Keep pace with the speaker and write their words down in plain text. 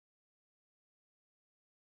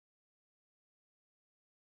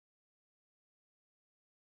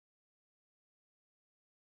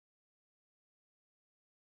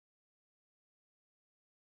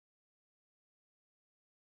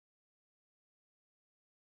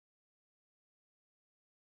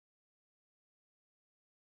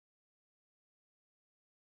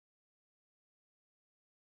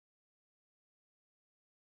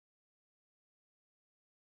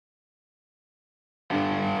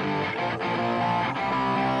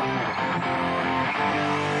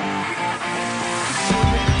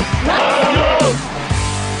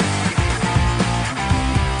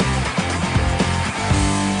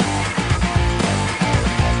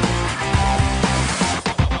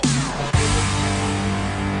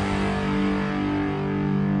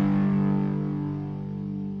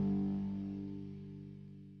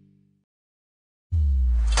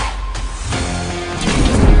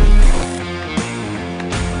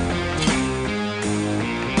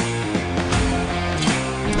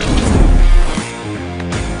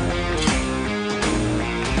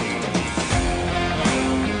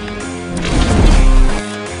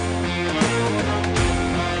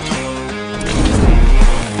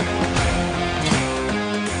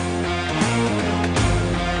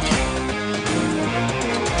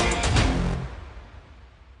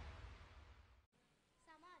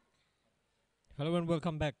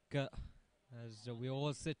welcome back. As we're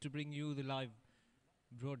all set to bring you the live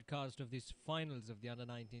broadcast of these finals of the Under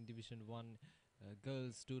 19 Division 1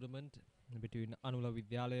 girls tournament between Anula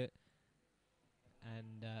Vidyalaya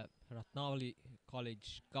and Rathnavali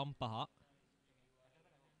College Gampaha.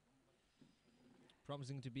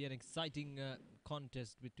 Promising to be an exciting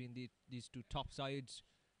contest between these two top sides,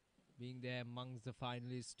 being there amongst the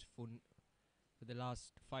finalists for the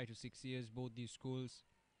last 5 to 6 years, both these schools,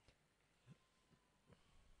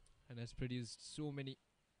 and has produced so many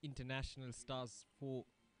international stars for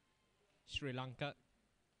Sri Lanka,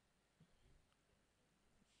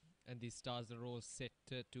 and these stars are all set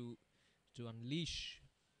to unleash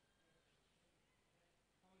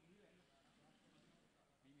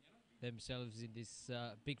themselves in these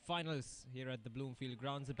big finals here at the Bloomfield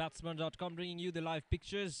grounds. The Batsman.com bringing you the live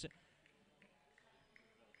pictures.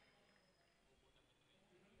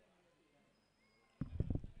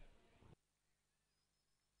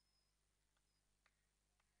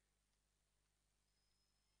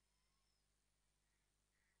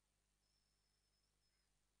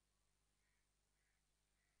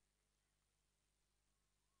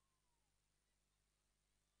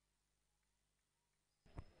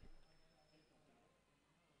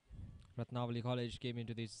 Rathnavali College came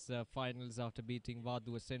into these finals after beating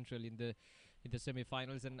Vadua Central in the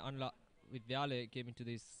semi-finals, and Anula Vidyalaya came into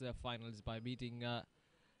these finals by beating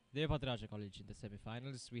Devapatiraja College in the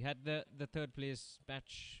semi-finals. We had the third place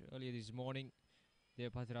match earlier this morning.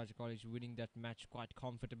 Devapatiraja College winning that match quite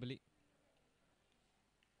comfortably.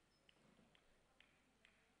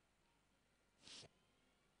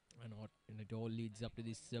 And it all leads up to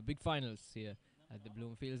these big finals here at the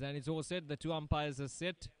Bloomfields, and it's all set. The two umpires are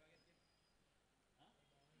set.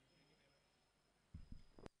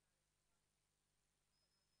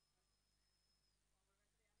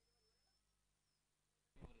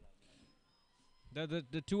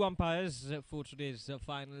 The two umpires for today's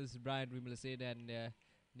finals, Brian Vimalased and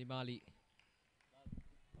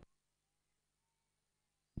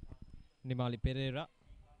Nimali Pereira,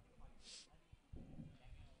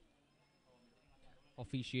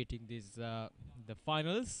 officiating these the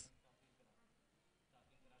finals.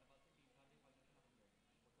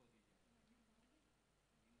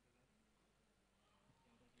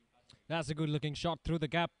 That's a good looking shot through the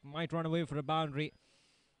gap. Might run away for a boundary.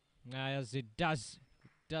 As it does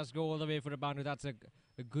go all the way for a boundary. That's a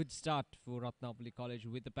good start for Rathnavali College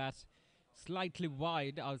with the pass slightly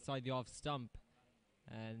wide outside the off stump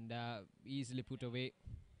and easily put away.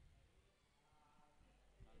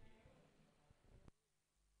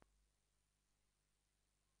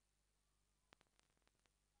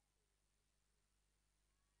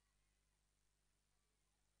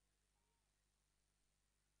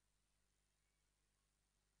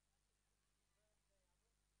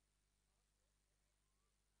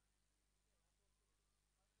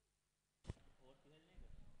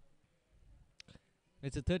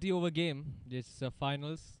 It's a 30-over game, this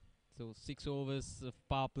finals, so 6 overs of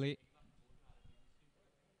power play.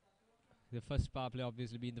 The first power play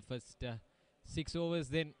obviously being the first 6 overs,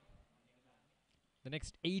 then the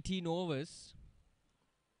next 18 overs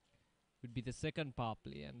would be the second power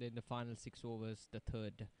play, and then the final 6 overs, the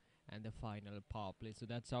third and the final power play. So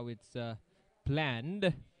that's how it's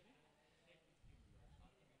planned.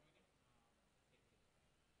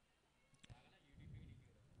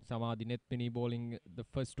 Samadhi Netpini bowling the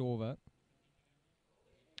first over.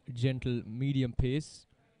 Gentle medium pace.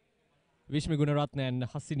 Vishmi Gunaratne and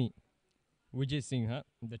Hasini Vijay Singha,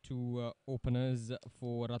 the two openers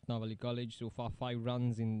for Rathnavali College. So far 5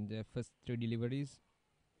 runs in their first 3 deliveries.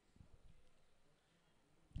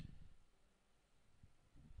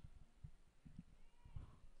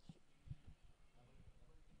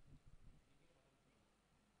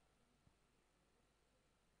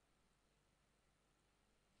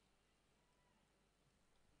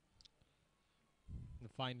 The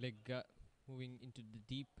fine leg moving into the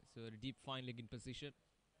deep, so the deep fine leg in position.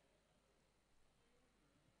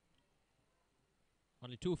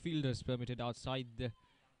 Only 2 fielders permitted outside the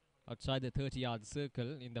 30-yard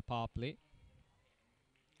circle in the power play.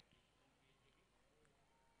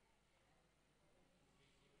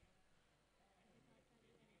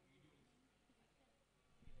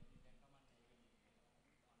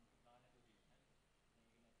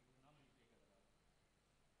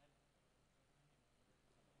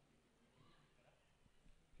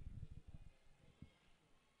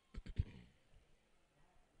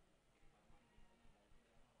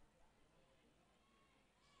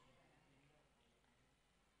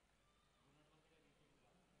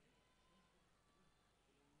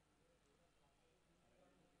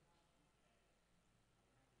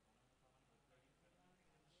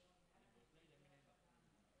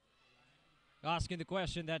 asking the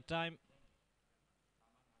question that time.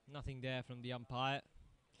 Nothing there from the umpire.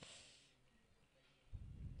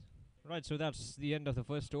 Right, so that's the end of the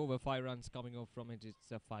first over. 5 runs coming off from it.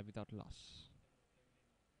 It's a 5 without loss.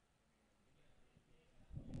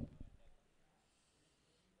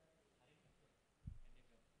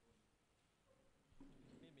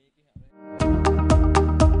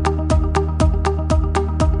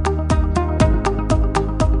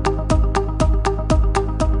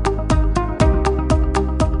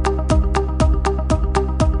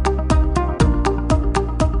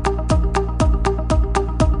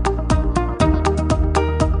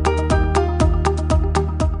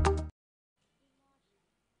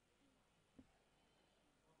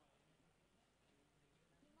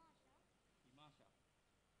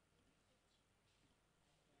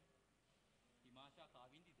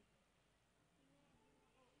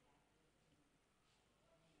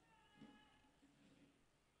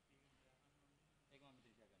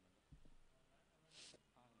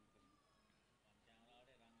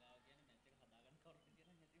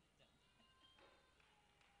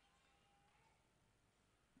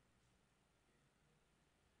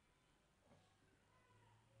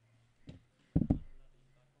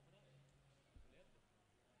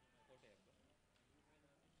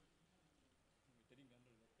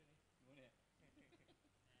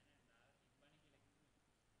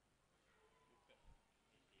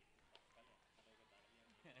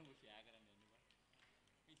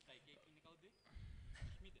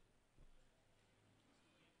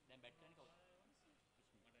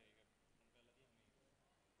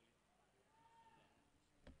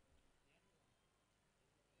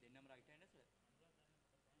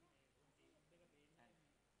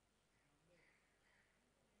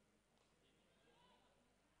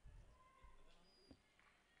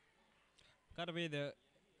 Cut away the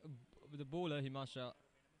bowler Himasha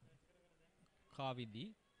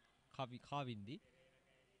Kavindi.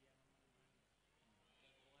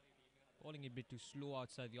 Bowling a bit too slow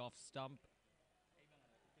outside the off stump.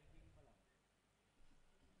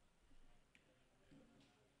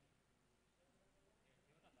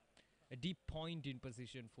 A deep point in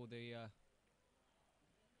position for the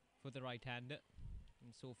right-hander.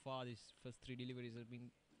 And so far, these first 3 deliveries have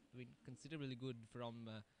been considerably good from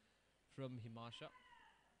Himasha.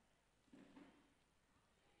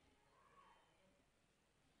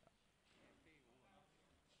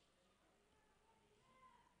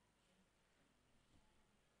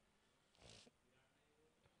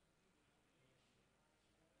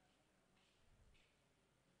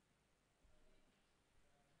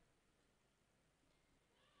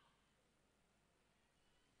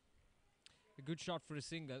 A good shot for a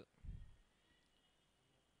single.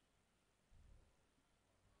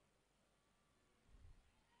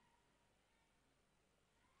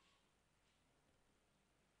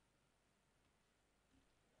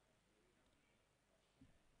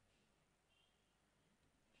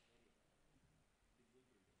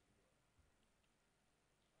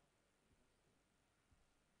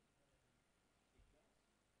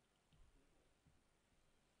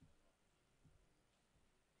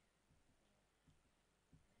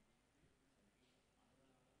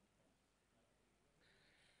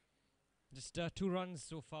 Just 2 runs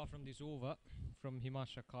so far from this over from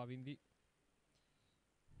Himasha Kavindi.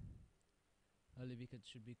 Early wickets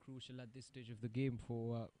should be crucial at this stage of the game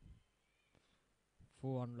for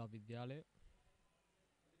Anula Vidyalaya.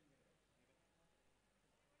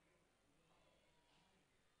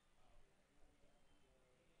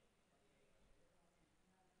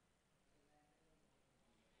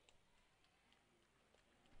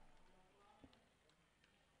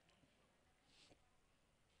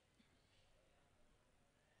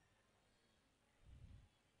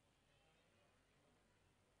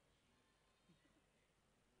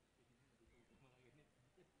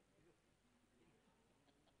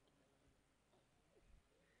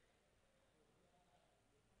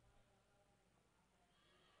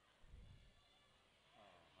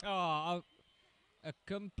 Oh, a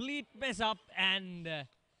complete mess up and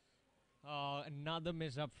another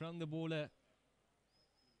mess up from the bowler.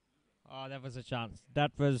 Oh, that was a chance.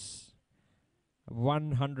 That was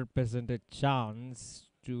 100% a chance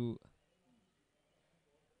for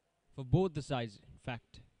both the sides.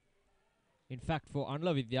 In fact, for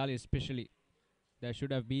Anula Vidyalaya especially, there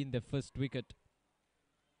should have been the first wicket.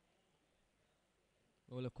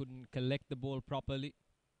 Bowler couldn't collect the ball properly.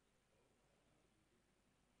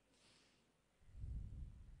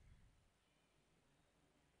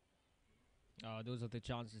 Those are the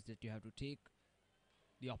chances that you have to take.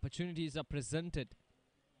 The opportunities are presented.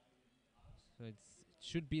 So it's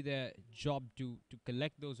should be their job to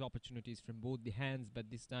collect those opportunities from both the hands, but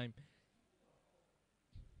this time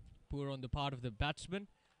poor on the part of the batsman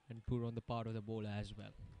and poor on the part of the bowler as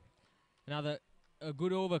well. Another a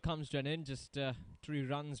good over comes to an end, just 3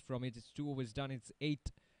 runs from it. It's 2 overs done, it's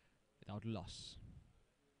 8 without a loss.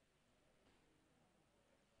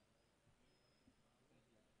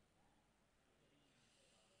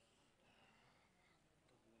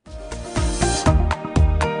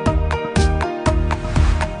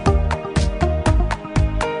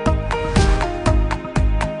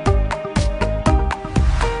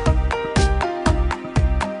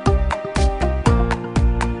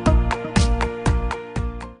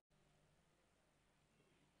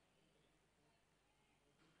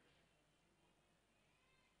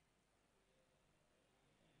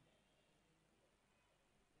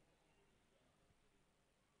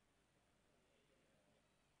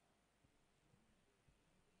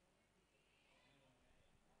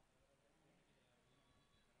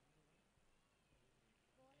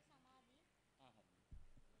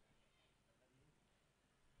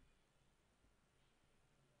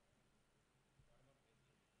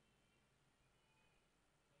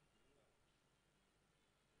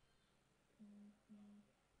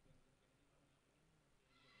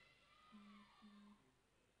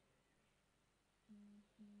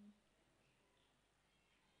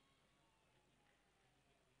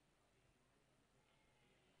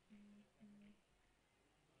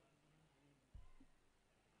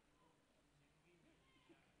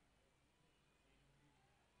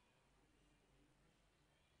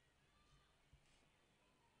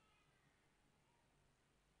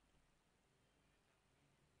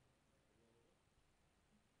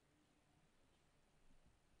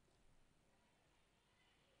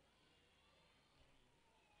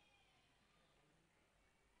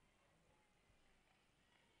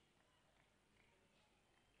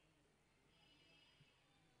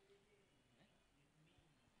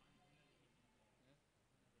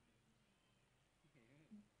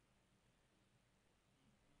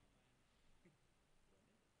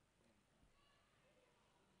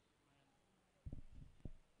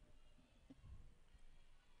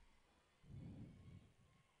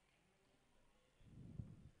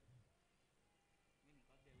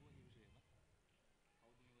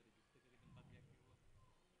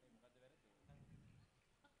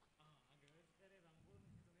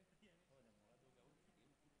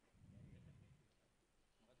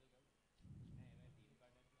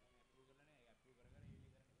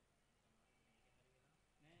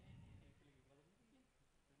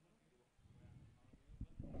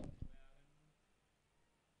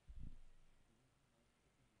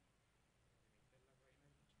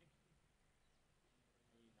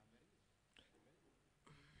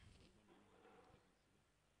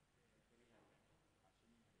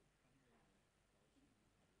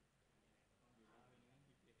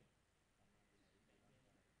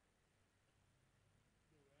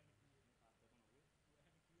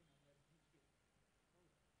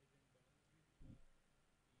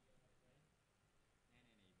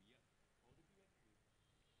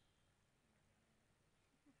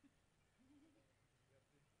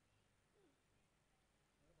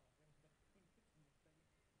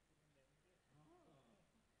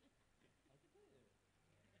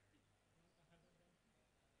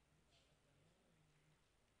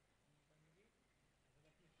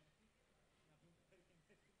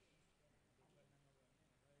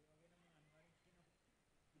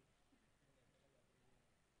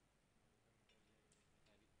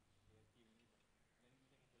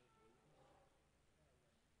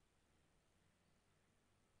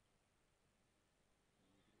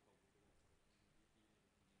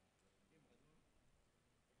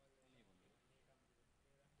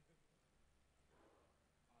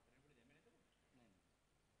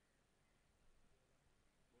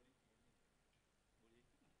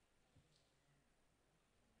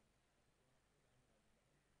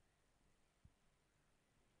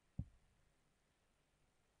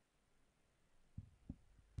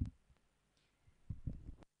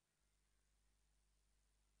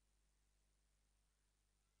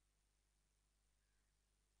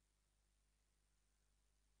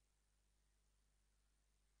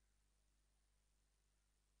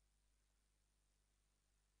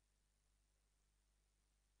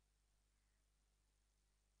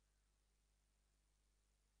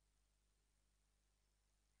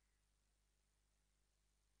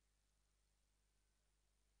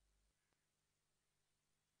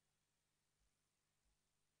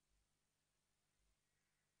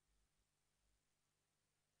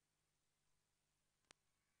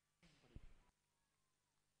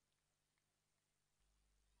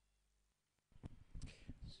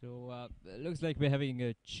 So looks like we're having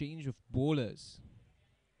a change of bowlers.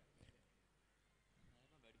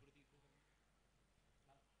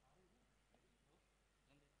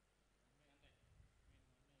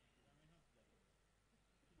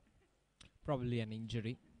 Probably an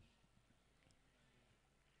injury.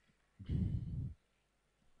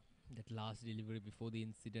 That last delivery before the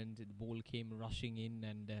incident, the ball came rushing in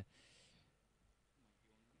and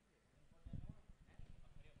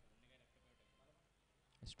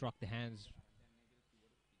struck the hands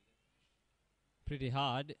pretty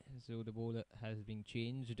hard. So the bowler has been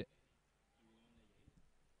changed.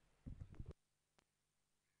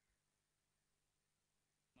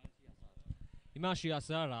 Himashi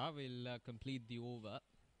Asara will complete the over.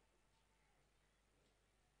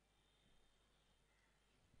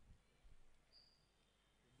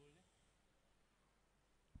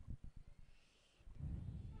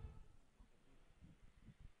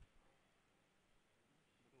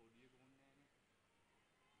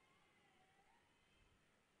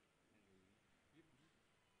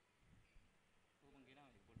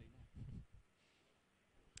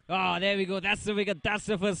 Ah, there we go. That's the wicket. That's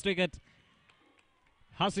the first wicket.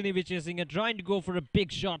 Hasani Vichesinghe trying to go for a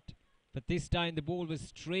big shot, but this time the ball was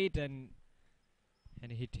straight and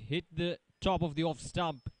it hit the top of the off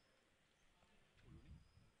stump.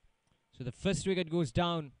 So the first wicket goes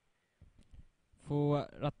down for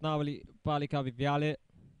Rathnavali Palika Vidyalaya,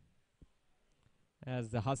 as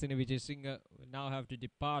the Hasani Vichesinghe will now have to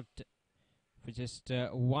depart for just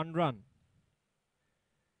one run.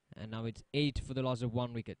 And now it's 8 for the loss of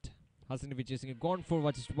 1 wicket. Hasani Vichesinghe gone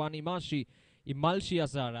for just one. Imalshi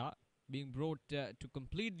Asara being brought to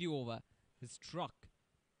complete the over. He struck.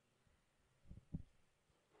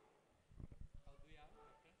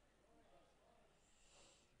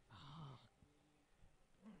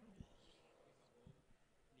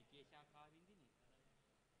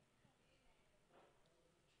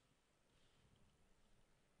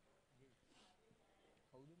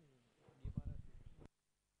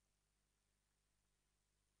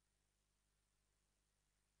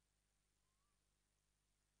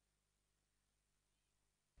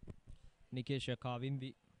 Nikesha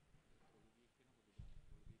Kavindi.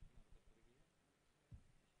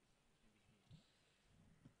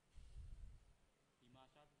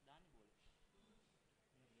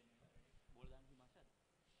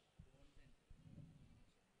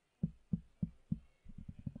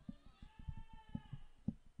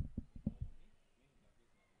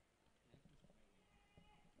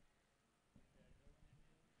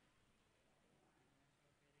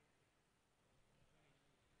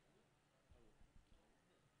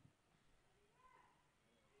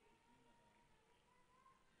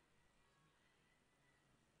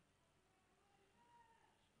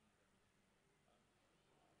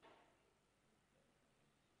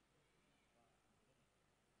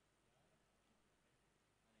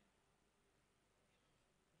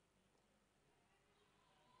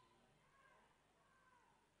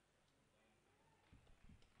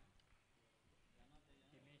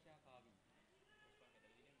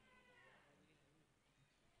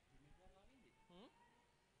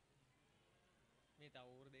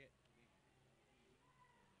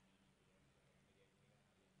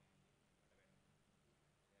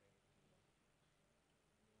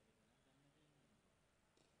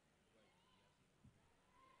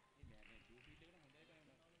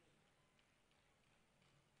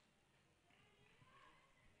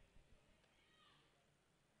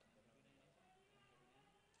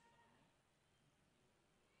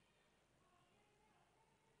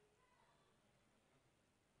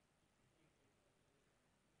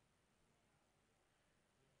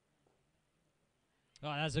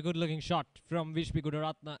 Oh, that's a good looking shot from Vishpi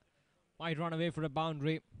Gudaratna. Might run away for a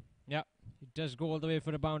boundary. Yeah, it does go all the way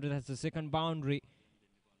for a boundary. That's the second boundary.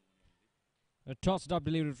 A tossed up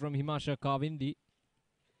delivery from Himasha Kavindi.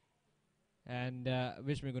 And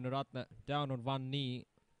Vishmi Gunaratna down on one knee.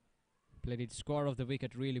 Played its score of the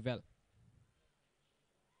wicket really well.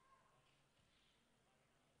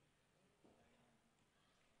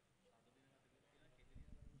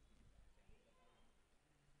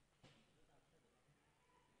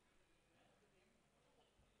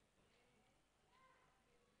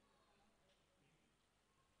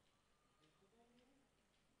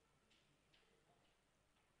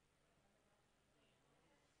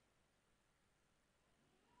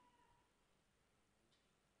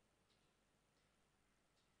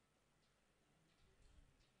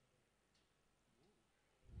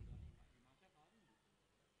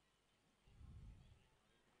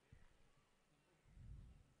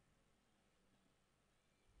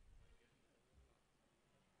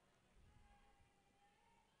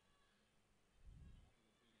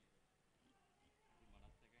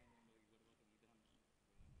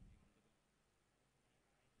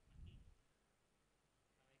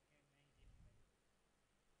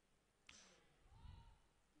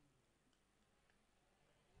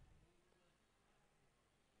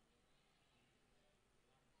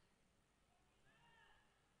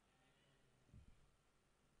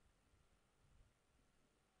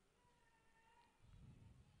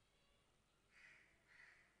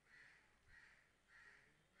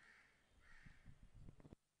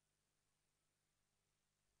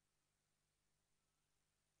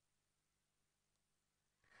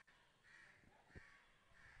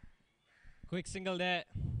 Quick single there,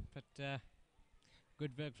 but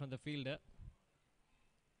good work from the fielder.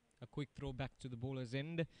 A quick throw back to the bowler's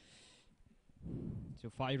end. So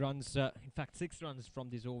 5 runs, in fact 6 runs from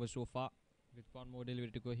this over so far. With one more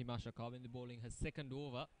delivery to go, Himasha Kavindi bowling her second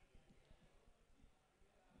over.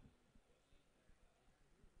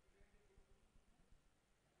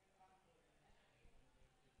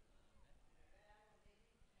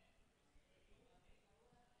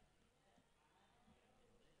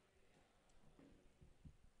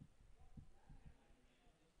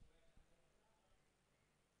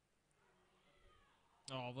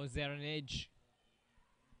 Oh, was there an edge?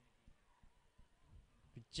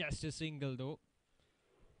 Just a single though.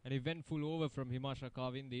 An eventful over from Himasha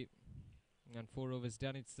Kavindi. And 4 overs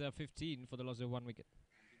done. It's 15 for the loss of 1 wicket.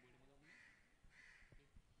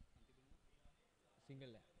 Single.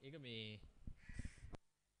 Ega me.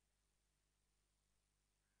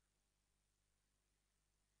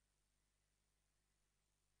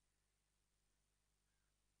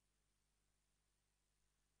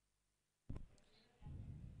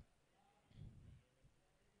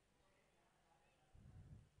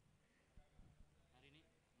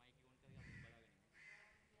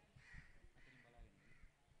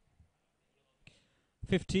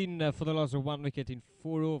 15 for the loss of 1 wicket in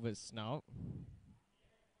 4 overs now.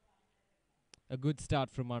 A good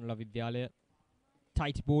start from Anula Vidyalaya.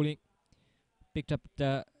 Tight bowling. Picked up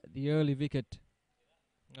the early wicket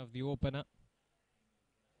of the opener.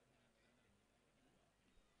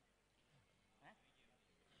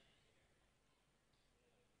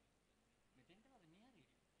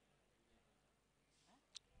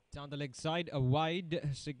 Down the leg side, a wide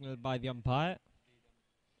signal by the umpire.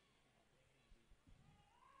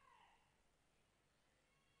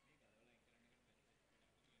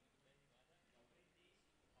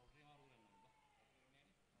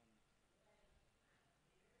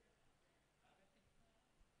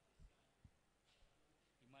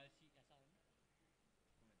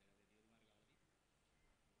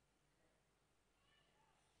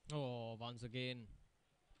 Oh, once again,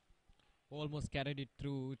 almost carried it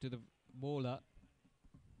through to the bowler,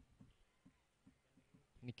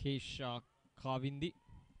 Nikesh Kavindi,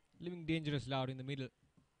 leaving dangerous loud in the middle.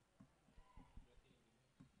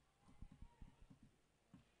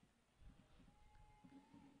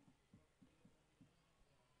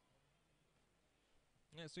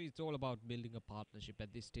 Yeah, so it's all about building a partnership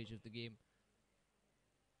at this stage of the game.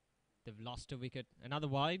 They've lost a wicket. Another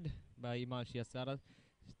wide by Imal Sara.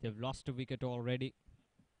 They've lost a wicket already,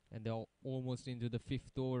 and they're almost into the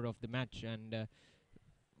 5th over of the match. And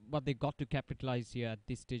what they got to capitalize here at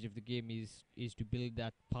this stage of the game is to build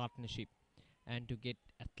that partnership and to get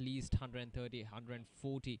at least 130,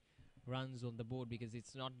 140 runs on the board, because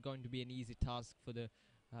it's not going to be an easy task for the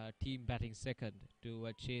team batting second to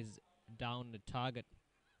chase down the target.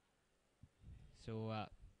 So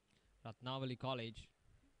Rathnavali College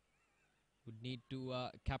would need to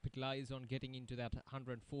capitalize on getting into that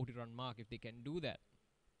 140 run mark. If they can do that,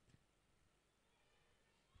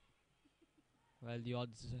 well, the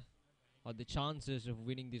odds or the chances of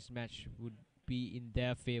winning this match would be in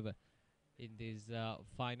their favor in these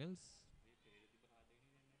finals.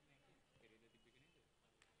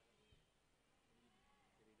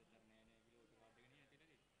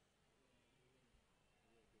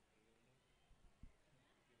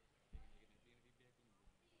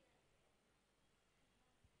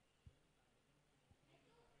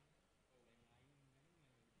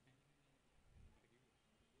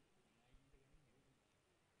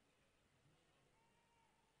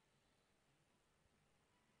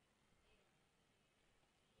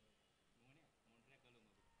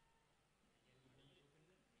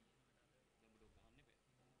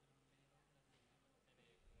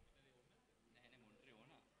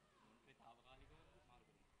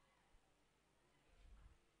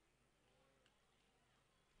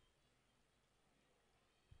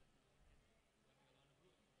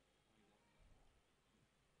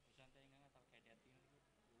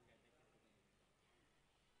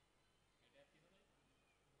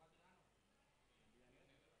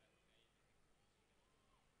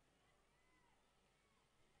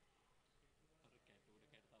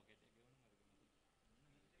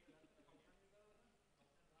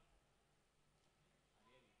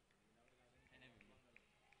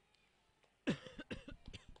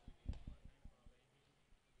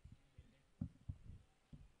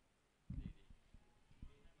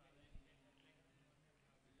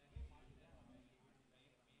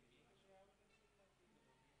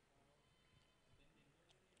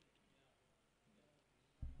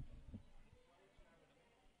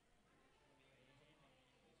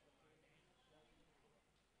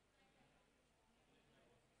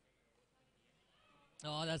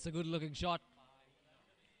 Oh, that's a good looking shot.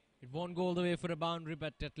 It won't go all the way for a boundary,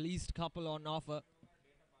 but at least couple on offer.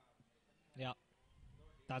 Yeah,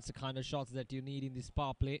 that's the kind of shots that you need in this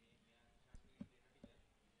power play.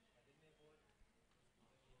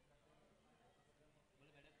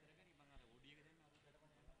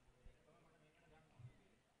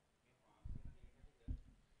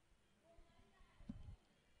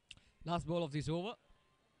 Last ball of this over.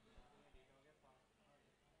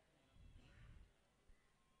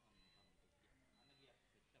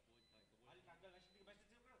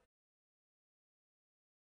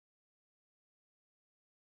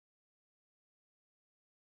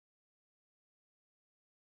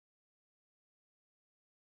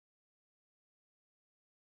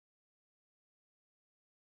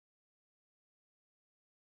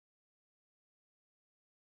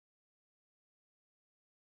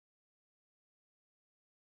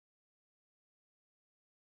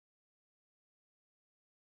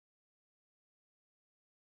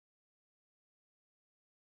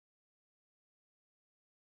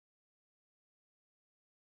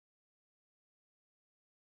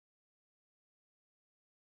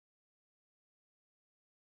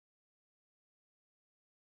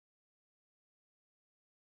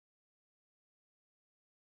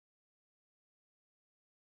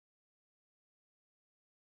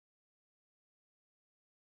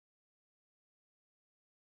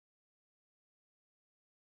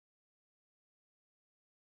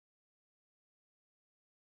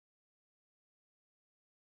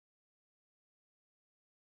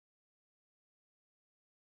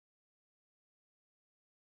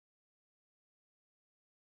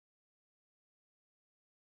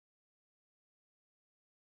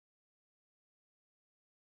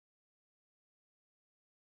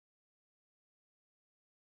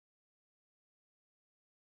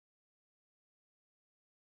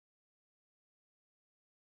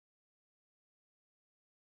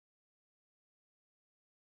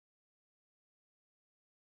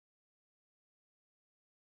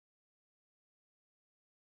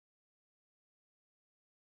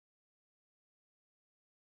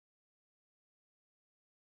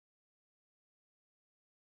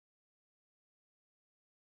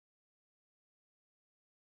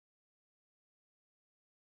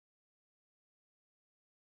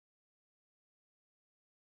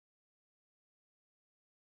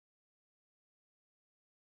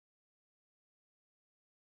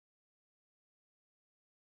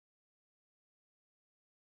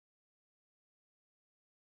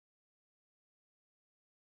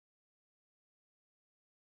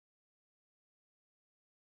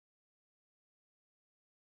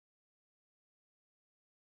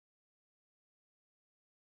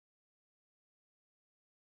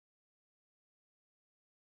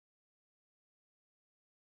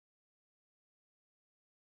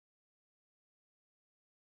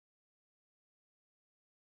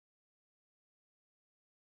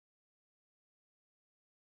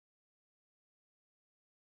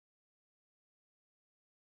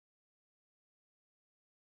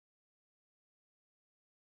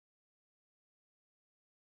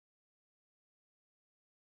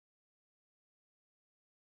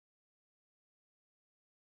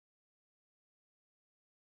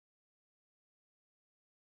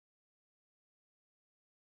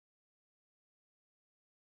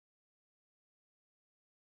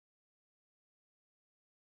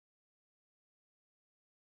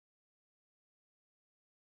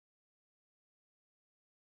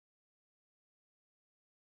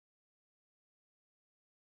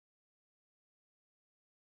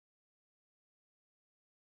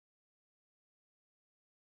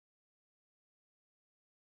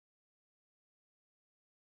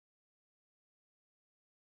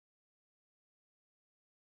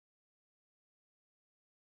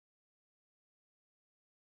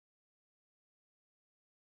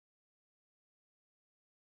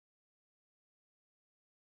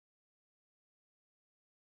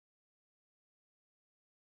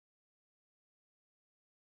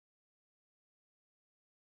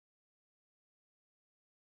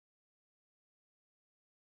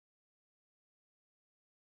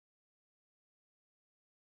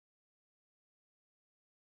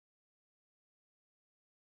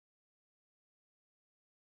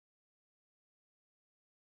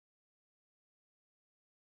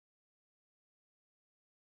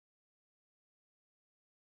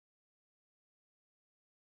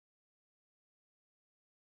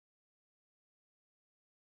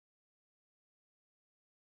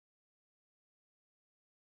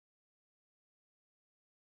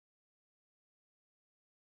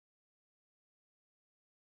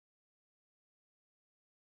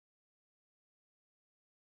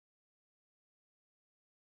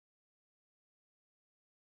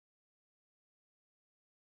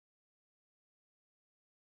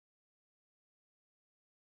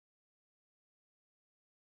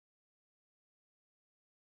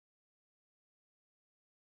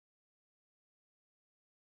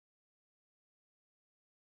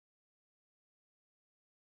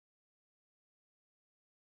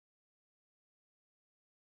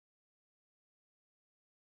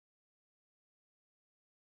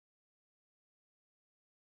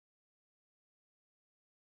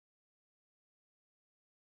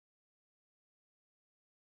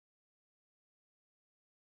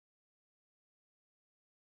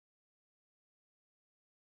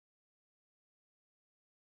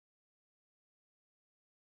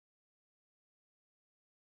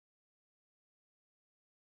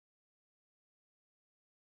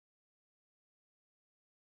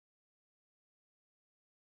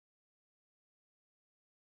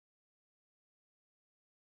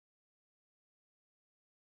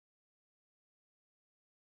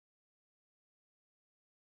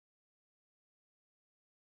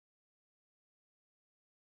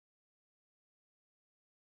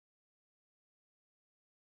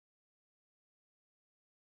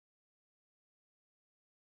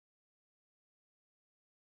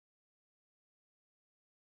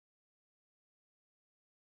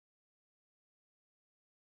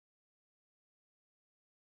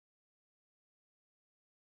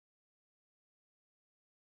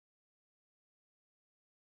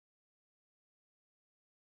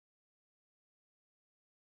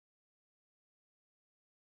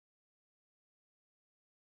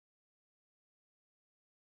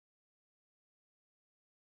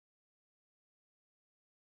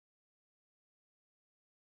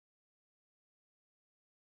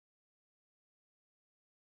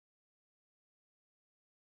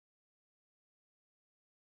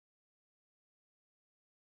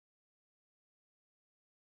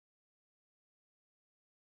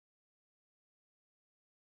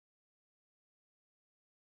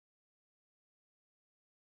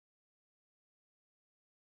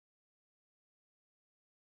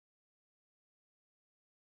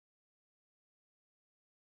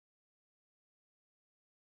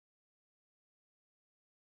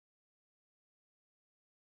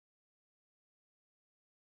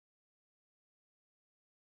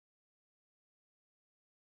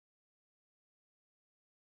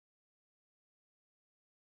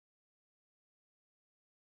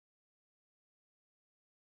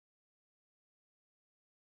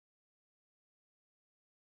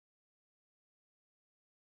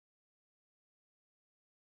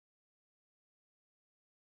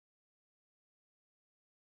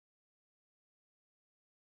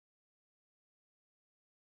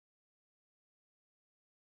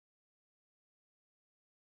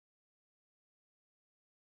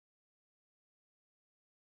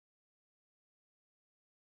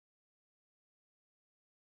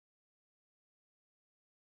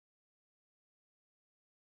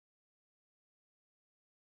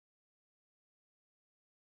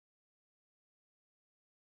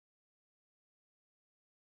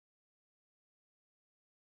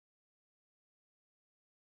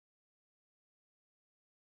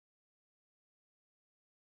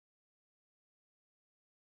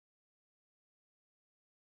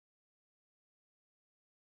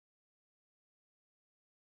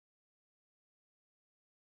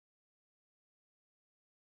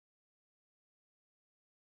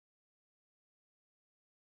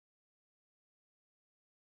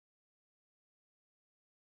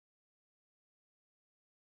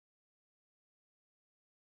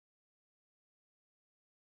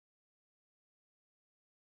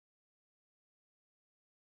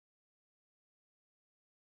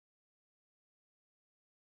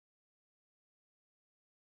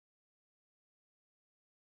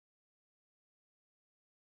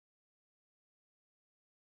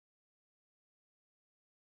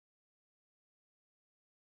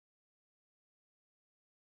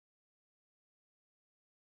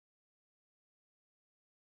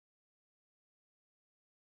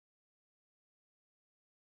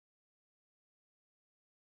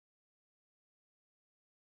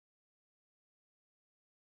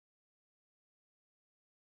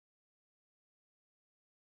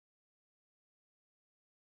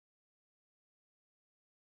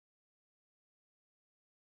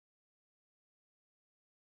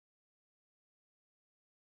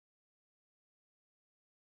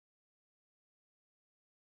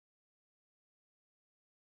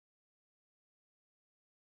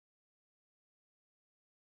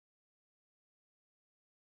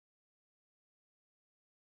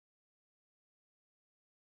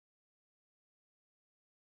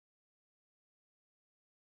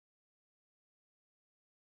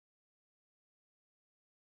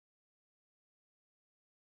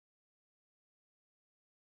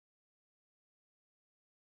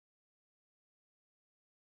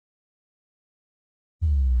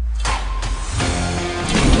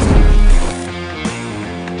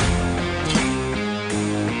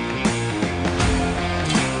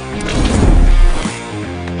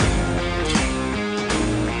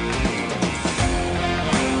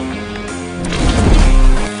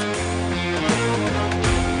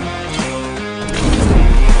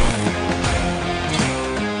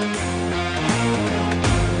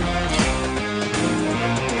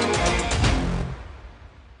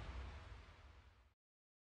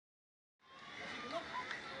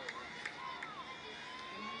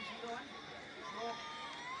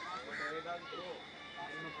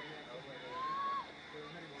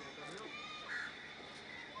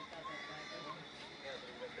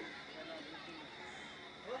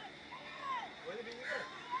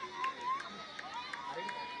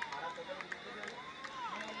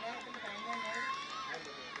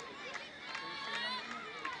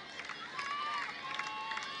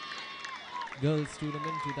 girls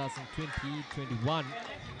tournament 2020-21.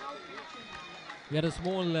 We had a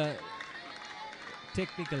small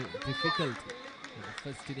technical difficulty in the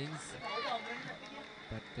first innings,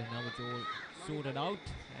 but now it's all sorted out,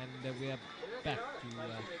 and we are back to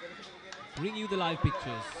bring you the live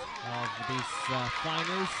pictures of these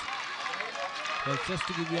finals. Well, just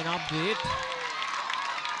to give you an update,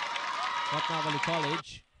 Rathnavali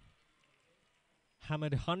College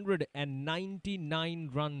hammered 199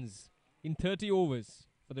 runs in 30 overs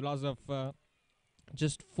for the loss of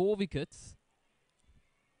just 4 wickets.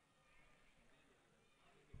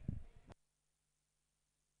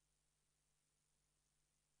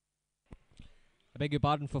 I beg your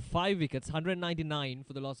pardon, for 5 wickets, 199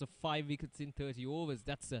 for the loss of 5 wickets in 30 overs.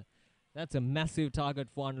 That's a massive target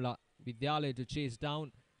for Anula Vidyalaya to chase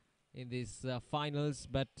down in these finals.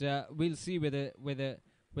 But we'll see whether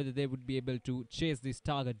they would be able to chase this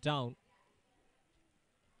target down.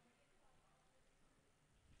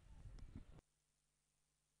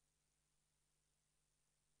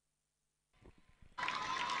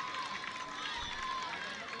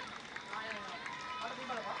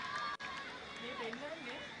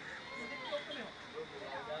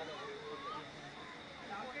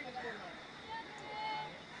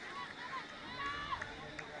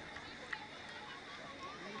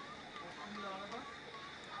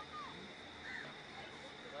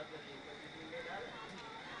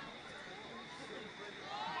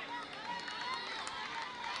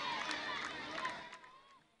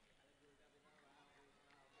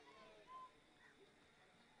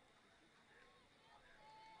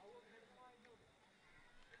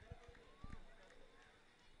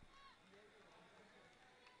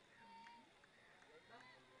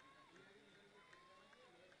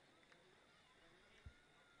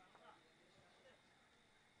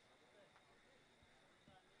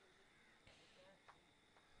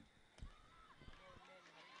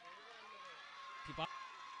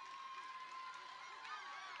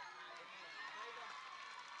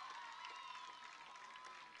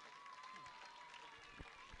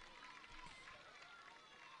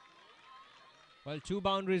 Well, 2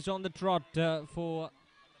 boundaries on the trot for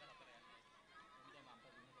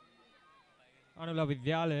Anula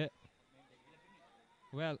Vidyalaya.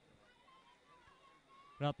 Well,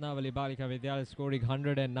 Rathnavali Balika Vidyalaya scoring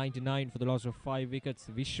 199 for the loss of 5 wickets.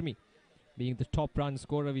 Vishmi being the top run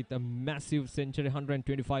scorer with a massive century,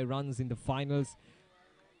 125 runs in the finals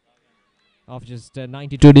of just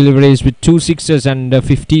 92 deliveries with 2 sixes and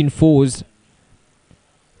 15 fours.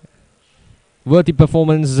 Worthy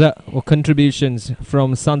performance or contributions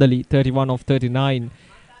from Sandali, 31 of 39,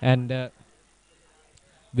 and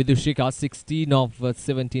Vidushika, 16 of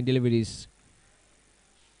 17 deliveries.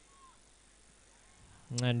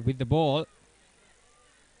 And with the ball,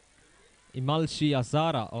 Imalshi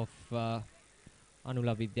Azara of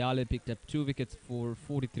Anula Vidyalaya picked up 2 wickets for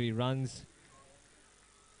 43 runs.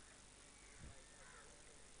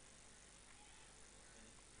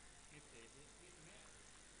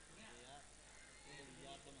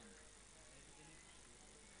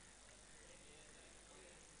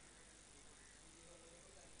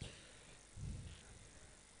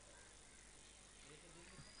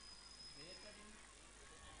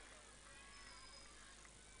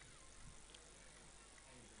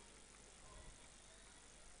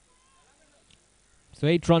 So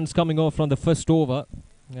 8 runs coming off from the first over,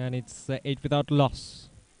 and it's 8 without loss.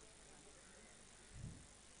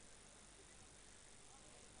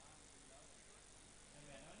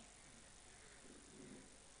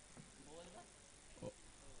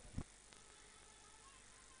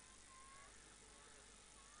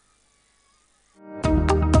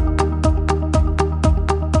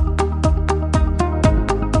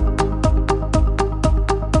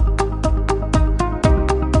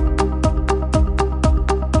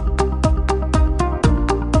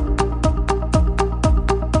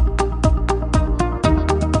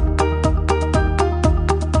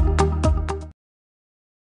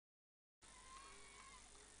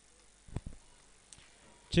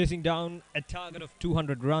 Chasing down a target of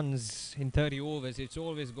 200 runs in 30 overs, it's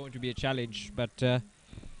always going to be a challenge. But at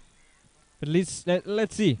least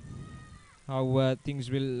let's see how things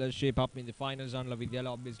will shape up in the finals. Anula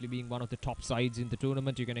Vidyalaya obviously being one of the top sides in the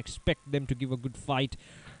tournament, you can expect them to give a good fight.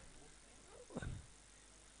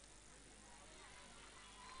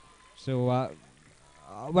 So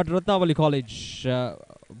what Rathnavali College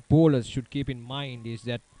bowlers should keep in mind is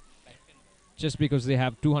that just because they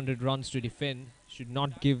have 200 runs to defend should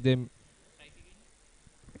not give them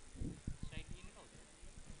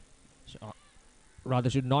rather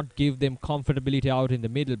should not give them comfortability out in the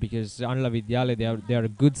middle, because Anula Vidyalaya, they are a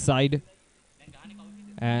good side,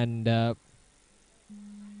 and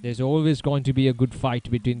There's always going to be a good fight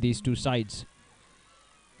between these two sides.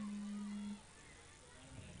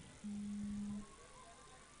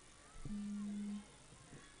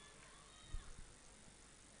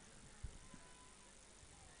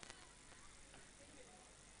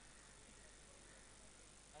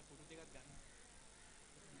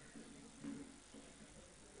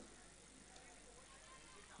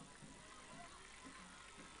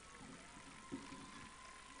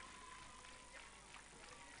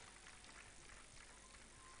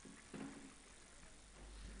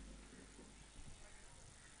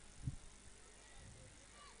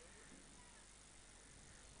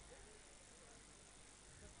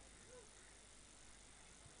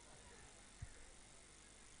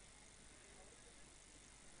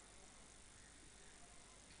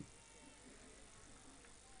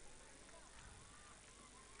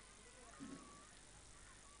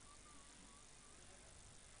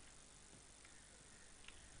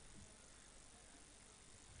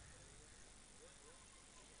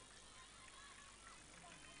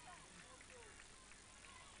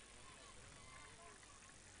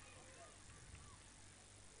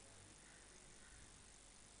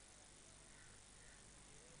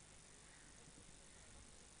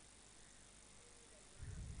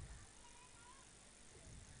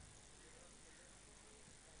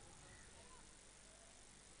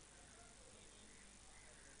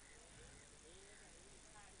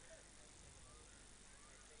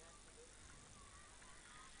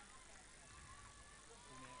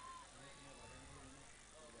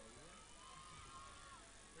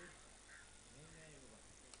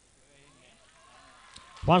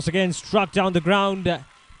 Once again struck down the ground.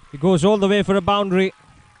 It goes all the way for a boundary.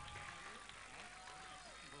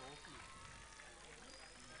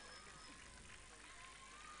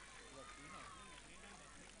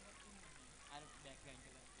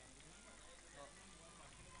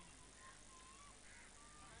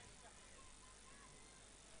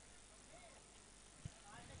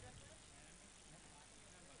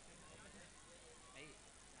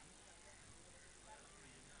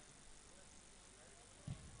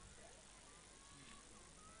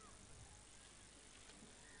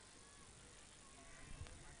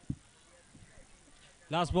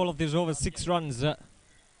 Last ball of this over, 6 runs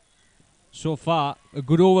so far. A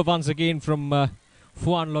good over once again from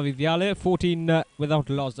Anula Vidyalaya. 14 without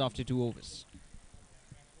loss after 2 overs.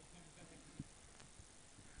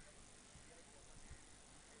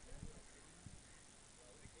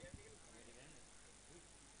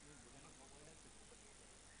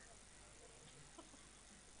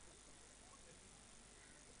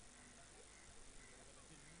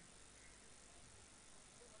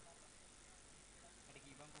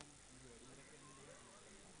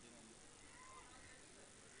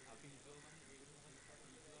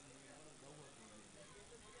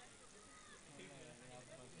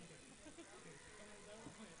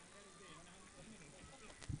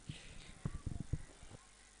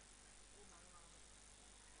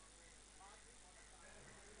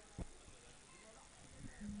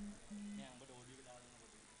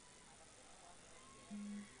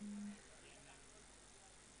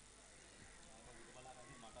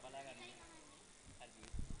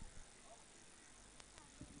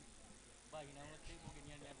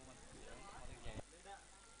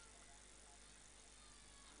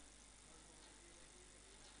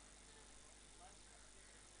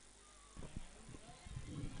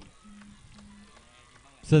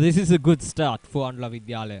 So this is a good start for Anula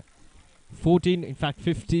Vidyalaya. 14, in fact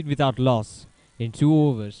 15 without loss in 2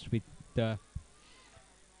 overs with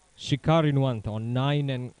Shikari Nuwant on 9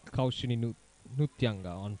 and Kaushini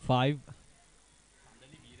Nutyanga on 5.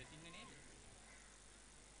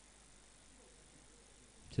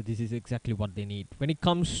 So this is exactly what they need. When it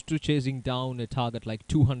comes to chasing down a target like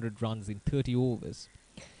 200 runs in 30 overs,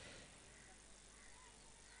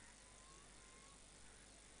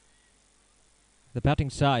 the batting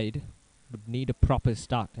side would need a proper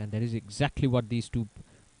start, and that is exactly what these two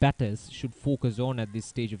batters should focus on at this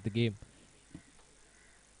stage of the game.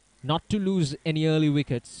 Not to lose any early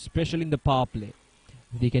wickets, especially in the power play.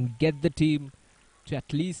 They can get the team to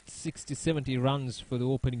at least 60-70 runs for the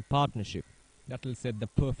opening partnership. That will set the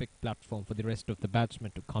perfect platform for the rest of the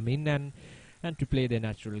batsmen to come in and to play their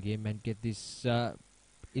natural game and get this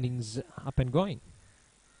innings up and going.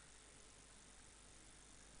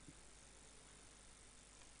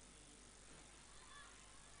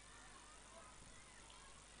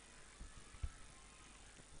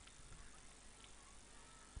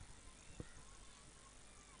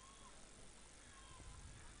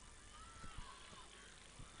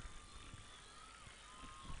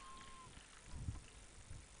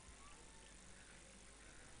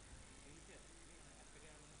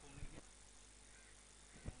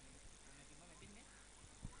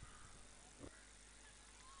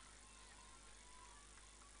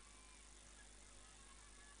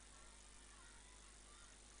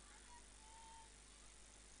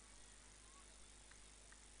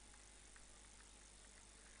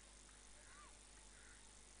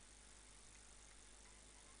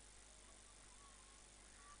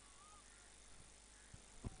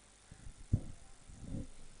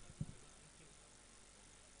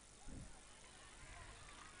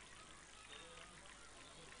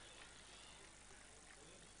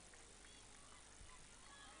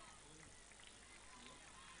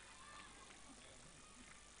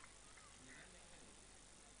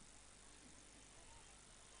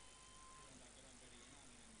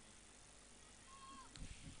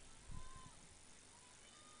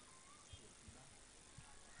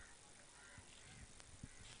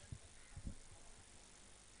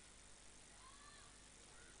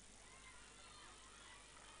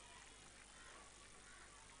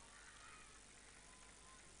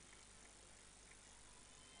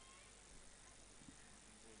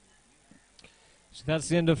 So that's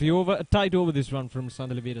the end of the over. A tight over this run from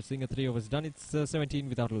Sandali Veerasinghe. 3 overs done. It's 17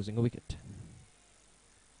 without losing a wicket.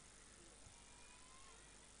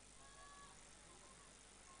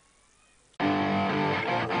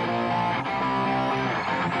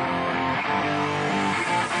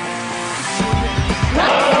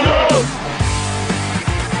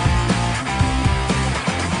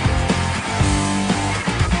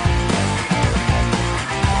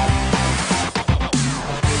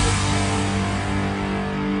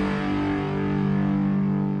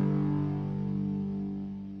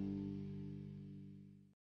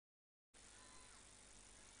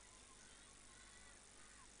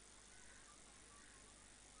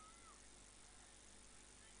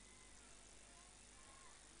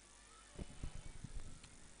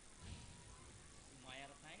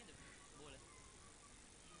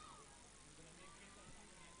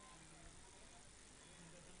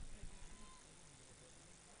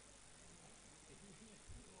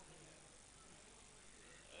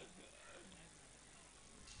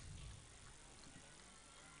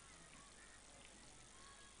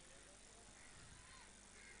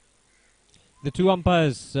 The two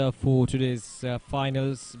umpires for today's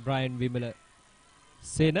finals, Brian Vimala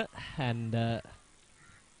Sena and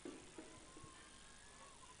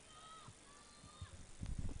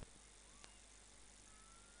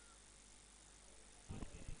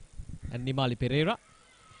Nimali Pereira.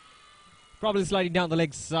 Probably sliding down the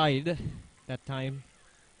leg side that time.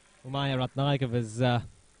 Umaya Rathnavali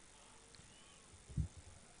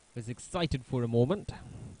was excited for a moment.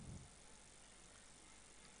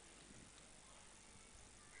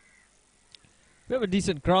 We have a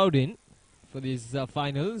decent crowd in for these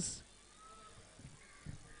finals.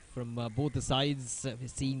 From both the sides, we're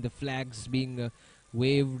seeing the flags being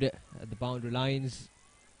waved at the boundary lines.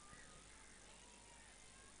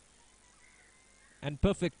 And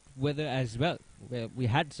perfect weather as well. We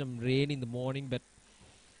had some rain in the morning, but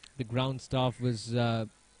the ground staff was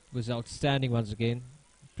outstanding once again,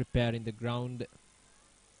 preparing the ground.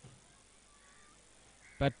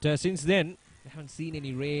 But since then, we haven't seen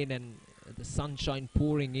any rain and the sunshine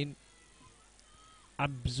pouring in.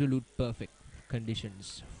 Absolute perfect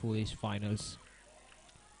conditions for these finals.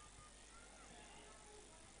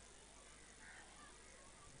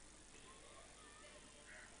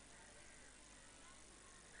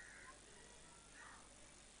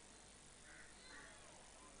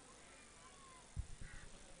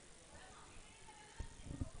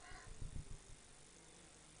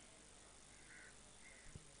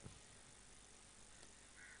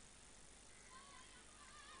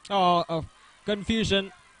 Oh,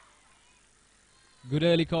 confusion. Good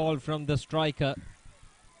early call from the striker.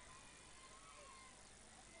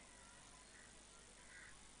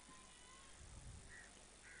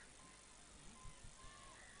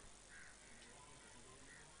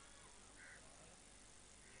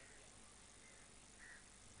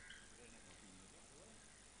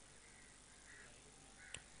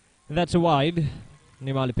 That's a wide.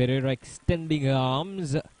 Nimali Pereira extending her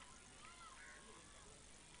arms.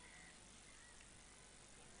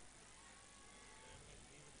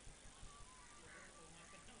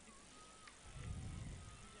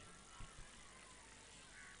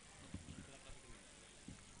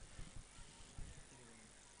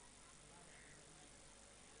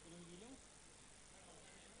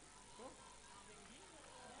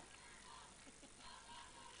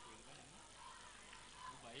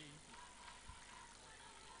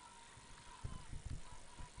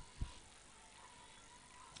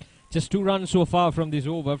 Just 2 runs so far from this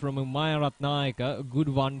over from Umaya Rathnavali. A good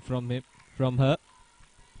one from her.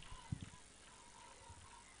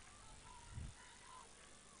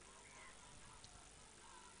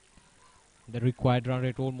 The required run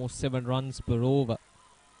rate almost 7 runs per over.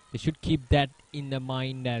 They should keep that in the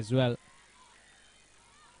mind as well.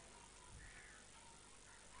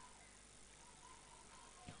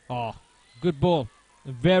 Oh, good ball.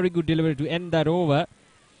 A very good delivery to end that over.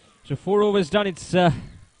 So 4 overs done. It's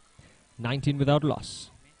 19 without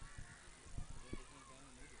loss.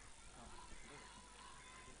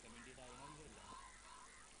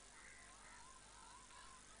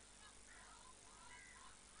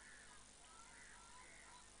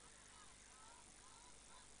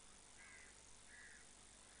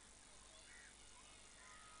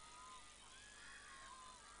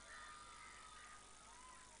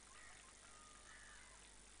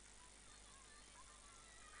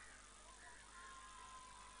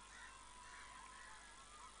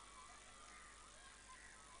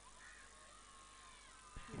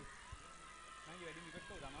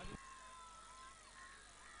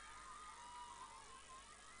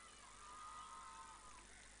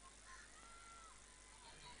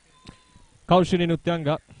 Kaushini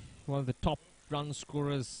Nutyanga, one of the top run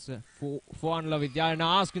scorers for Anula Vidyalaya.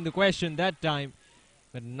 Now asking the question that time,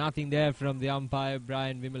 but nothing there from the umpire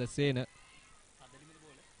Brian Vimalasena.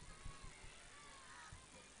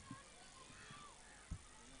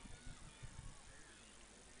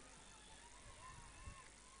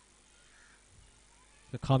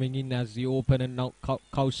 So coming in as the opener now,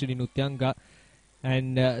 Kaushini Nutyanga,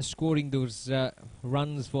 and scoring those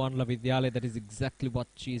runs for Anula Vidyalaya. That is exactly what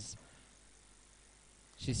she's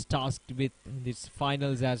tasked with in these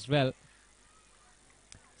finals as well.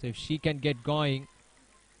 So if she can get going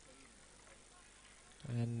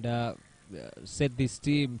and set this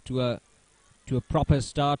team to a proper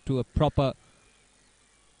start, to a proper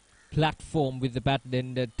platform with the bat,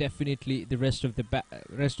 then definitely the rest of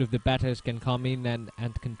the batters can come in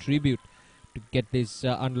and contribute to get this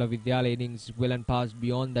Anula Vidyalaya innings well and past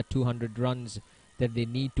beyond the 200 runs that they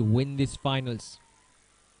need to win these finals.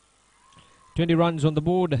 20 runs on the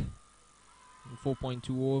board,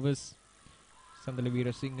 4.2 overs. Sandali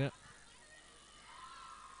Veerasinghe.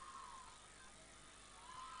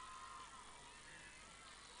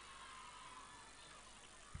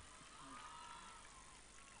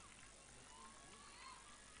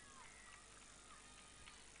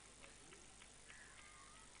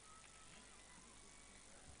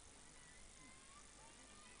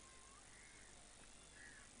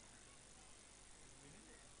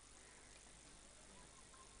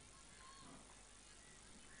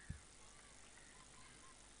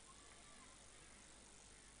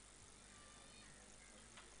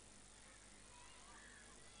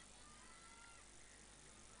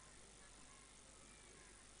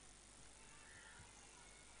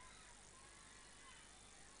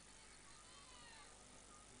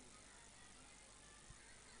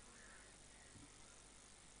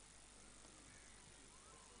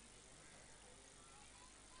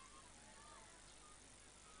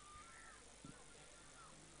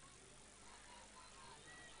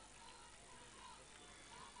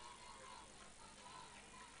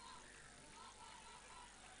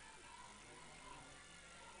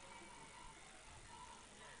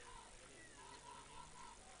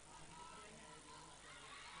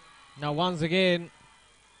 Now once again,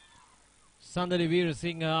 Sandali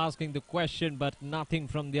Veerasinghe asking the question, but nothing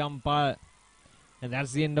from the umpire. And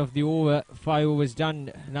that's the end of the over. 5 overs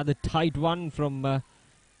done. Another tight one from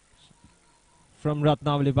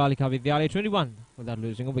Rathnavali Balika Vidyalaya, 21 without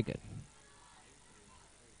losing a wicket.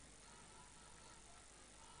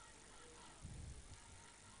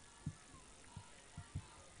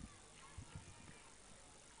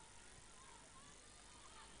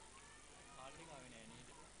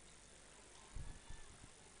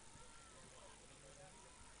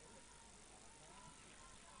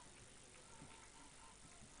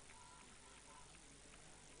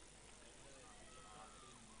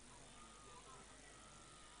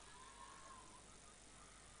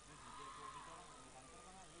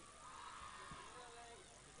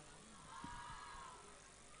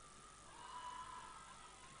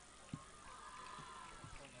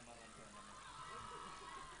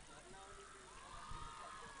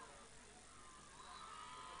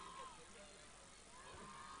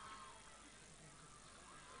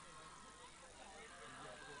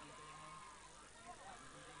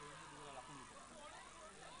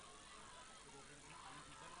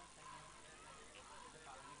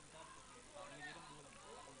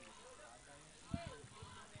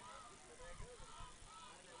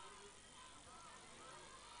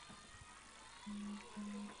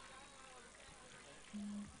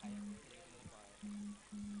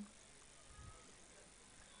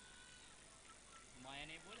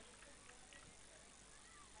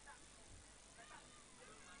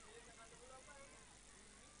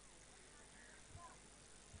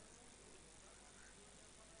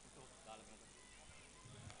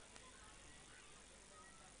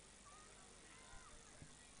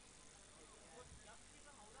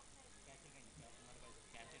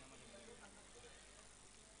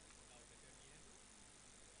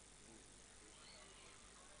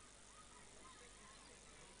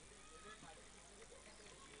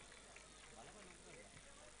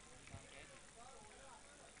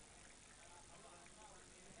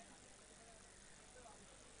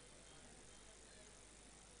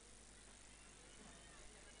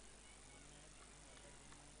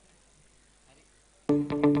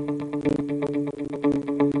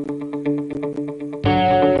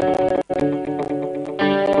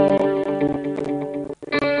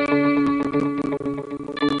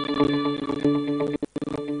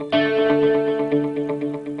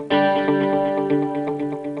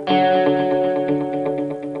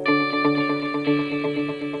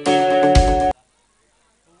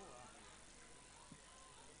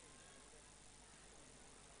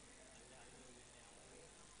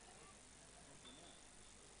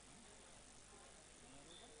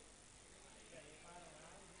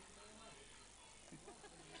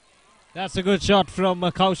 That's a good shot from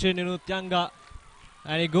Kaushin Nutyanga.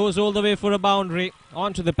 And it goes all the way for a boundary.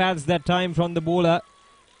 Onto the pads that time from the bowler.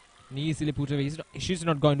 And easily put away. She's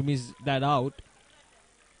not going to miss that out.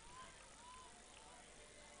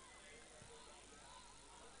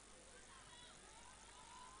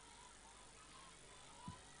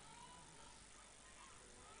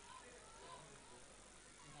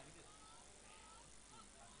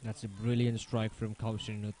 That's a brilliant strike from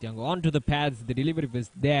Kaushin Nutyanga. Onto the pads. The delivery was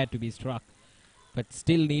there to be struck. But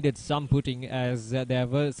still needed some putting as there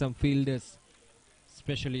were some fielders.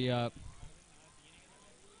 Especially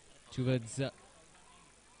towards the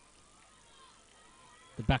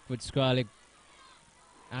backward square leg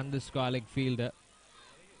and the square leg fielder.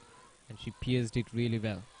 And she pierced it really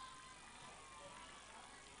well.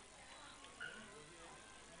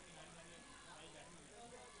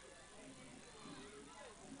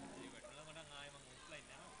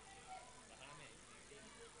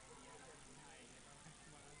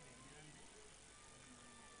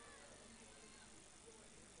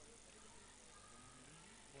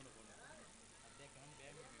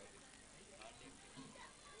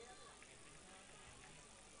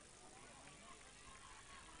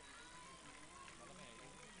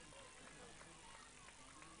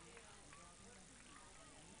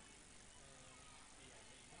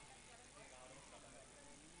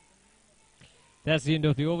 That's the end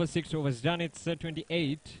of the over. 6 overs done. It's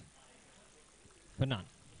 28 for none.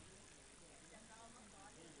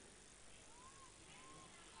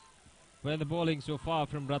 Well, the bowling so far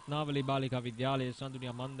from Rathnavali Balika Vidyalaya,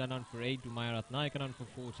 Sandunia Manda none for 8, Maya Ratnayaka none for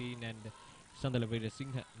 14, and Sandalavira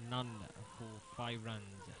Singh none for 5 runs.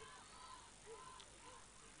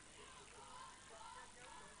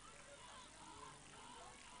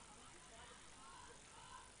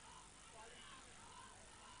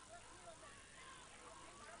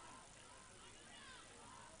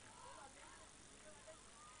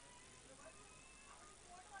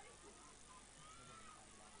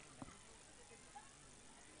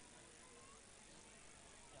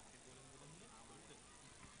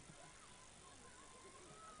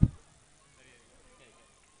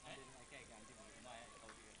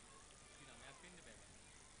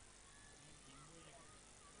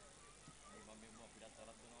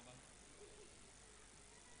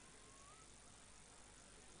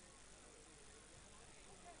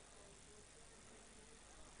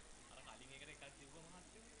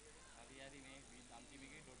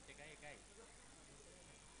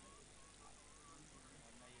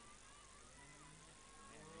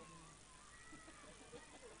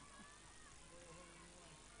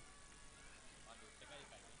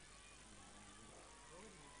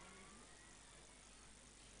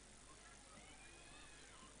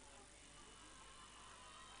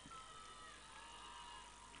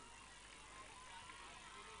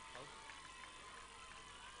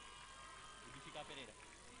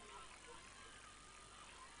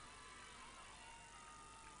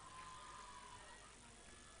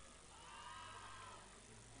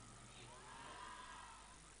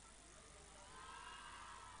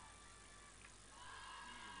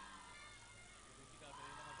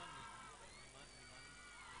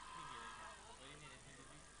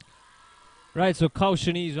 Right, so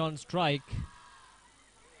Kaushini is on strike.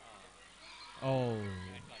 Oh.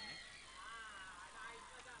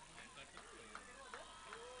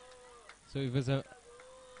 So it was a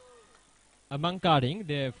mankading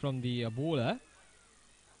there from the bowler.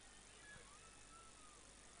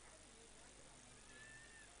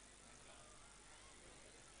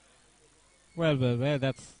 Well,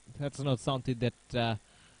 that's not something that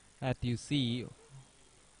you see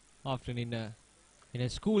often in a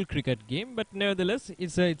school cricket game, but nevertheless,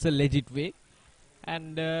 it's a legit way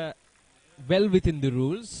and well within the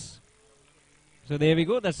rules. So there we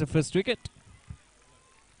go. That's the first wicket.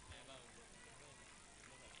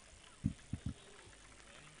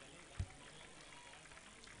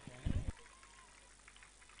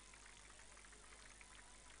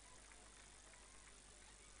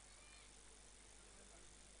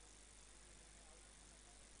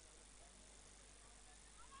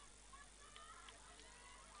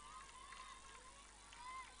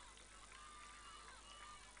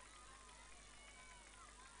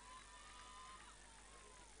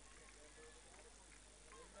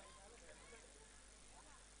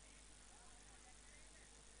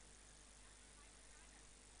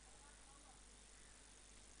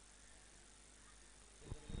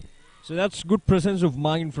 So that's good presence of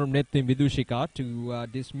mind from Netim Vidushika to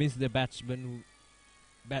dismiss the batsman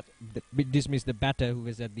dismiss the batter who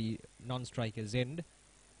was at the non-striker's end.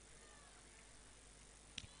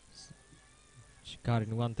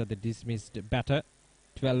 Shikarin Wanta, the dismissed batter,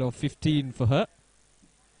 12 or 15 for her.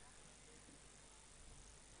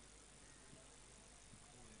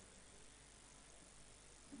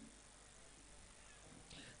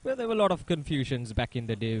 Well, there were a lot of confusions back in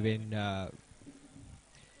the day when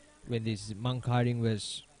this monk hiring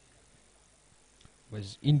was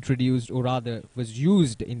introduced, or rather was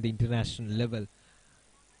used in the international level.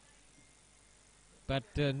 But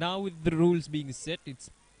now with the rules being set,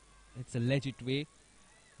 it's a legit way,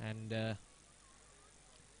 and the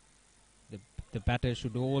batter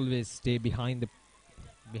should always stay behind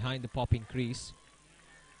the popping crease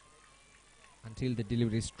until the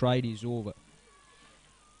delivery stride is over.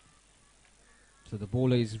 So the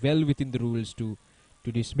bowler is well within the rules to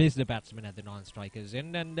dismiss the batsman at the non-strikers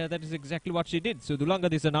end, and that is exactly what she did. So Dulanga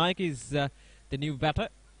Disanayak is the new batter.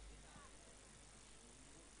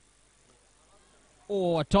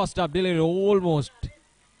 Oh, a tossed up delivery almost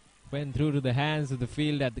went through to the hands of the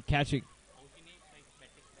field at the catching.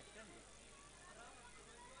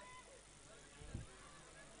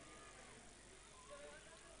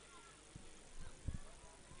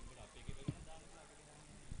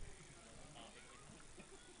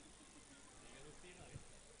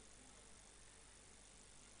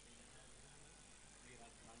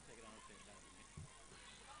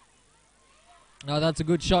 Now that's a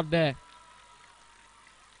good shot there.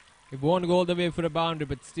 It won't go all the way for a boundary,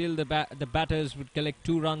 but still the batters would collect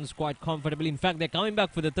 2 runs quite comfortably. In fact, they're coming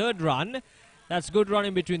back for the 3rd run. That's good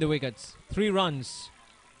running between the wickets. 3 runs.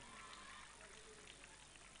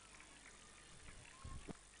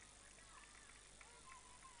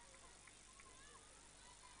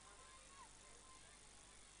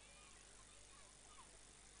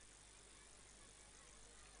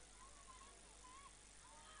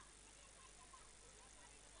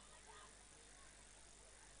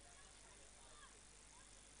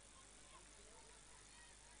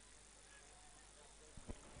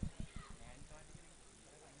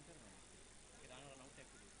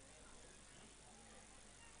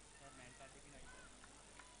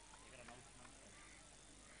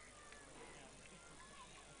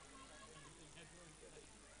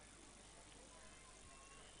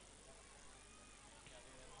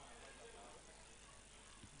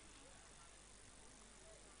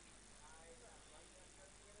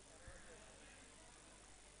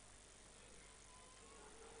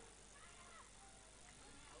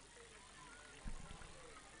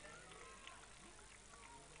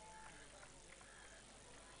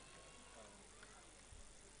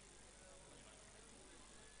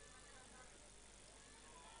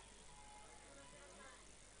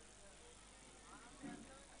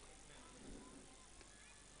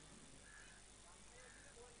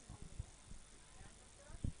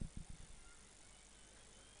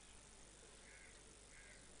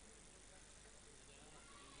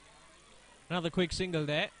 Another quick single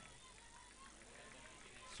there.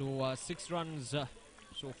 So 6 runs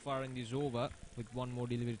so far in this over, with 1 more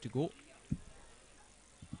delivery to go.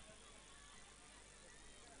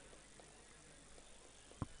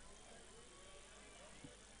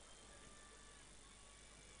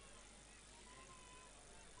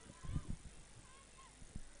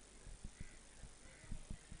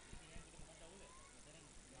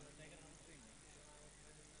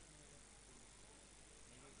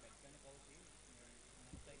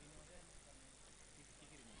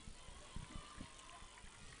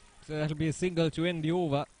 So that'll be a single to end the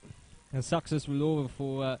over. A successful over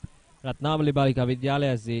for Rathnavali Balika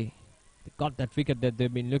Vidyalaya as they got that wicket that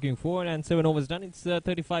they've been looking for, and 7 overs done. It's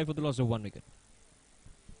 35 for the loss of 1 wicket.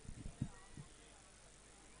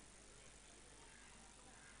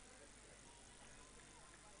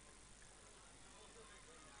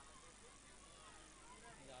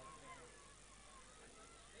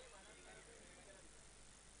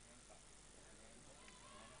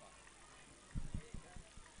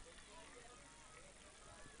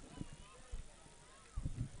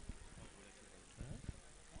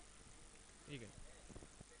 Eager.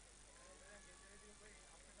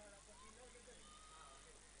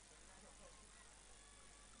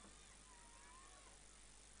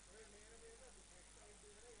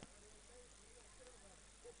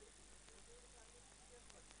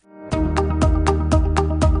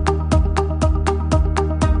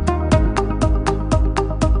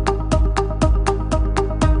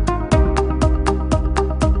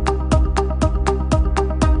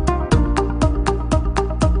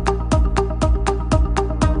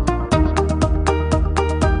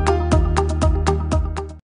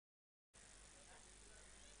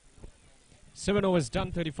 Seven overs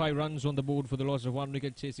done, 35 runs on the board for the loss of 1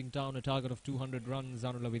 wicket, chasing down a target of 200 runs.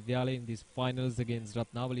 Anula Vidyalaya in these finals against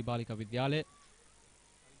Rathnavali Balika Vidyalaya.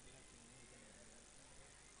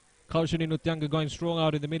 Kaushini Nutyanga going strong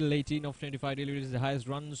out in the middle. 18 of 25 deliveries, the highest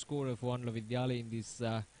run scorer for Anula Vidyalaya in this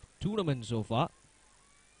tournament so far.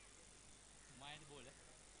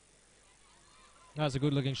 That's a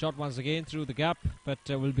good looking shot once again through the gap, but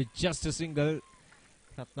will be just a single.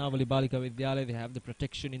 Rathnavali Balika Vidyalaya, they have the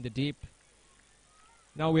protection in the deep.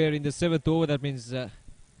 Now we are in the 7th over, that means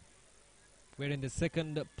we're in the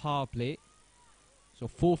second power play. So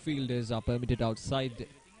 4 fielders are permitted outside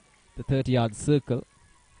the 30-yard circle.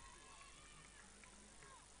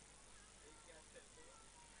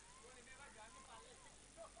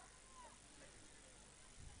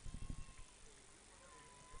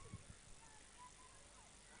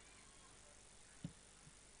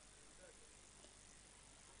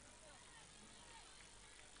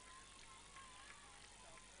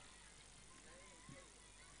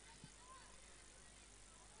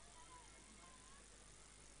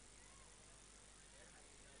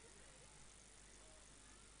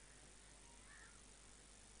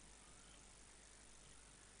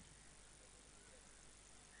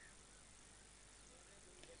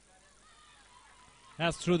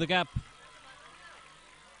 That's through the gap.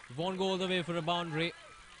 Won't go all the way for a boundary.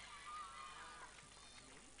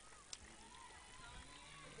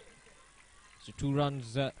 So 2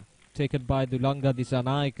 runs taken by Dulanga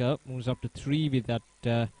Disanaika, moves up to 3 with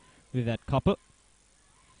that couple.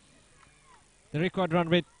 The required run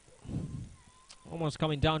rate almost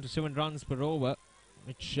coming down to 7 runs per over,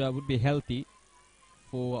 which would be healthy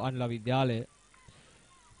for Anula Vidyalaya.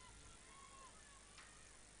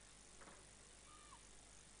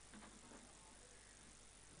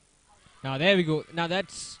 Now there we go. Now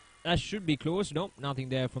that should be close. No, nothing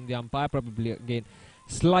there from the umpire. Probably again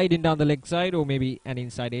sliding down the leg side or maybe an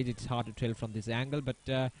inside edge. It's hard to tell from this angle, but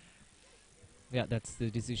yeah, that's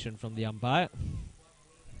the decision from the umpire.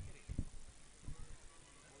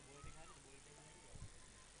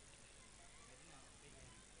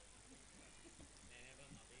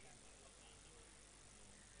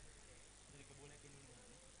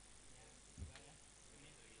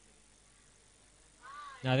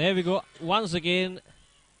 Now there we go. Once again,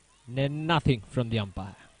 nothing from the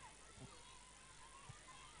umpire.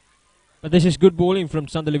 But this is good bowling from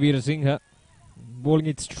Sandali Veerasinghe. Bowling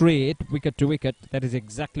it straight, wicket to wicket. That is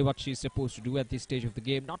exactly what she's supposed to do at this stage of the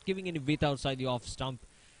game. Not giving any width outside the off stump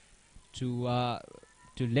to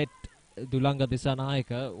let Dulanga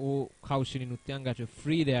Disanaika or Kaushini Nutyanga to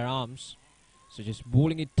free their arms. So just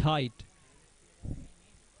bowling it tight,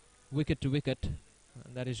 wicket to wicket.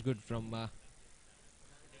 And that is good from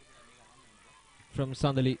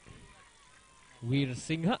Sandali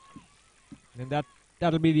Veerasinghe. And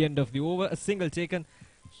that'll be the end of the over. A single taken.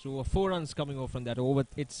 So 4 runs coming off from that over.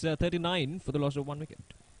 It's 39 for the loss of 1 wicket.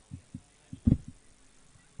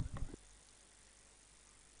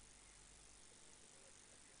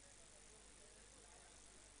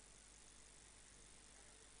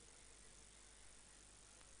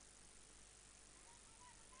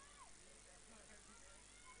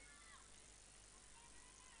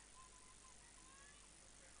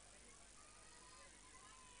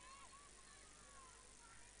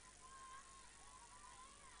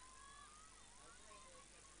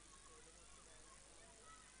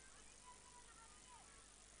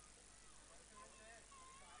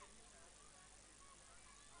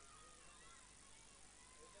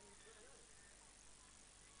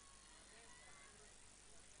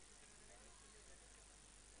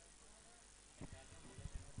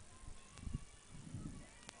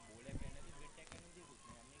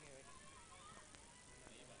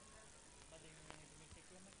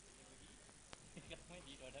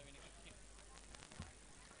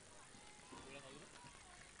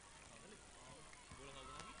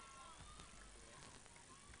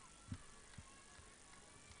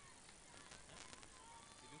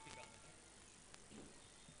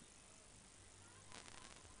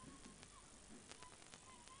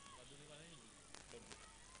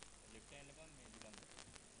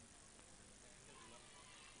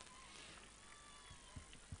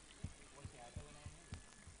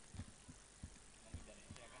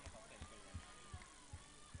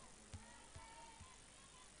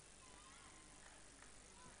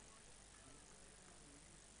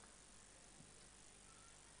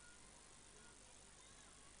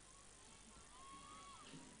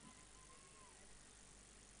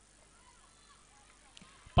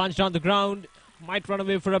 Punched on the ground. Might run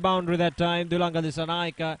away for a boundary that time. Dulanga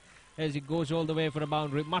Disanaika as he goes all the way for a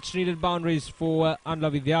boundary. Much needed boundaries for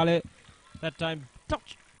Anula Vidyalaya. That time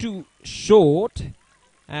touch too short.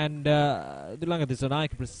 And Dulanga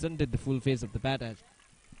Disanaika presented the full face of the bat as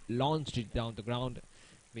launched it down the ground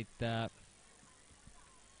with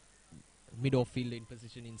mid-off fielder in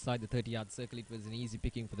position inside the 30-yard circle. It was an easy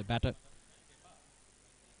picking for the batter.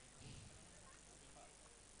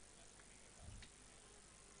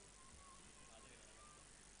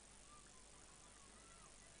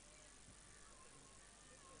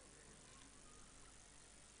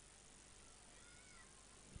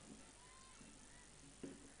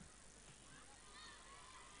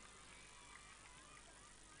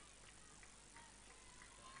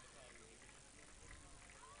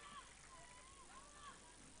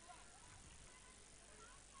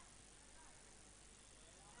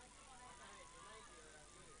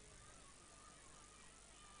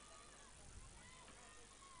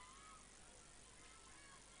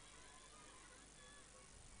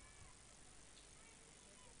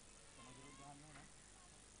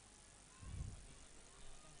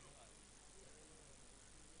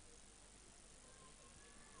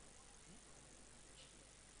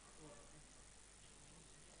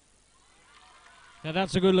 Now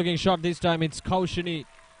that's a good looking shot. This time it's Kaushini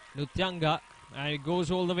Nutyanga, and it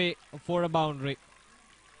goes all the way for a boundary.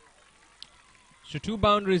 So 2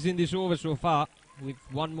 boundaries in this over so far, with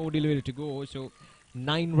 1 more delivery to go. So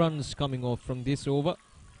 9 runs coming off from this over.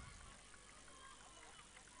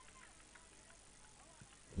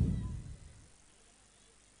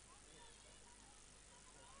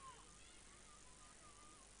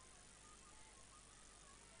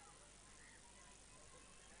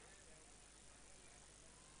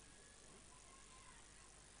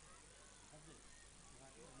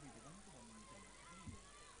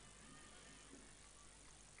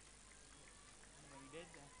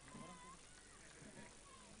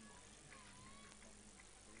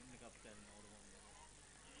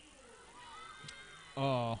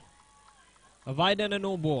 Oh, a wide and a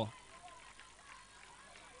no ball.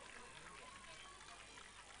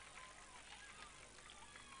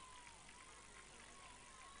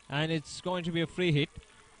 And it's going to be a free hit.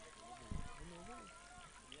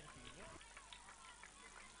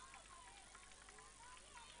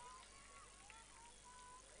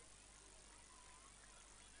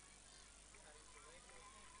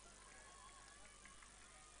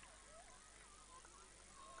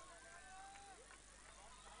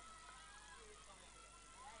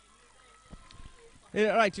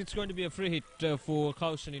 Yeah, right, it's going to be a free hit for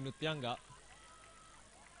Kaushini Nutyanga.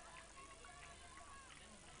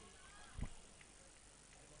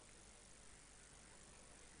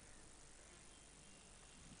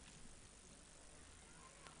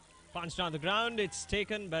 Punched on the ground, it's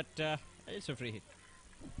taken, but it's a free hit.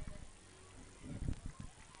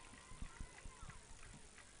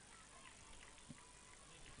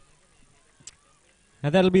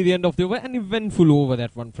 And that'll be the end of the over. An eventful over,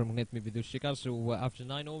 that one from Netmi Vidushika. So after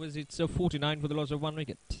 9 overs, it's 49 for the loss of 1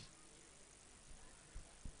 wicket.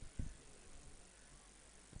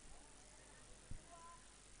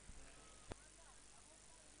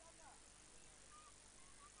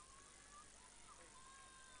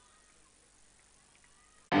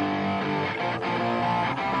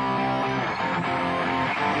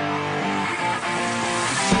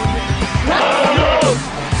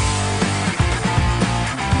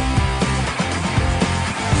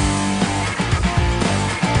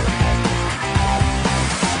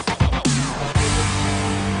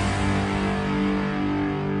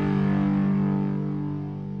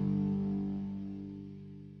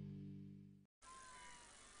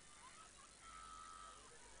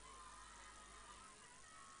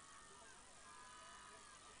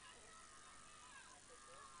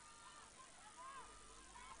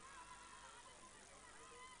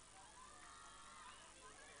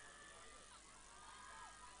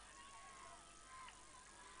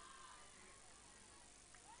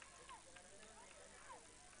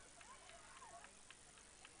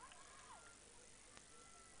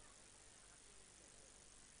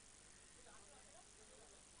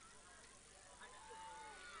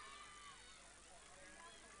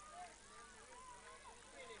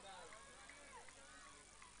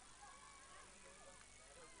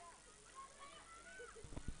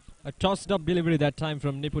 A tossed up delivery that time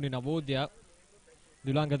from Nipuni Navodya.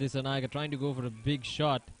 Dulanga Disanayaga trying to go for a big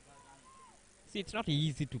shot. See, it's not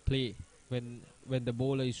easy to play when the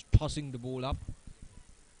bowler is tossing the ball up.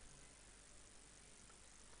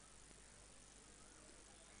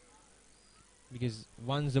 Because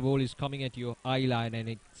once the ball is coming at your eye line and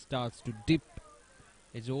it starts to dip,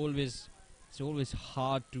 it's always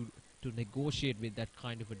hard to negotiate with that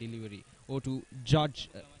kind of a delivery, or to judge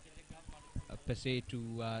per se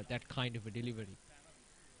to that kind of a delivery.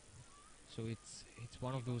 So it's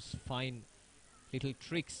one of those fine little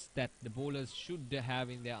tricks that the bowlers should have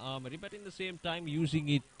in their armory, but in the same time using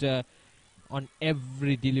it on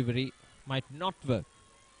every delivery might not work,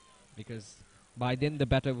 because by then the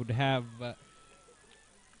batter would have a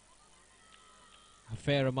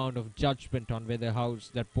fair amount of judgment on whether how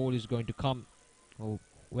that ball is going to come or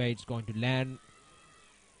where it's going to land.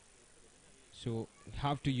 So you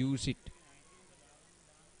have to use it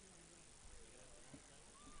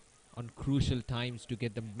on crucial times to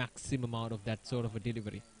get the maximum out of that sort of a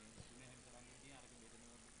delivery.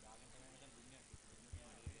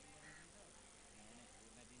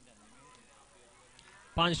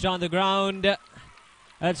 Punched on the ground.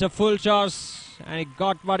 That's a full toss, and it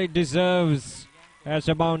got what it deserves. That's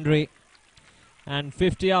a boundary. And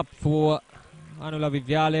 50 up for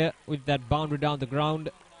Anula with that boundary down the ground.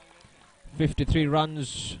 53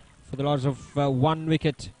 runs for the loss of one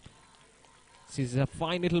wicket. This is a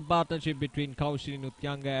fine little partnership between Kaushini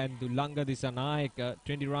Nutyanga and Dulanga Disanayak.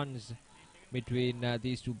 20 runs between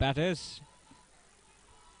these two batters.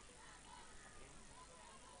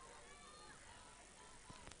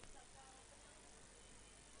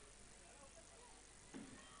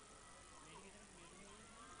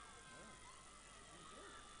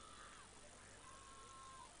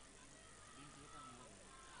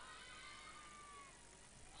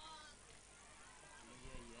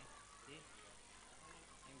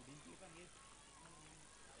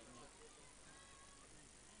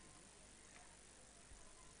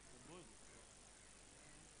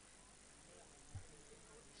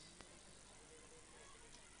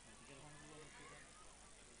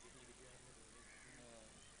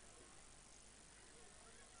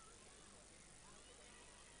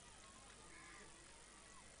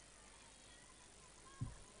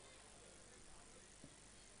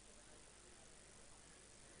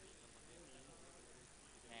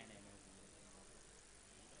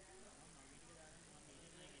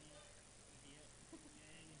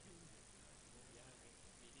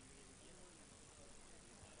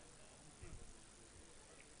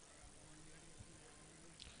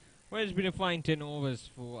 Well, it's been a fine 10 overs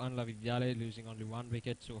for Anula Vidyalaya, losing only one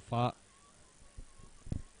wicket so far.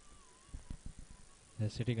 They're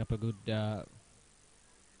setting up a good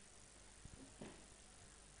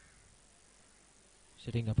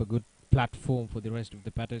platform for the rest of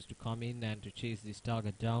the batters to come in and to chase this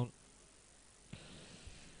target down.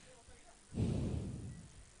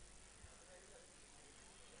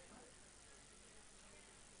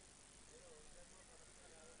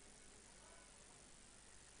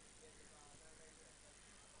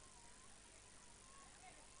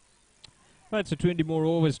 Well, it's 20 more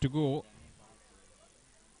overs to go.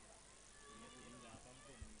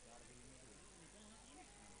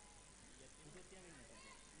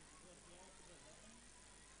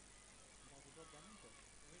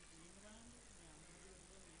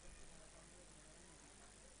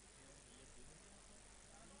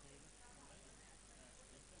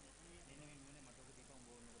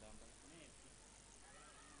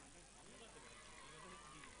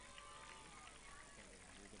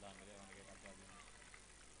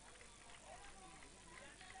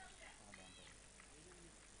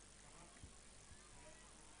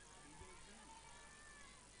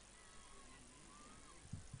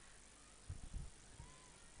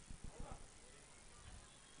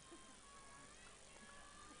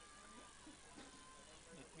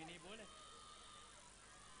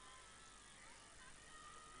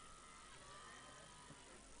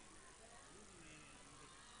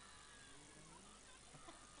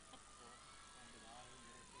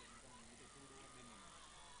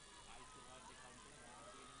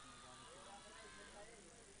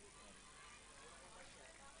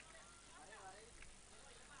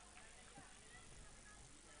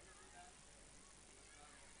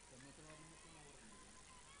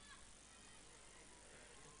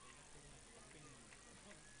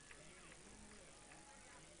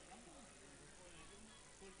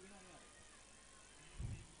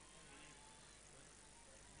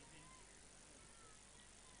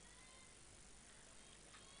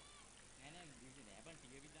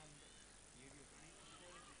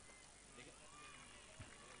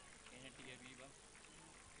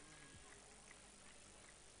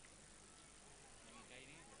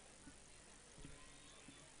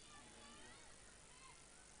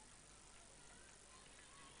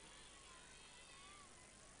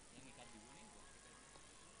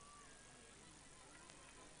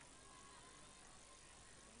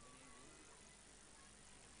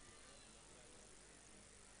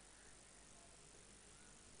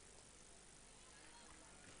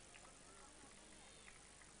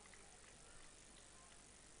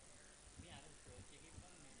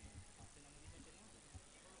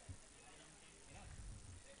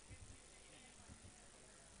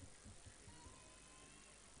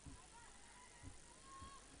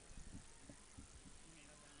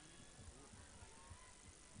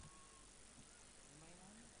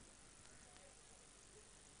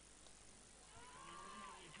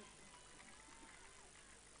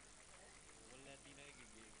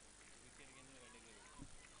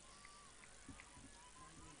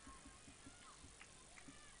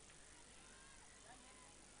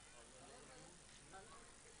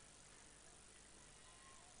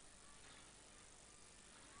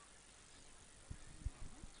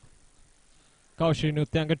 Kaushik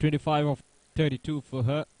Nutyanga 25 of 32 for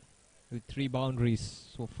her with 3 boundaries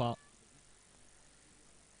so far.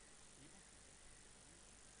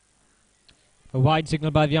 A wide signal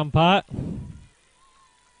by the umpire.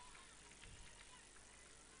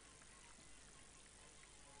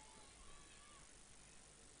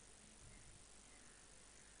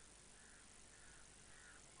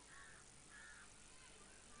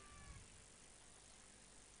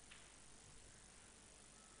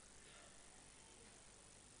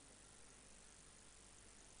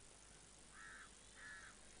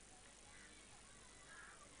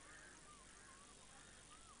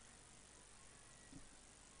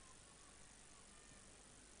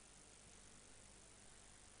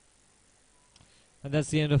 And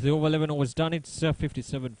that's the end of the over. 11 overs done. It's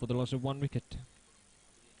 57 for the loss of 1 wicket.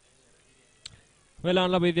 Well,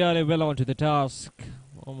 Anula Vidyalaya well onto the task.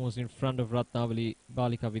 Almost in front of Rathnavali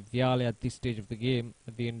Balika Vidyalaya at this stage of the game.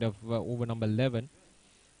 At the end of over number 11.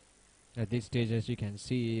 At this stage, as you can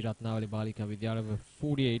see, Rathnavali Balika Vidyalaya were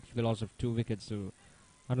 48 for the loss of 2 wickets. So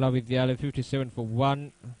Anula Vidyalaya 57 for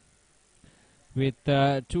 1. With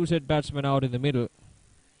 2 set batsmen out in the middle.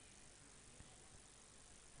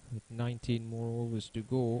 With 19 more overs to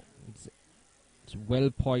go. It's well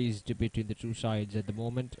poised between the two sides at the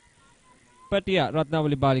moment. But yeah,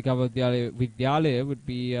 Rathnavali Balika Vidyalaya would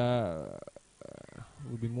be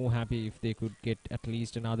more happy if they could get at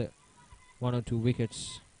least another 1 or 2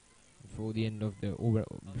 wickets before the end of the over,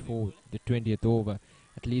 before the 20th over.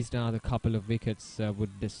 At least another couple of wickets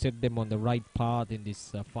would set them on the right path in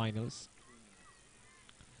these finals.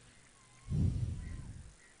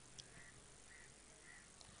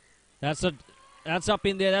 That's up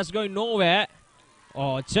in there. That's going nowhere.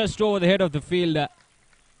 Oh, just over the head of the fielder.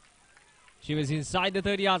 She was inside the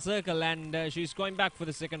 30-yard circle and she's going back for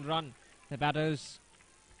the second run. The batters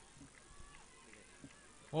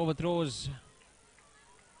overthrows.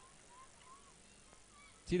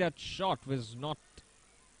 See, that shot was not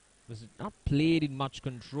played in much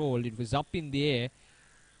control. It was up in the air,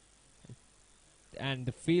 and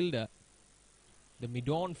the fielder, the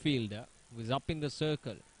mid-on fielder, was up in the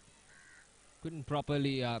circle. Couldn't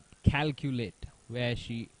properly calculate where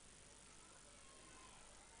she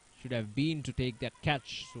should have been to take that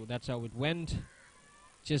catch. So that's how it went.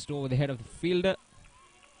 Just over the head of the fielder.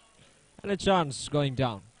 And a chance going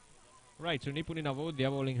down. Right, so Nipuni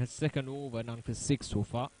Navodya bowling her second over, none for 6 so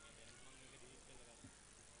far.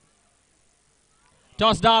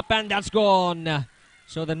 Tossed up and that's gone.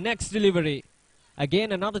 So the next delivery.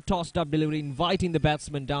 Again another tossed up delivery, inviting the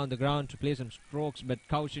batsman down the ground to play some strokes. But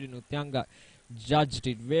Kaushik Nutyanga judged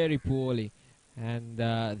it very poorly. And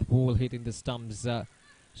the ball hitting the stumps.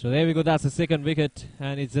 So there we go, that's the second wicket.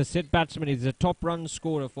 And it's a set batsman, it's a top run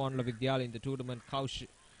scorer for Anula Vidyalaya in the tournament. Kaushik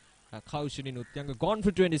Nutyanga gone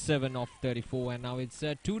for 27 off 34. And now it's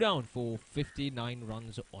 2 down for 59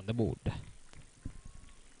 runs on the board.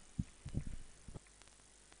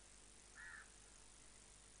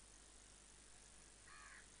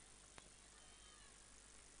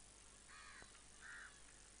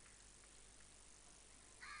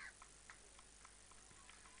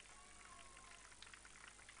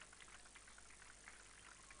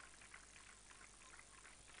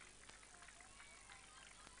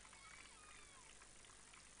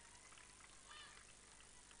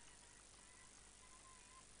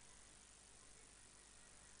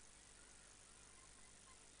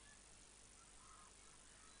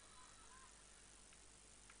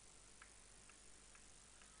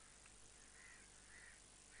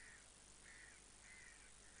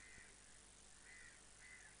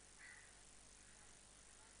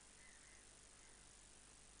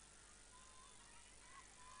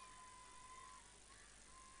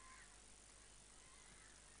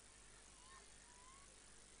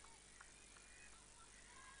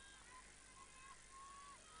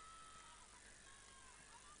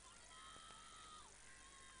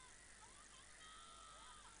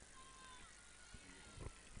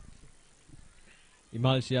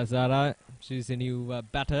 Imalshia Zara, she's a new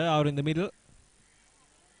batter out in the middle.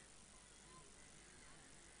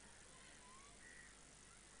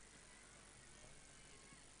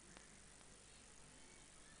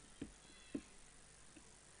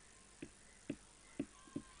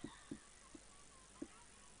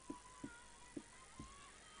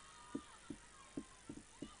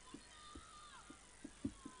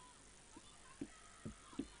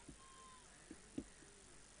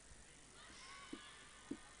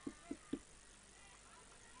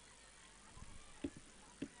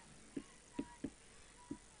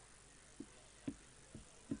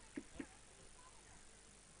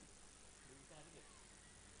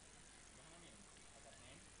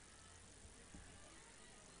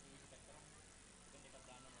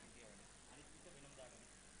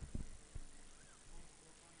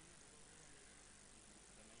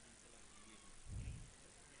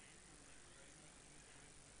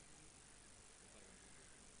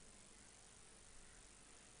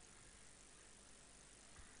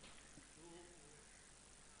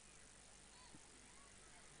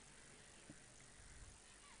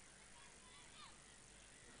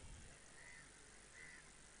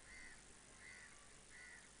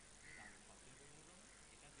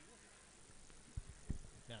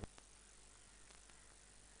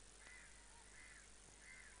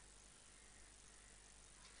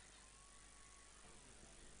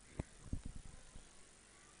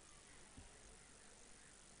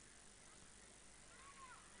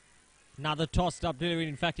 Another tossed up delivery.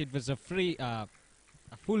 In fact, it was a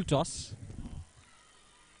full toss.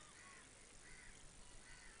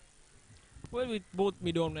 Well, with both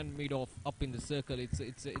mid-on and mid-off up in the circle,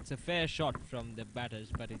 it's a fair shot from the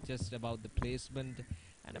batters, but it's just about the placement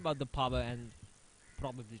and about the power and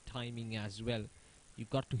probably timing as well. You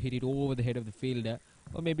got to hit it over the head of the fielder,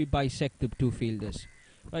 or maybe bisect the two fielders.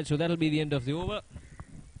 Right, so that'll be the end of the over.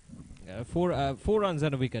 Four runs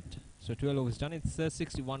and a wicket. So 12 overs done. It's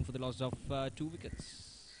 61 for the loss of 2 wickets.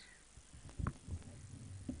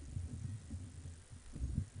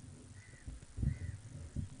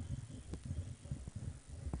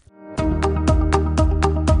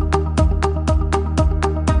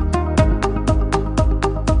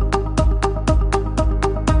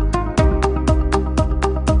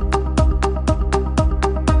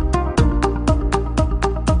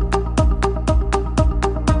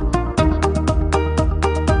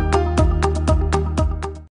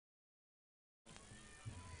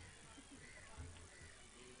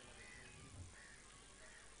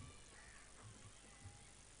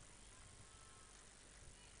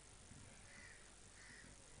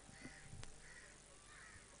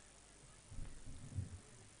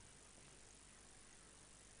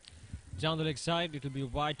 Down the leg side, it will be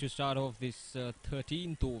wide to start off this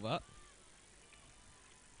 13th over.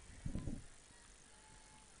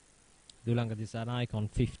 Dulanga Disanaik on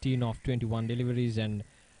 15 of 21 deliveries, and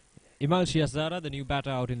Imal Shiazara, the new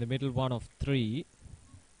batter, out in the middle, 1 of 3.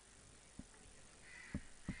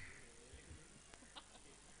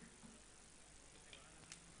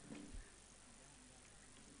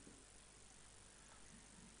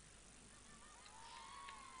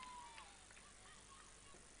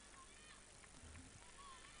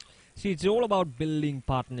 See, it's all about building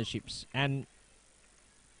partnerships, and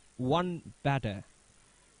one batter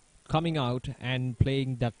coming out and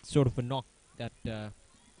playing that sort of a knock that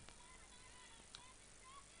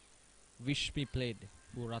Vishmi played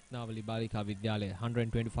for Rathnavali Balika Vidyalaya.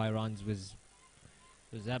 125 runs was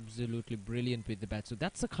absolutely brilliant with the bat. So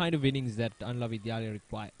that's the kind of innings that Anula Vidyalaya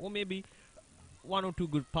require. Or maybe 1 or 2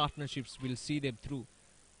 good partnerships will see them through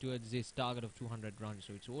towards this target of 200 runs.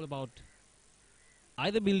 So it's all about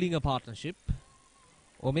either building a partnership,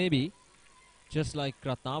 or maybe just like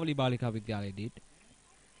Rathnavali Balika Vidyalaya did,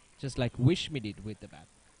 just like Vishmi did with the bat.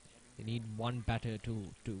 They need one batter to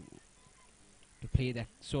play that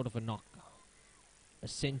sort of a knock. A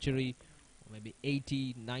century, or maybe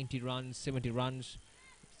 80, 90 runs, 70 runs,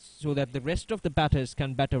 so that the rest of the batters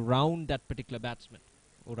can bat around that particular batsman,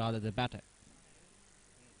 or rather the batter.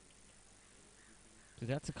 So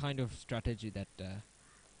that's the kind of strategy that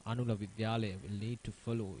Anula Vidyalaya will need to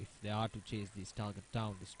follow if they are to chase this target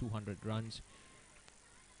down, this 200 runs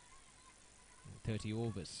in 30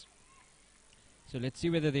 overs. So let's see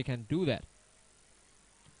whether they can do that.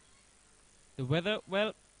 The weather,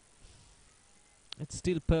 well, it's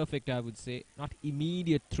still perfect, I would say. Not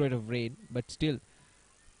immediate threat of rain, but still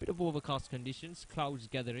bit of overcast conditions, clouds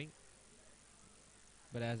gathering.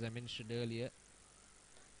 But as I mentioned earlier,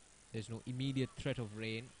 there's no immediate threat of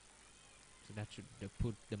rain. So that should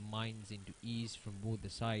put the minds into ease from both the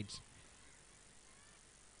sides.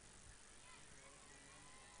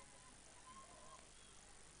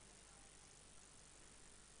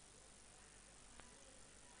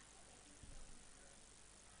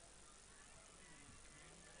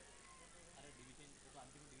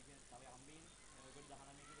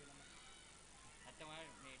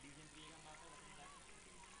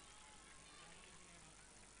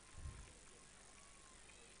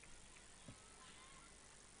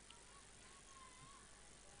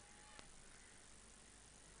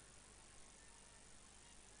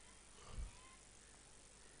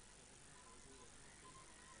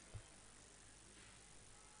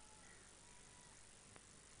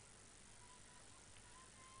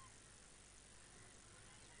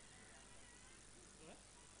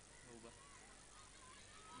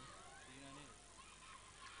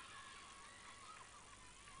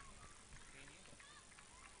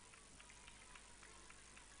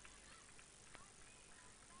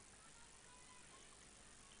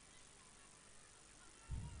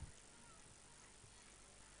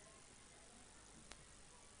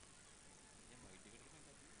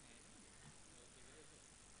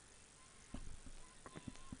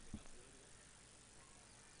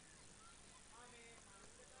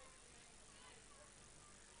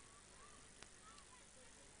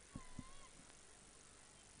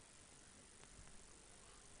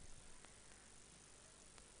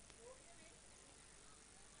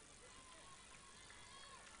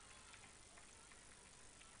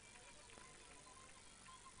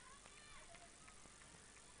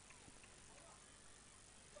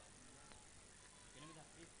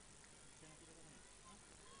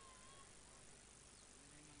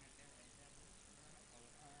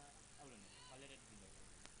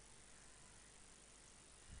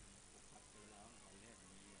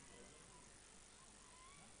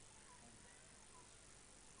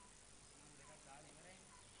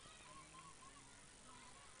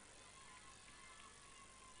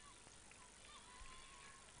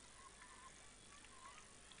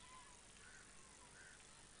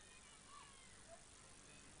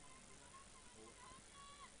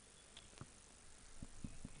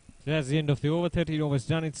 So that's the end of the over. 13 overs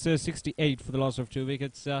done. It's 68 for the loss of 2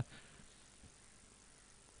 wickets.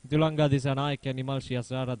 Dulanga Disanaik and Nimal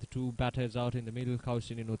Shiazara, the two batters out in the middle.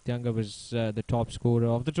 Kaushini Nutyanga was the top scorer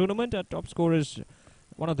of the tournament. Top scorers,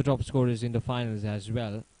 one of the top scorers in the finals as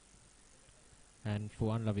well. And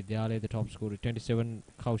for Anula Vidyalaya, the top scorer 27,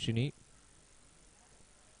 Kaushini.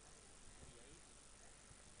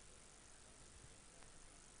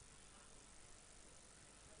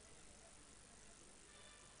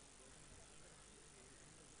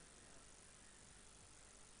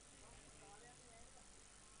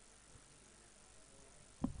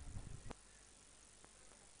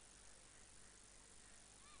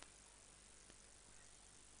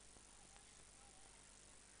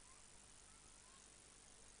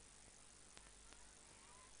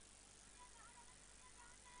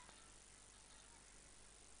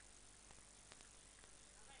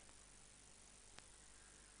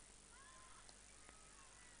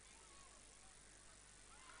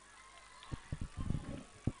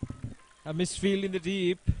 A misfield in the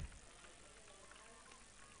deep.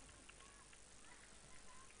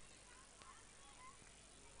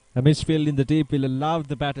 A misfield in the deep will allow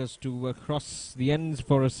the batters to cross the ends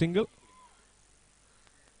for a single.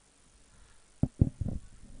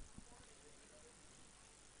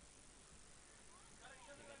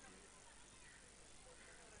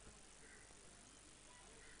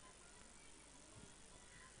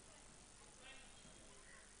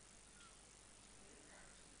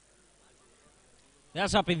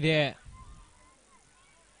 That's up in there.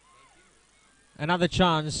 Another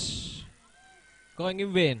chance. Going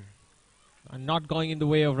in vain. And not going in the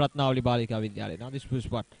way of Rathnavali Balika Vidyalaya. Now this was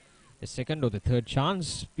what? The second or the third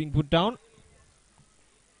chance being put down.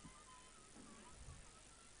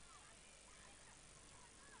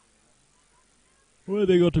 Well,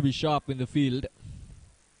 they got to be sharp in the field.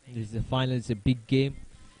 This is the final. It's a big game.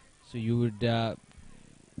 So you would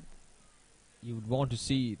want to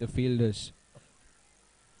see the fielders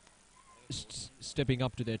stepping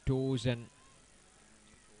up to their toes and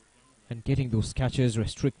getting those catches,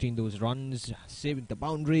 restricting those runs, saving the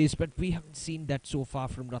boundaries. But we haven't seen that so far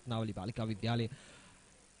from Rathnavali Balika Vidyalaya.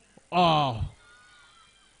 Oh!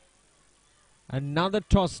 Another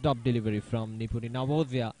tossed up delivery from Nipuni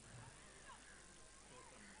Navodaya.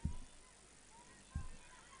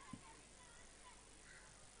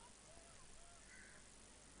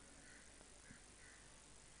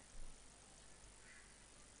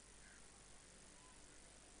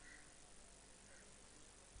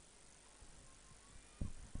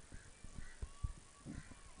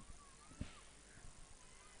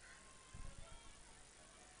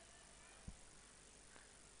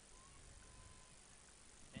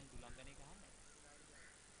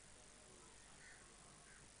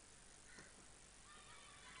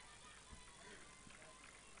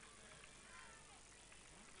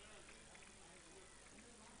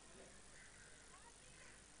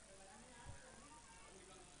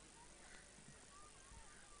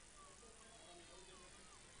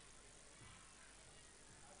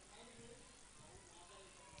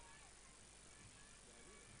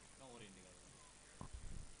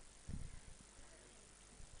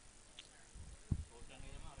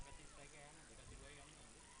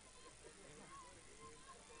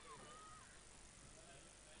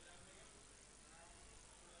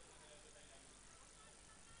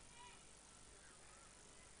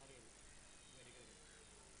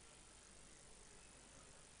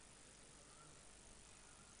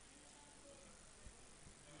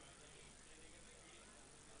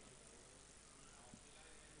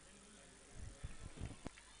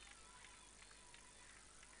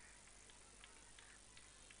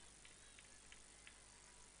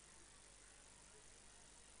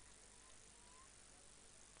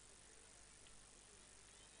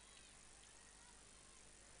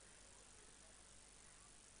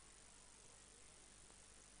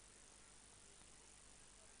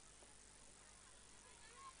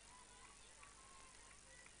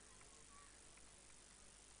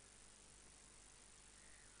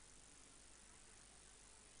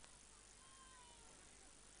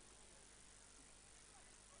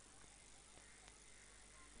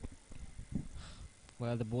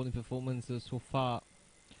 Well, the bowling performances so far.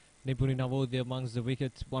 Nipuni Navodaya amongst the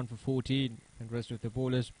wickets, 1 for 14, and rest of the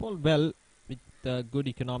bowlers bowled well with good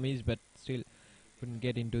economies, but still couldn't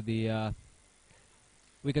get into the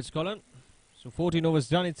wickets column. So 14 overs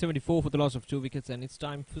done, it's 74 for the loss of 2 wickets, and it's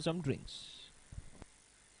time for some drinks.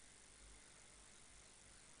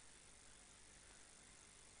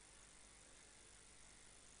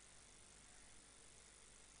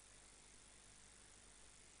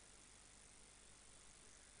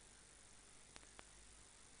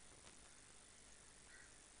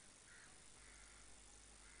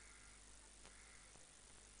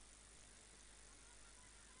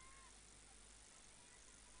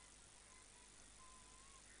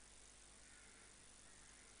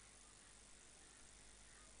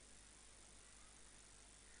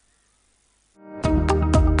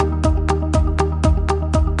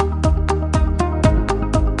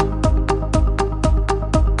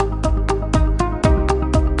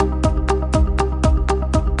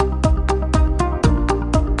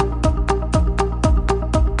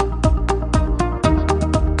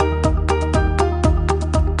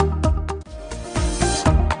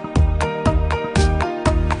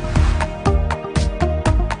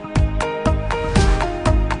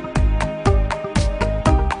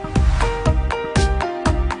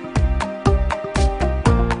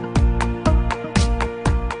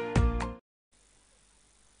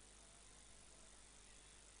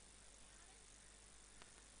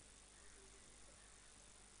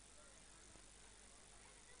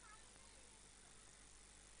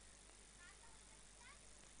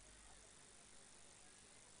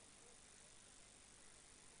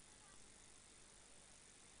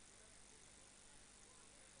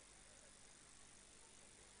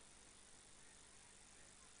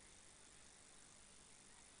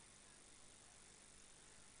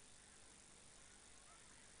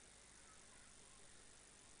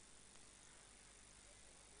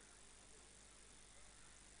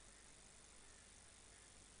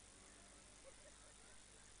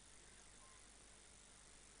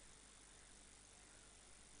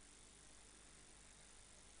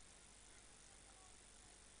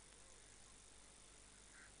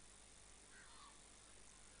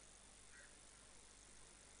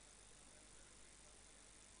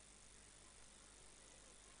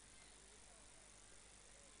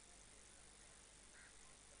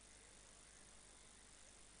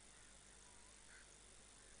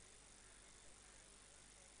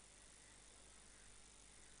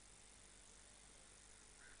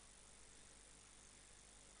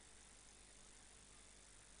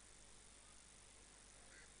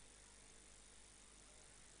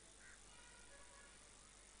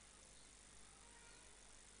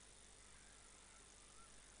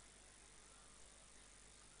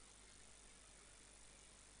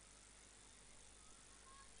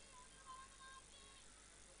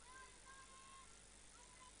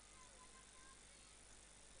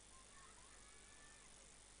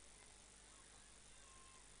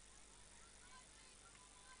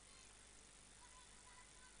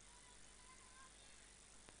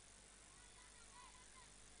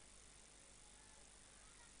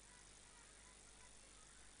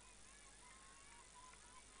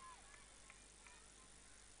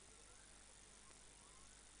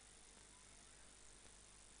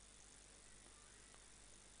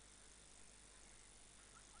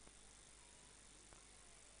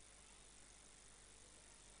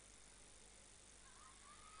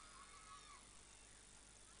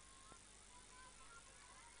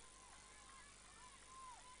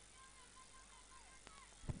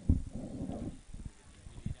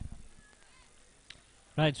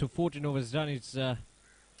 Right, so 14 overs done. It's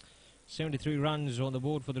 73 runs on the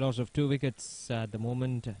board for the loss of 2 wickets at the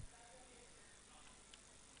moment.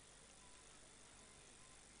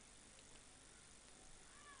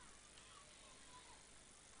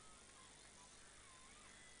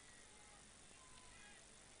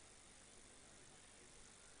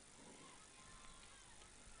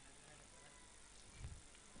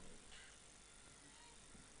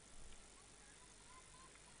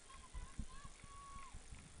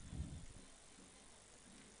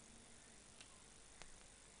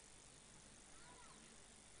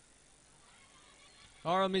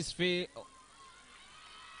 Or a misfire,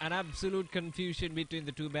 an absolute confusion between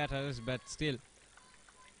the two batters, but still.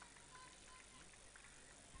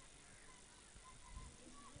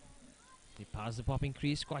 They pass the popping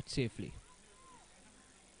crease quite safely.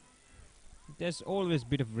 There's always a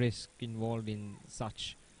bit of risk involved in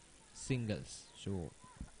such singles, so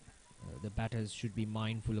the batters should be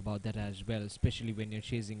mindful about that as well, especially when you're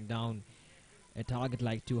chasing down a target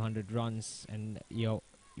like 200 runs and you're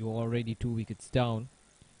already 2 wickets down.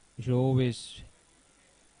 You should always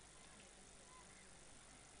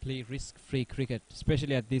play risk-free cricket,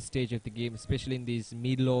 especially at this stage of the game, especially in these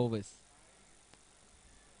middle overs.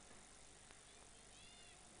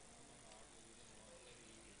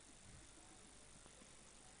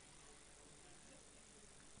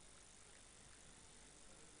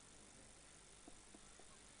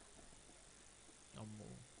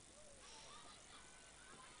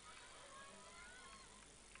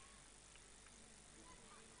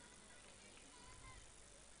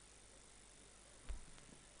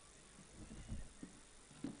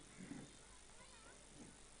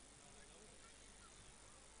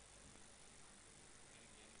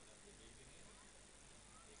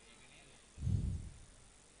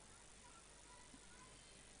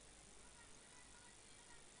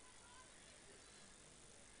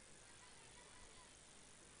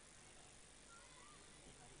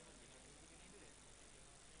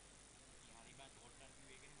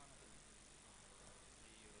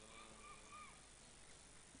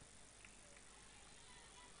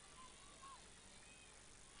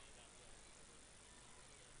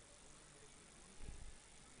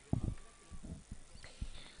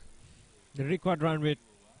 The required run rate,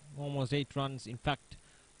 almost 8 runs, in fact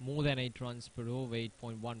more than 8 runs per over,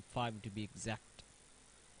 8.15 to be exact.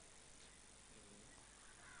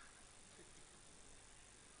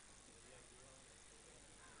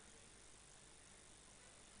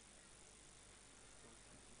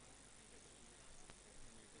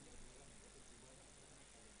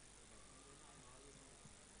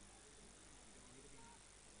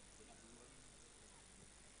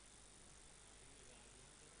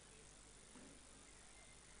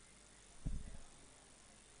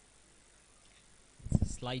 It's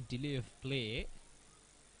a slight delay of play.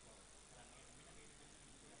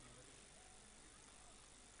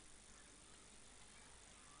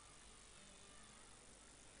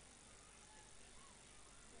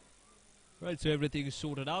 Right, so everything is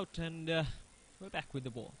sorted out and we're back with the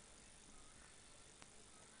ball.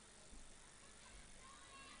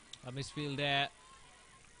 A misfield there.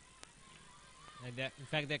 And in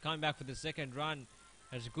fact, they're coming back for the second run.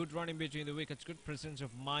 There's a good run in between the wickets, good presence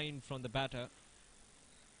of mind from the batter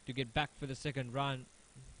to get back for the second run,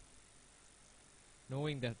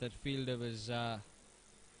 knowing that that fielder was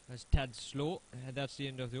tad slow. And that's the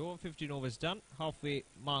end of the over. 15 overs done. Halfway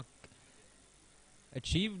mark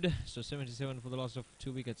achieved. So 77 for the loss of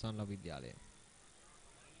 2 wickets on Vidyalaya.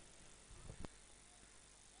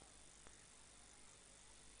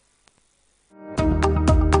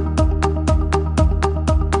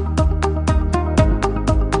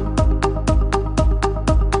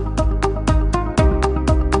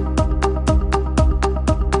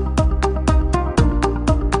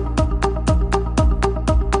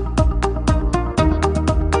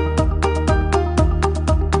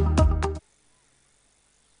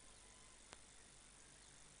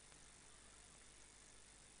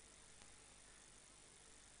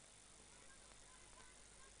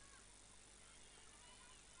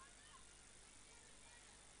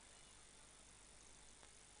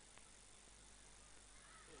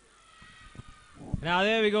 Now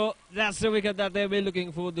there we go. That's the wicket that they've been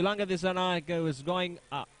looking for. Dulanga Disanayake was going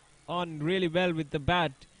on really well with the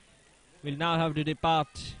bat. Will now have to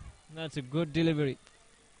depart. That's a good delivery.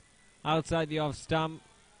 Outside the off stump.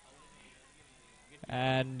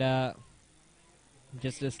 And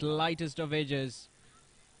just the slightest of edges,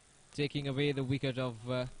 taking away the wicket of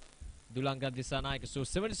Dulanga Disanayake. So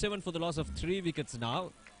 77 for the loss of 3 wickets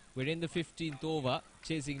now. We're in the 15th over,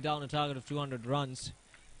 chasing down a target of 200 runs.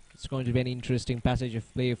 it's going to be an interesting passage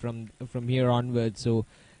of play from here onwards. So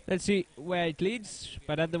let's see where it leads.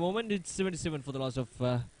 But at the moment, it's 77 for the loss of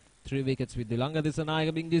 3 wickets, with Dilanga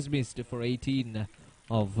Dissanayaka being dismissed for 18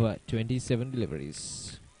 of 27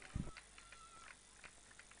 deliveries.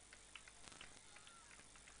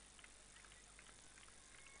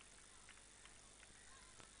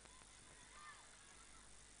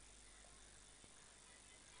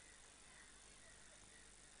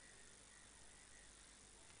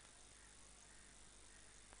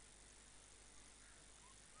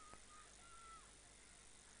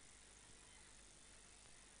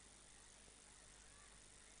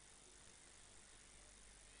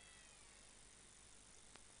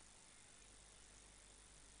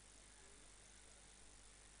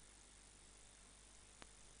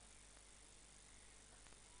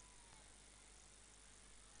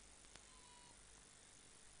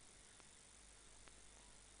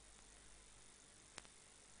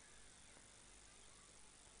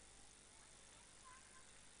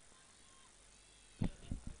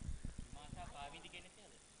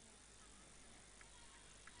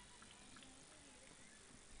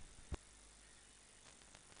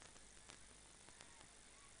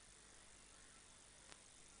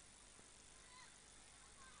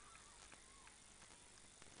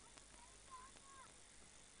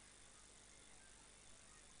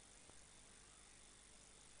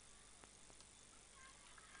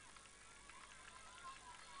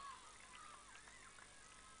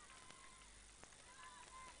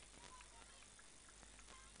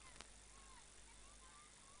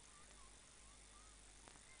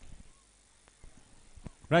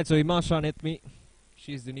 Right, so Imasha Netmi,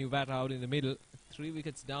 she's the new batter out in the middle. 3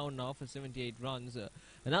 wickets down now for 78 runs.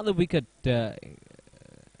 Another wicket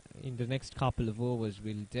in the next couple of overs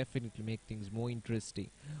will definitely make things more interesting,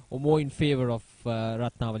 or more in favour of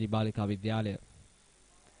Rathnavali Balika Vidyalaya.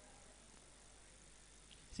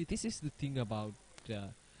 See, this is the thing about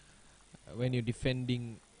when you're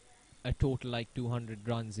defending a total like 200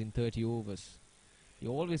 runs in 30 overs. You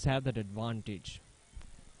always have that advantage.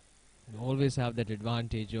 You always have that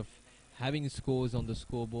advantage of having scores on the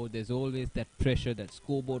scoreboard. There's always that pressure, that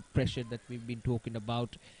scoreboard pressure that we've been talking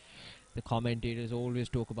about. The commentators always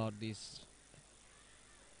talk about this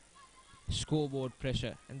scoreboard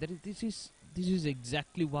pressure, and this is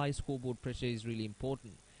exactly why scoreboard pressure is really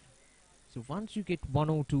important. So once you get 1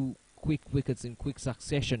 or 2 quick wickets in quick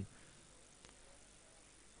succession,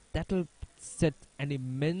 that'll set an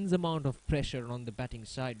immense amount of pressure on the batting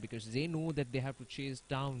side, because they know that they have to chase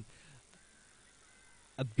down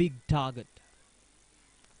a big target,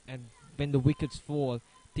 and when the wickets fall,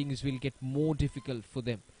 things will get more difficult for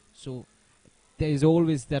them. So there is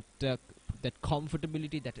always that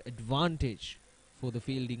comfortability, that advantage for the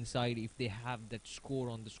fielding side if they have that score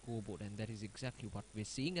on the scoreboard, and that is exactly what we're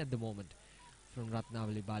seeing at the moment from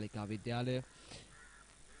Rathnavali Balika Vidyalaya.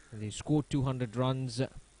 They scored 200 runs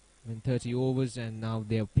in 30 overs, and now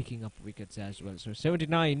they are picking up wickets as well. So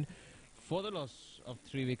 79 for the loss of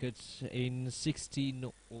 3 wickets in 16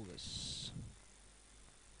 overs.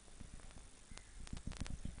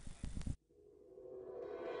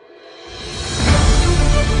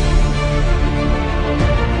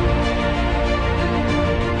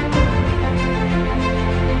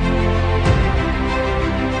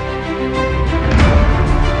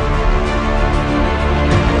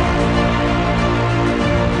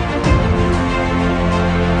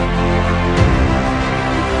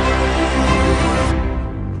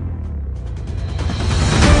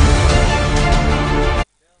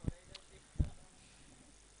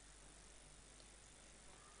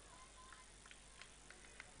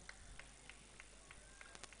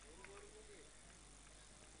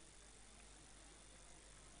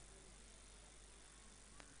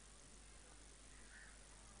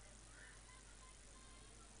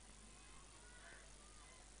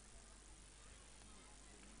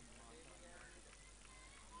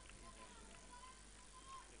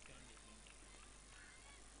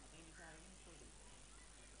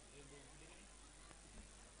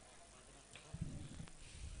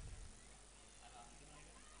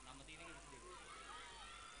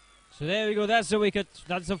 So there we go, that's the wicket.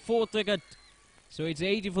 That's the 4th wicket. So it's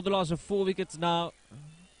 80 for the loss of 4 wickets now.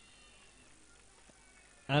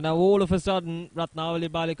 And now all of a sudden, Rathnavali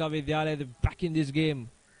Balika Vidyalaya, they're back in this game.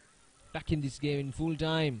 Back in this game in full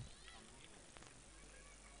time.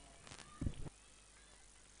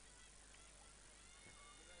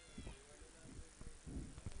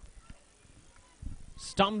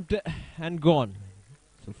 Stumped and gone.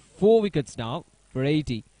 So 4 wickets now for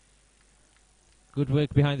 80. Good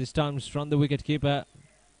work behind the stumps from the wicket-keeper.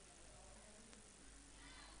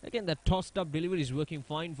 Again, that tossed up delivery is working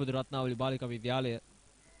fine for the Rathnavali Balika Vidyalaya.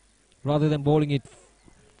 Rather than bowling it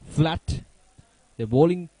flat, they're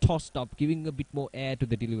bowling tossed up, giving a bit more air to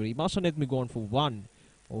the delivery. Masanet may go on for 1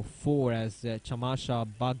 or 4 as Chamasha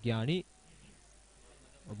Bhagyani,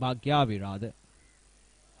 or Bhagyavi rather,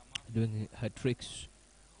 doing her tricks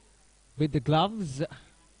with the gloves.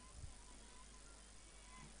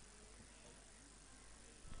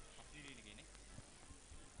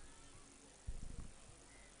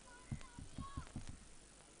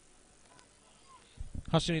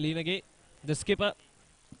 Hashini Leenage, the skipper,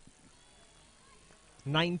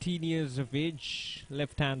 19 years of age,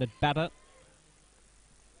 left-handed batter.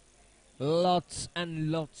 Lots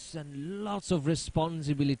and lots and lots of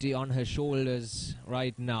responsibility on her shoulders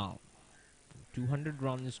right now. 200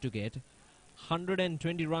 runs to get,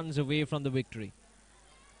 120 runs away from the victory.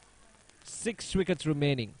 6 wickets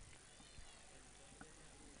remaining.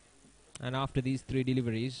 And after these 3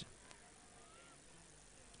 deliveries,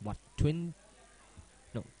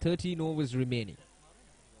 13 overs remaining.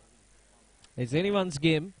 It's anyone's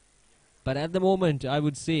game, but at the moment I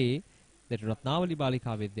would say that Rathnavali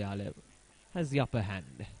Balika Vidyalaya has the upper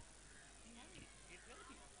hand.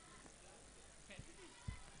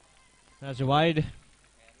 That's wide.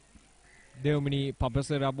 Devmani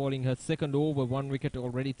Pabasara bowling her second over, 1 wicket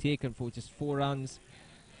already taken for just 4 runs.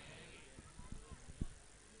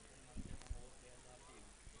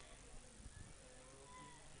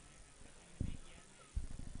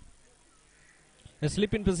 A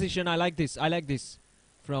slip in position, I like this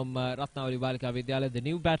from Rathnavali Balika Vidyalaya. The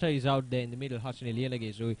new batter is out there in the middle, Hashini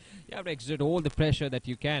Leenage, so you have to exert all the pressure that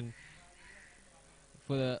you can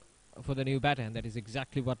for the new batter, and that is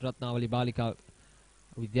exactly what Rathnavali Balika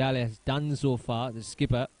Vidyalaya has done so far. The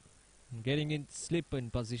skipper getting in slip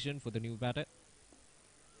in position for the new batter.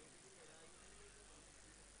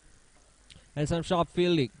 And some sharp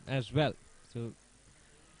fielding as well. So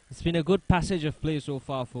it's been a good passage of play so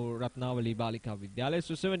far for Rathnavali Balika Vidyalaya.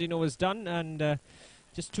 So 17 overs done, and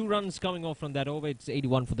just 2 runs coming off from that over. It's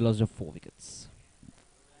 81 for the loss of 4 wickets.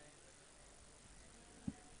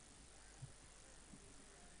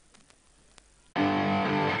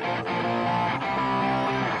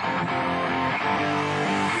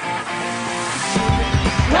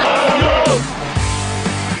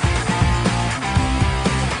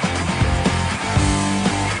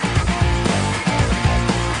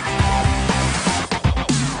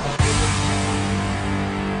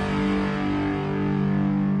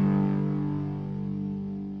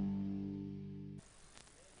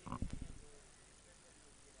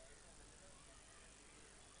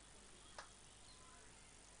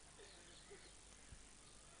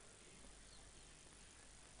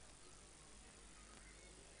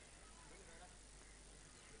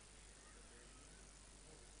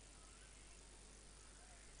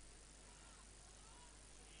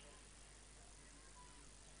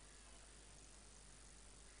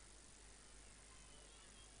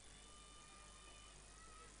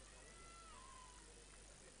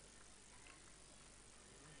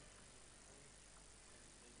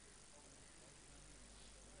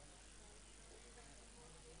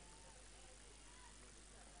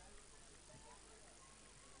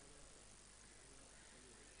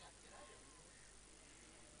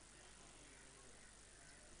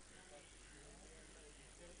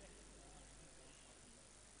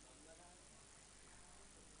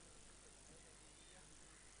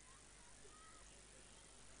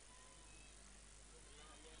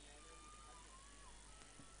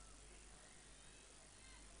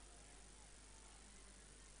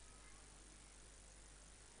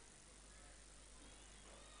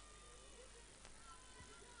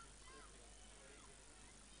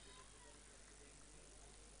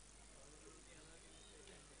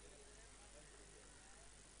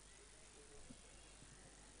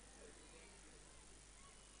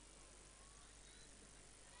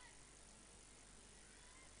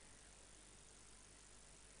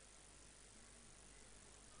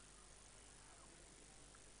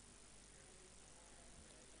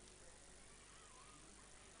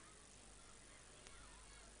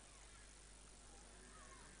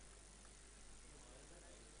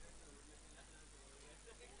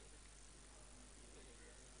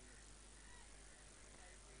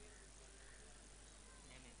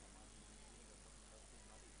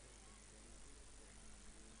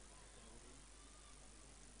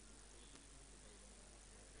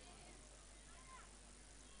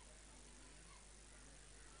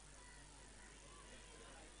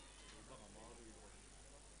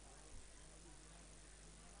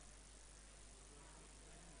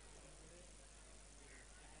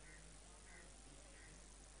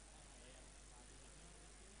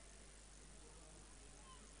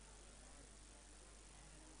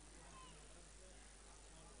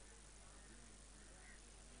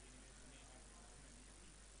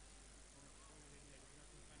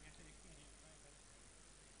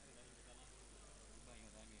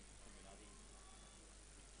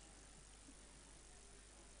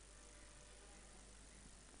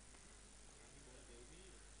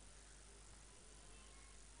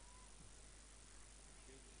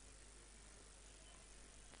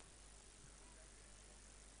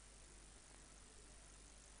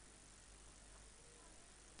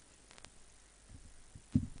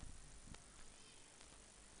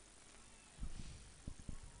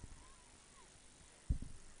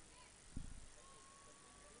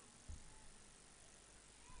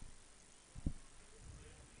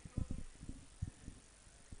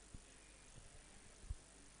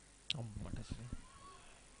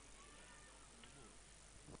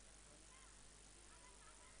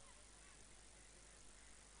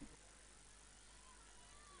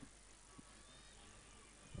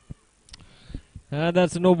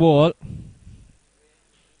 That's no ball.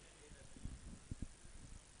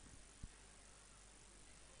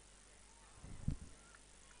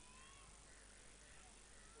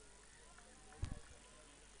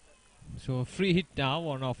 So free hit now,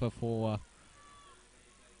 one offer for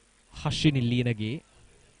Hashini Linage.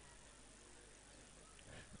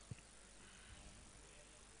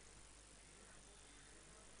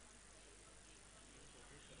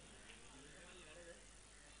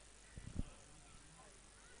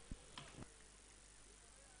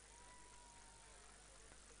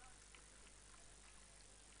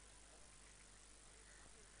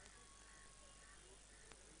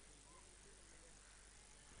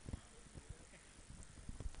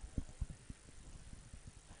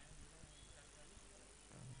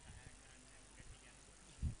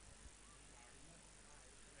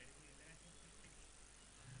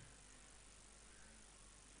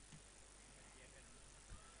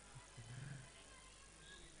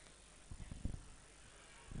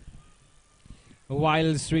 A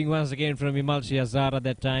wild swing once again from Himalshi Azar at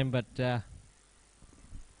that time, but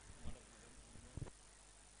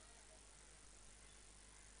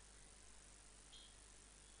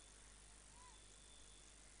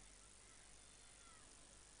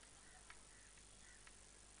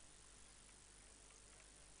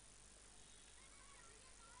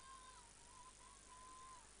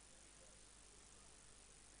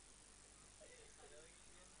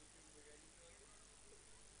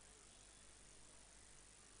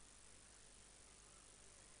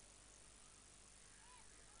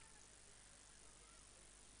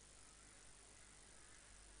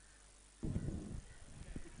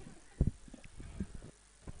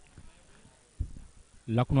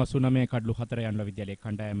ලකුණු 89 කඩලු 4 යනලා විද්‍යාලයේ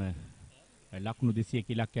කණ්ඩායම ලකුණු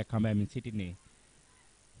 200 ඉලක්කයක් හඹෑමින් සිටින්නේ.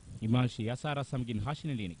 ඉමාල්ෂි යසාරා සමගින්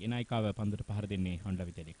හෂින ලියනගේ නායිකාව පන්දුට පහර දෙන්නේ අනුලා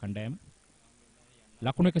විද්‍යාලයේ කණ්ඩායම.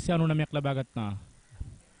 ලකුණු 199ක් ලබා ගත්තා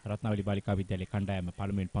රත්නාවලි බාලිකා විද්‍යාලයේ කණ්ඩායම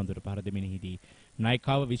පළමුවෙන් පන්දුට පහර දෙමිනෙහිදී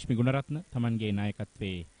නායිකාව විශ්මි ගුණරත්න තමන්ගේ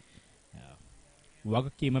නායකත්වයේ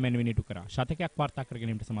වගකීම මැනවින් ඉටු කරා. ශතකයක් වාර්තා කර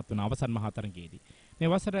ගැනීමට සමත් වුණ අවසන් මහා තරගයේදී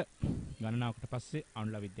මේ වසර ගණනාවකට පස්සේ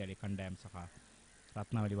අනුලා විද්‍යාලයේ කණ්ඩායම සහ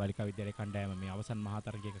රත්නාවලි බාලිකා විද්‍යාලයේ කණ්ඩායම මේ අවසන් මහා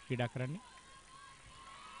තරගයක ක්‍රීඩා කරන්නේ.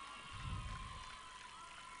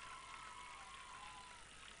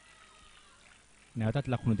 නැවතත්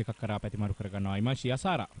ලකුණු දෙකක් කරා පැතිමාරු කර ගන්නවා ඉමාෂි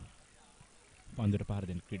යසාරා. පන්දුට පහර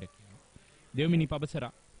දෙන ක්‍රීඩකයා. දෙවමිනි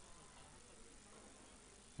පබසරා.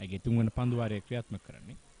 ඇගේ තුන්වන පන්දු වාරයේ ක්‍රියාත්මක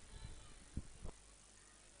කරන්නේ.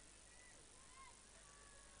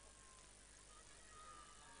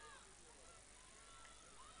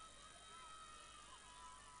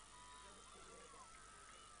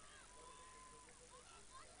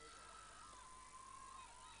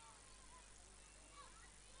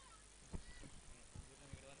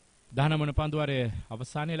 දහනමන පන්දුවාරයේ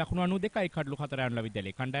අවසානයේ ලකුණු 92යි කඩලු 4 යනලා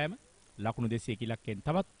විද්‍යාලයේ කණ්ඩායම ලකුණු 200 ඉලක්කයෙන්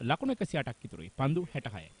තවත් ලකුණු 108ක් ඉතුරුයි. පන්දු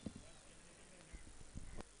 66යි.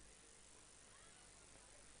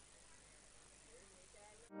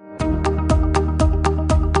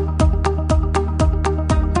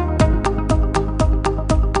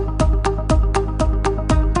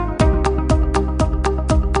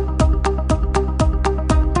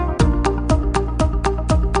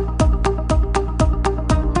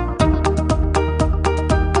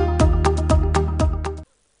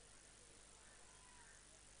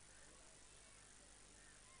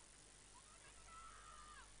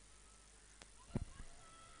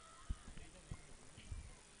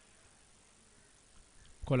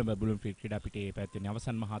 කොළඹ බුලුම්ෆීල්ඩ් ක්‍රීඩා පිටියේ පැවැත්වෙන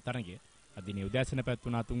අවසන් මහා තරගය අදිනේ උදෑසන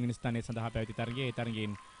පැවැත්වුණා තුන්වෙනි ස්ථානයේ සඳහා පැවති තරගයේ ඒ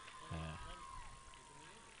තරගයෙන්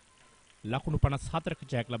ලකුණු 54ක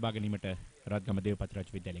ජයක් ලබා ගැනීමට රත්ගම දේවපති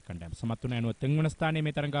රාජ විද්‍යාලයේ කණ්ඩායම සමත් වුණා. එනුව තුන්වන ස්ථානයේ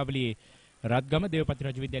මේ තරගාවලියේ රත්ගම දේවපති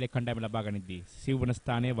රාජ විද්‍යාලයේ කණ්ඩායම ලබා ගනිද්දී සිව්වන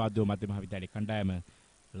ස්ථානයේ වාද්දෝ මධ්‍ය මහ විද්‍යාලයේ කණ්ඩායම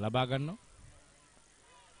ලබා ගන්නවා.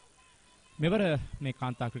 මෙවර මේ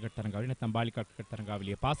කාන්තා ක්‍රිකට් තරගාවලිය නැත්නම් බාලිකා ක්‍රිකට්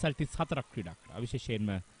තරගාවලියේ පාසල් 34ක් ක්‍රීඩා කරා. විශේෂයෙන්ම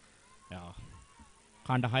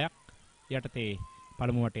කාණ්ඩ 6ක් යටතේ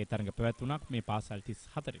පළමු වටේ තරඟ පැවැත්වුණා මේ පාසල්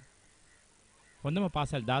 34. හොඳම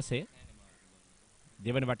පාසල් 16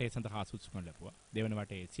 දෙවන වටේ සඳහා සුසුකම් ලැබුවා. දෙවන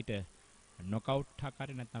වටේ සිට නොකවුට්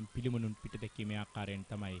ආකාරයෙන් නැත්නම් පිළිමුණුන් පිට දැකීමේ ආකාරයෙන්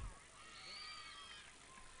තමයි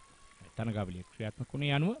තරඟාවලිය ක්‍රියාත්මක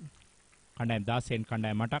වුණේ. අනුව කණ්ඩායම් 16න්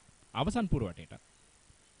කණ්ඩායම් 8ක් අවසන් පුර වටේට.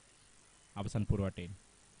 අවසන් පුර වටේන්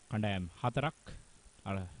කණ්ඩායම් 4ක්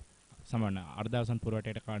සමාන අර්ධාවසන්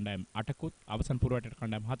පුරවටේට කණ්ඩායම් 8කුත් අවසන් පුරවටේට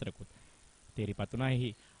කණ්ඩායම් 4කුත් තේරිපත් වුණා. එහි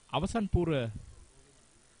අවසන් පුර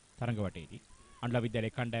තරඟ වටේදී අනුලා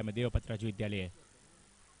විද්‍යාලයේ කණ්ඩායම දේවපති රාජ විද්‍යාලයේ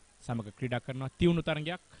සමග ක්‍රීඩා කරනවා. තියුණු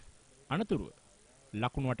තරඟයක් අනතුරුව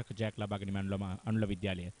ලකුණු 8ක ජයක් ලබා ගැනීම අනුලා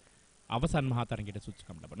විද්‍යාලය අවසන් මහා තරගයට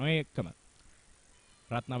සුදුසුකම් ලබනවා. ඒ එක්කම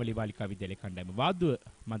රත්නවලි බාලිකා විද්‍යාලයේ කණ්ඩායම වාද්දුව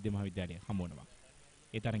මධ්‍ය මහාවිද්‍යාලය හමුවනවා.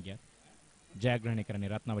 ඒ තරගය ජයග්‍රහණය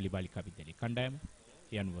කරන්නේ රත්නවලි බාලිකා විද්‍යාලයේ කණ්ඩායම.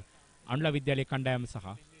 ඒ අනුව අනුලා විද්‍යාලයේ කණ්ඩායම සහ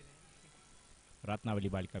රත්නවලි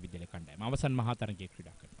බාලිකා විද්‍යාලයේ කණ්ඩායම අවසන් මහා තරගයේ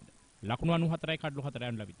ක්‍රීඩා කරනවා. ලකුණු 94යි කඩලු 4යි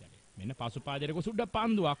අනුලා විද්‍යාලය. මෙන්න පසුපාදයට සුඩ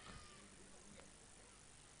පන්දුවක්.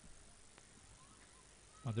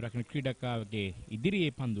 මధుරකින ක්‍රීඩකයාගේ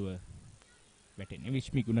ඉදිරියේ පන්දුව වැටෙන්නේ.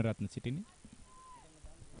 විශ්මි ගුණරත්න සිටින්නේ.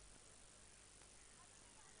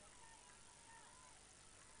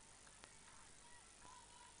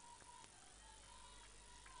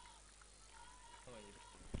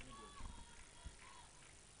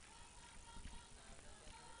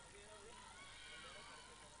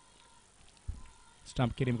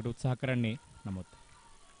 ස්ටම්ප් කිරීමකට උත්සාහ කරන්නේ. නමුත්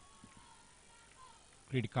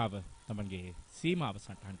ක්‍රීඩිකාව තමන්ගේ සීමාව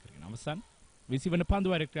සටහන් කරගෙන අවසන් 20 වන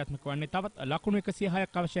පන්දුවර ක්‍රියාත්මක වන්නේ. තවත් ලකුණු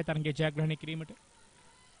 106ක් අවශ්‍යයි තරගයේ ජයග්‍රහණය කිරීමට.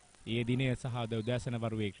 ඊයේ දිනේ සහ උදෑසන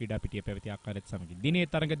වරුවේ ක්‍රීඩා පිටියේ පැවති ආකාරයත් සමග දිනේ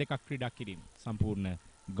තරග දෙකක් ක්‍රීඩා කිරීම සම්පූර්ණ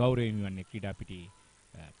ගෞරවයෙන් වන්නේ ක්‍රීඩා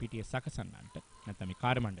පිටියේ සකසන්නන්ට නැත්නම් මේ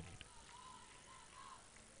කාර්ය මණ්ඩලයට.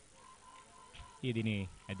 ඊයේ දිනේ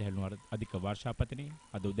ඇදහිල්ලු අධික වර්ෂාපතනයේ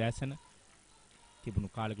අද උදෑසන තිබුණු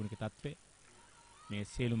කාලගුණික තත්ත්වය මේ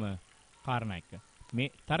සියලුම කාරණා එක්ක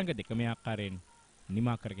මේ තරඟ දෙක මේ ආකාරයෙන්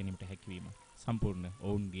නිමා කර ගැනීමට හැකියවීම සම්පූර්ණ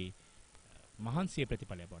ඔවුන්ගේ මහන්සිය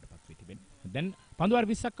ප්‍රතිඵලය බවට පත් වී තිබෙනවා. දැන් පන්දුවර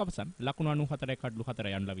 20ක් අවසන් ලකුණු 94යි කඩලු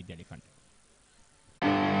 4යි අනුලා විද්‍යාලය කණ්ඩායම.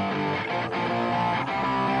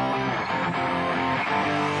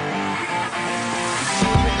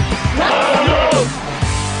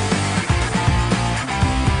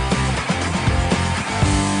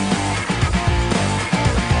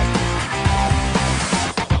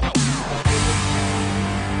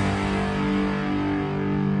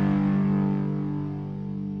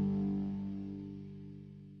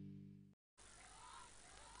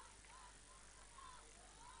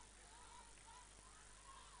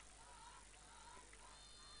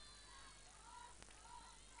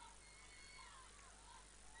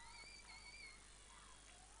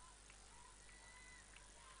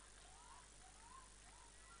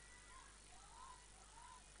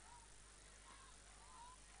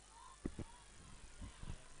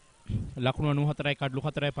 ලකුණු 94යි කඩලු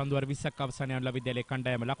 4යි පන්දුවර 20ක් අවසානයේ අනුලා විද්‍යාලයේ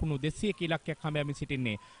කණ්ඩායම ලකුණු 200ක ඉලක්කයක් හඹයමින්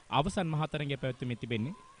සිටින්නේ. අවසන් මහා තරගයේ පැවැත්වෙමින්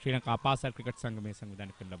තිබෙන්නේ ශ්‍රී ලංකා පාසල් ක්‍රිකට් සංගමයේ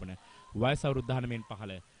සංවිධානය කරන ලබන වයස අවුරුදු 19න්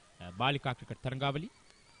පහළ බාලිකා ක්‍රිකට් තරගාවලි.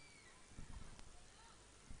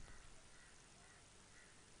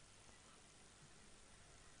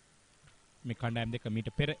 මේ කණ්ඩායම් දෙක මීට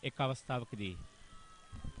පෙර එක් අවස්ථාවකදී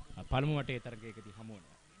පළමු වටේ තරගයකදී හමු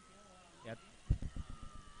වුණා. එයත්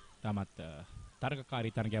තමත්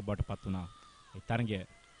තරගකාරී තරගයක් බවට පත් වුණා. ඒ තරගය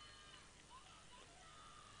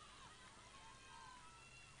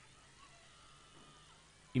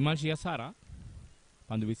ඉමල්ෂියා සාරා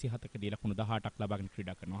පන්දු 27කදී ලකුණු 18ක් ලබාගෙන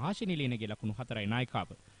ක්‍රීඩා කරනවා. හාෂිනී ලීනගේ ලකුණු 4යි නායිකාව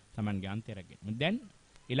තමන්ගේ අන්තය රැගෙන. දැන්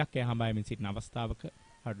ඉලක්කය හඹායමින් සිටින අවස්ථාවක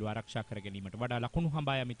හඩු ආරක්ෂා කර ගැනීමට වඩා ලකුණු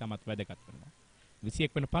හඹායමි තමත් වැදගත් වෙනවා.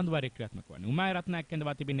 21 වෙනි පන්දුවාරයේ ක්‍රියාත්මක වන්නේ. උමාය රත්නායක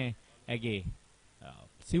කැඳවා තිබෙන්නේ ඇගේ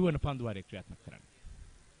 9 වෙනි පන්දුවාරයේ ක්‍රියාත්මක කරන්නේ.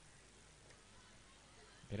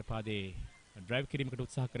 පෙරපාදේ ඩ්‍රයිව් කිරීමකට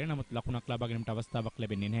උත්සාහ කරේ. නමුත් ලකුණක් ලබා ගැනීමට අවස්ථාවක්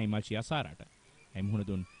ලැබෙන්නේ නැහැ ඉමල්ෂි අසාරට. එයි මුහුණ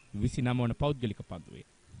දුන් 29 වන පෞද්ගලික පන්දුවේ.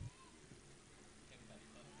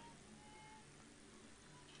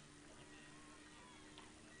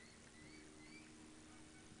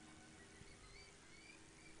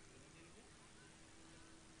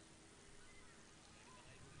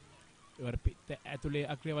 ඇතුලේ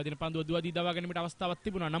අක්‍රිය වදින පන්දුව දුවදී දවා ගැනීමට අවස්ථාවක්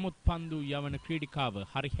තිබුණා. නමුත් පන්දු යවන ක්‍රීඩිකාව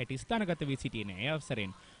හරි හැටි ස්ථානගත වී සිටියේ නැහැ. ඒ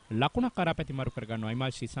අවසරෙන් ලකුණක් කරා පැතිමරු කර ගන්නවා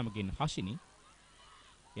ඉමල්ෂි සමගින් හෂිනි.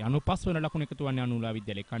 ඒ 95 වන ලකුණ එකතු වන්නේ අනුලා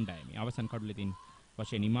විද්‍යාලයේ කණ්ඩායමේ. අවසන් කඩුලෙදින්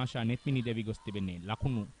වශයෙන් ඉමාෂා නෙත්මිනි දෙවි ගොස් තිබෙන්නේ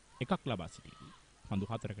ලකුණු එකක් ලබා සිටියි. පන්දු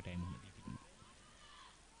 4කට එන්නේ තිබෙනවා.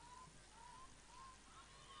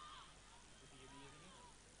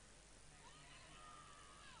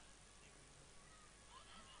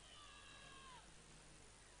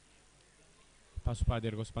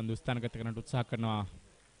 පසුපාදයේ ගොස් පන්දු ස්ථානගත කරන්නට උත්සාහ කරනවා.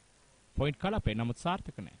 පොයින්ට් කලපේ නමුත්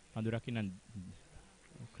සාර්ථක නැහැ. පන්දු රකින්න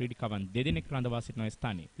ක්‍රීඩිකවන් දෙදෙනෙක් රඳවා සිටින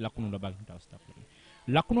ස්ථානයේ ලකුණු ලබා ගන්නට අවස්ථාවක් ලැබෙනවා.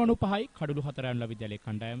 ලකුණු 95යි කඩලු 4 අනුලා විද්‍යාලයේ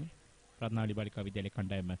කණ්ඩායම රත්නාවලි බාලිකා විද්‍යාලයේ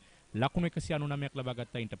කණ්ඩායම ලකුණු 199ක් ලබා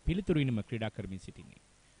ගත්තයින්ට පිළිතුරු ඉනිම ක්‍රීඩා කරමින් සිටින්නේ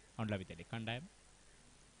අනුලා විද්‍යාලයේ කණ්ඩායම.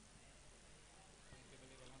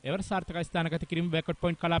 එවර සාර්ථක ස්ථානගත කිරීම බෑක්වර්ඩ්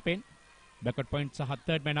පොයින්ට් කලාපෙන් බෑක්වර්ඩ් පොයින්ට් සහ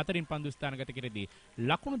තර්ඩ් මෑන් අතරින් පන්දු ස්ථානගත කෙරෙදී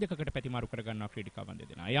ලකුණු දෙකකට පැතිමාරු කර ගන්නවා ක්‍රීඩිකාවන්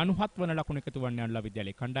දෙදෙනා. ඒ 97 වන ලකුණු එකතු වන්නේ අනුලා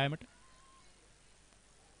විද්‍යාලයේ කණ්ඩායමට.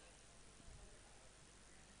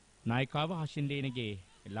 නායිකාව හෂින් ලේනගේ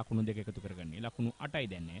ලකුණු දෙක එකතු කරගන්නේ. ලකුණු 8යි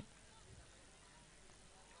දැන් නැහැ.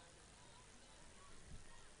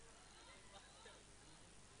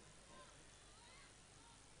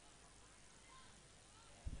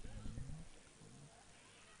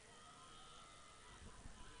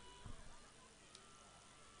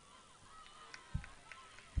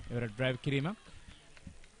 එවර ඩ්‍රයිව් කිරීමක්.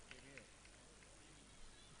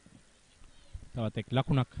 තවත් එක්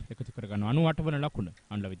ලකුණක් එකතු කරගන්නවා 98 වන ලකුණ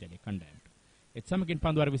අනුලා විද්‍යාලයේ කණ්ඩායමට. එත් සමගින්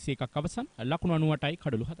පන්දු වාර 21ක් අවසන් ලකුණු 98යි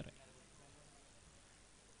කඩලු 4යි.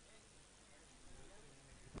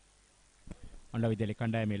 අනුලා විද්‍යාලයේ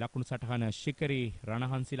කණ්ඩායමේ ලකුණු සටහන ශිකරි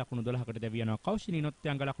රණහංසි ලකුණු 12කට දැවි යනවා. කෞෂිනී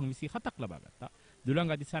නොත්යංග ලකුණු 27ක් ලබා ගත්තා.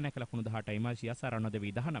 දුලංග දිසානායක ලකුණු 18යි. ඉමාෂි අසාර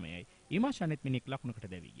නොදෙවි 19යි. ඉමාෂානෙත් මිනික් ලකුණකට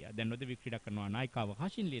දැවි ගියා. දැන් නොදෙවි ක්‍රීඩා කරනවා නායිකාව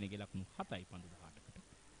හෂින් ලියනගේ ලකුණු 7යි පන්දු 18කට.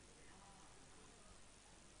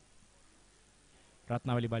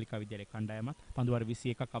 රත්නාවලි බාලිකා විද්‍යාලයේ කණ්ඩායමත් පන්දු වාර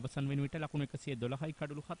 21ක් අවසන් වෙන විට ලකුණු 112යි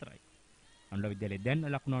කඩලු 4යි. අනුලා විද්‍යාලයේ දැන්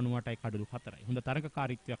ලකුණු 98යි කඩලු 4යි. හොඳ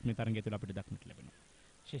තරඟකාරීත්වයක් මේ තරඟය තුළ අපිට දක්නට ලැබෙනවා.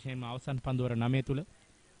 විශේෂයෙන්ම අවසන් පන්දු වාර 9 තුළ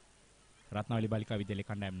රත්නාවලි බාලිකා විද්‍යාලයේ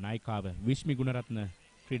කණ්ඩායම නායිකාව විශ්මි ගුණරත්න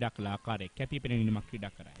ක්‍රීඩා කළ ආකාරයේ කැපී පෙනෙන නිමක්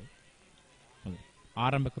ක්‍රීඩා කරයි.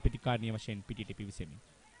 ආරම්භක ප්‍රතිකාරණීය වශයෙන් පිටිට පිවිසෙමින්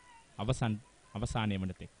අවසානයේ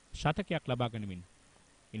වනතේ ශතකයක් ලබා ගැනීමෙන්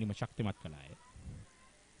ඉනිම ශක්තිමත් කළාය.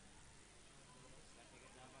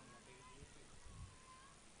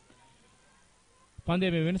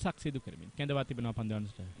 පන්දේ මේ වෙනසක් සිදු කරමින් කැඳවා තිබෙනවා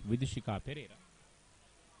පන්දවන්ට විදුෂිකා පෙරේරා.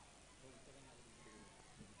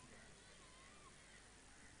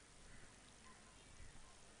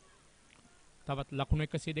 තවත් ලකුණු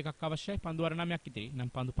 102ක් අවශ්‍යයි. පන්දු වාර 9ක් ඉතිරි. නම්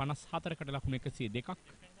පන්දු 54කට ලකුණු 102ක්.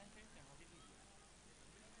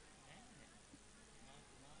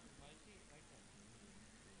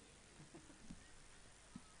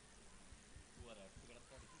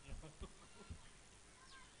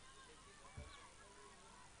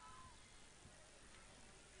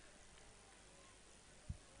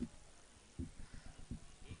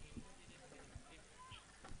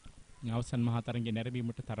 අවසන් මහා තරඟයේ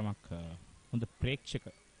නැරඹීමට තරමක් හොඳ ප්‍රේක්ෂක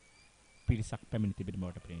පිරිසක් පැමිණ තිබෙන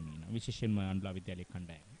බවට පේනවා. විශේෂයෙන්ම අනුලා විද්‍යාලයේ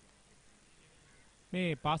කණ්ඩායම. මේ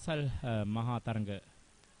පාසල් මහා තරඟ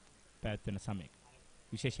පැවැත්වෙන සමයක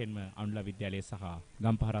විශේෂයෙන්ම අනුලා විද්‍යාලයේ සහ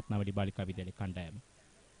ගම්පහ රත්නාවලි බාලිකා විද්‍යාලයේ කණ්ඩායම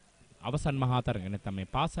අවසන් මහා තරඟ නැත්නම් මේ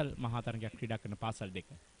පාසල් මහා තරඟයක් ක්‍රීඩා කරන පාසල් දෙක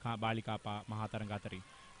බාලිකා මහා තරඟ අතරින්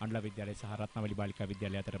අනුලා විද්‍යාලය සහ රත්නාවලි බාලිකා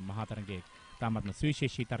විද්‍යාලය අතර මහා තරඟයේ තාමත්ම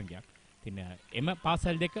සුවිශේෂී තරඟයක්. ඉතින් එම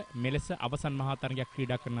පාසල් දෙක මෙලෙස අවසන් මහා තරඟයක්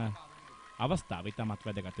ක්‍රීඩා කරන අවස්ථාව ඉතාමත්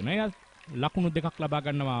වැදගත් වෙනවා. ලකුණු දෙකක් ලබා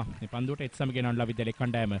ගන්නවා මේ පන්දුවට. එත් සමගින් අනුලා විද්‍යාලයේ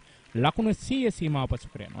කණ්ඩායම ලකුණු 100 සීමාව පසු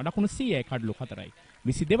කර යනවා. ලකුණු 100යි කඩලු 4යි.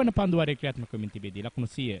 22 වන පන්දු වාරයේ ක්‍රියාත්මක වෙමින් තිබෙදී ලකුණු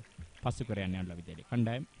 100 පසු කර යන්නේ අනුලා විද්‍යාලයේ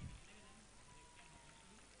කණ්ඩායම.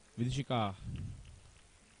 විදුෂිකා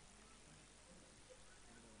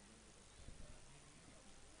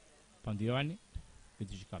පන්දිරවන්නේ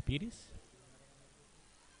විදුෂිකා පීරිස්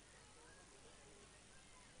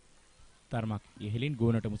තරමක් ඉහළින්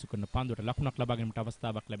ගෝනට මුසු කරන පන්දුවට ලකුණක් ලබා ගැනීමට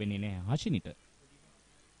අවස්ථාවක් ලැබෙන්නේ නැහැ හෂිනිට.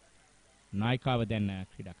 නායිකාව දැන්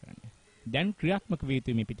ක්‍රීඩා කරන්නේ. දැන් ක්‍රියාත්මක විය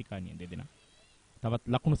යුතු මේ පිටිකානිය දෙදෙනා. තවත්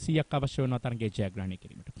ලකුණු 100ක් අවශ්‍ය වෙනවා තරගයේ ජයග්‍රහණය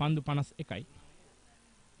කිරීමට. පන්දු 51යි.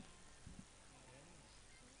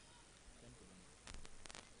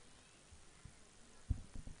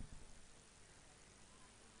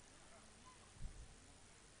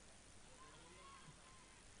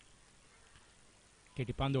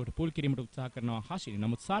 කෙටි පන්දුවට පුල් කිරීමට උත්සාහ කරනවා හෂිනි.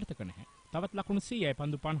 නමුත් සාර්ථක නැහැ. තවත් ලකුණු 100යි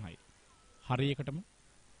පන්දු 50යි. හරියකටම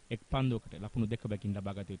එක් පන්දුවකට ලකුණු දෙක බැගින්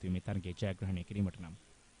ලබා ගත යුතුයි මේ තරගයේ ජයග්‍රහණය කිරීමට නම්.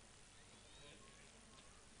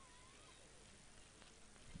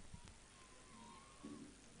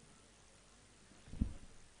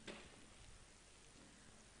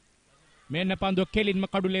 මෙන්න පන්දුව කෙලින්ම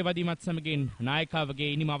කඩුලේ වදීමත් සමගින්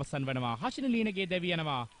නායකාවගේ ඉනිම අවසන් වෙනවා. හෂිනි ලීනගේ දැවි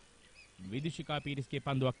යනවා. විදුෂිකා පීරිස්ගේ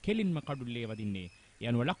පන්දුවක් කෙලින්ම කඩුල්ලේ වදින්නේ.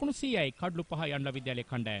 යනුව ලකුණු 100යි කඩලු 5යි අනුලා විද්‍යාලයේ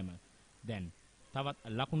කණ්ඩායම. දැන් තවත්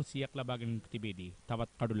ලකුණු 100ක් ලබා ගැනීම තිබෙදී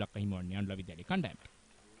තවත් කඩුල්ලක් අහිමිවන්නේ අනුලා විද්‍යාලයේ කණ්ඩායමට.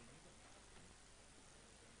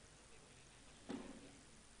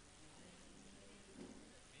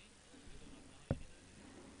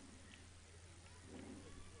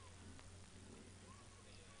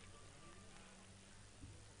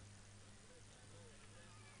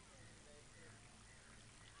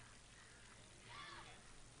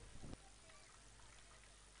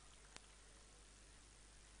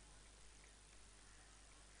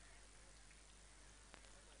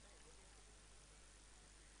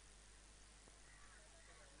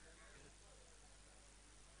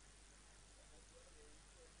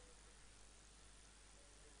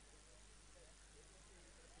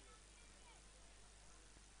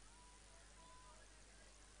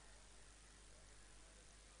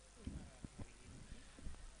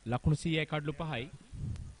 ලකුණු 100යි කඩලු 5යි.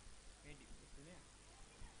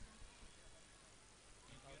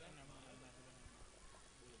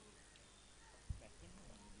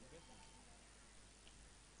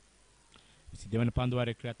 දෙවන පන්දු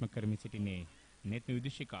වාරයේ ක්‍රියාත්මක කරමින් සිටින්නේ netmi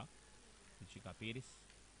විදුෂිකා පීරිස්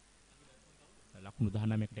ලකුණු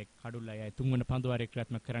 19කට එක් කඩුල්ලා යයි තුන්වන පන්දු වාරයේ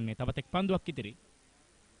ක්‍රියාත්මක කරන්නේ තවත් එක් පන්දුවක් ඉදිරි.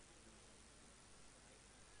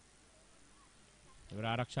 ඉවර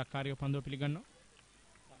ආරක්ෂාකාරීව පන්දුව පිළිගන්නවා.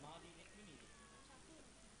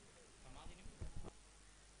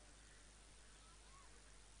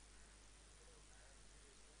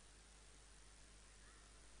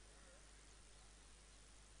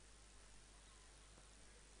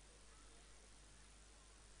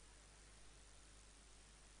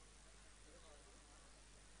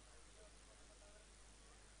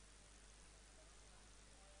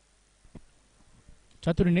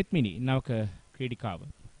 චතුරු නෙත්මිනි නවක ක්‍රීඩිකාව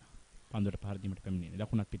පන්දුවට පහර දීමට පැමිණෙන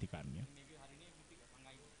දකුණත් පිටිකාරණිය.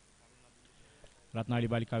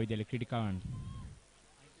 රත්නාවලි බාලිකා විද්‍යාලයේ ක්‍රීඩිකාවන්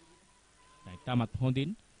තාමත්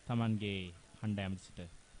හොඳින් Tamanගේ කණ්ඩායම සිට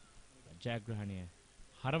ජයග්‍රහණය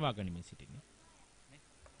හරවා ගනිමින් සිටින්නේ.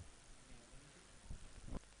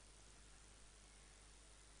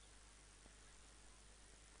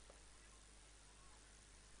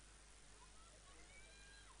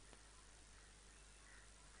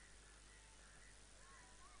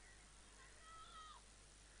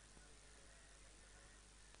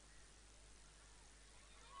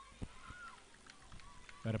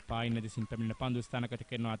 පායින් දෙසින් පැමිණෙන පන්දු ස්ථානගත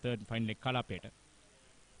කරනවා තර්ඩ් ෆයිනල් එක කලාපයට.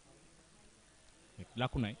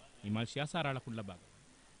 ලකුණයි ඉමල් ශියාසාරා ලකුණු ලබා ගන්නවා.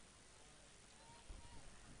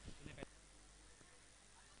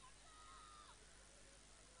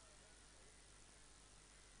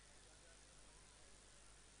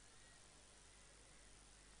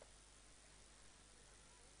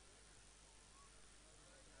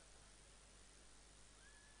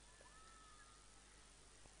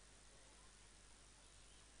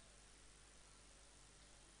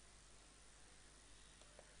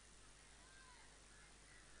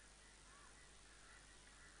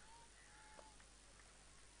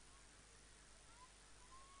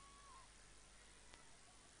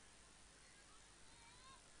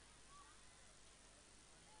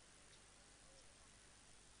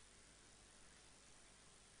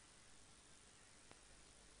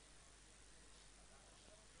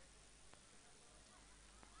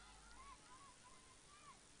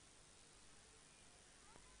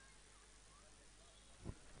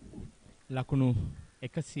 ලකුණු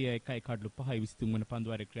 101යි කඩලු 5යි 23 වන පන්දු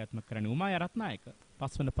වාරයේ ක්‍රියාත්මක කරන්නේ උමාය රත්නායක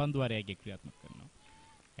 5 වන පන්දු වාරයේගේ ක්‍රියාත්මක කරනවා.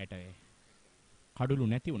 එයට කඩලු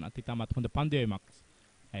නැති වුණත් ඉතාමත් හොඳ පන්දු වීමක්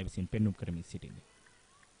ඇය විසින් පෙන්වුම් කරමින් සිටින්නේ.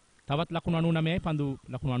 තවත් ලකුණු 99යි පන්දු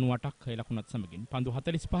ලකුණු 98ක් ඒ ලකුණත් සමගින් පන්දු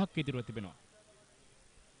 45ක් ඉදිරියව තිබෙනවා.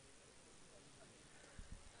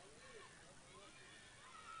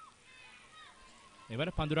 එවර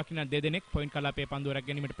පන්දු රකින්න දෙදෙනෙක් පොයින්ට් කලාපයේ පන්දුව රැක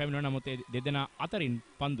ගැනීමට පැමිණෙනවා. නමුත් දෙදෙනා අතරින්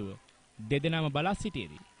පන්දුව දෙදෙනාම බලා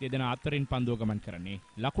සිටියේදී දෙදෙනා අතරින් පන්දුව ගමන් කරන්නේ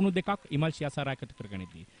ලකුණු දෙකක් ඉමල් ශියාසාරා එකතු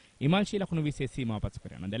කරගනිද්දී ඉමල් ශී ලකුණු 20 සීමාව පසු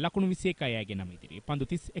කරනවා. දැන් ලකුණු 21යි යගේ නම ඉදිරියේ පන්දු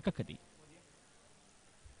 31කදී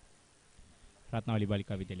රත්නාවලි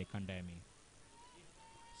බාලිකා විද්‍යාලයේ කණ්ඩායමේ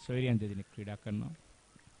සොයරියන් දෙදෙනෙක් ක්‍රීඩා කරනවා.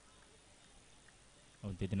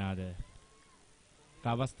 ඔවුන් දෙදෙනාද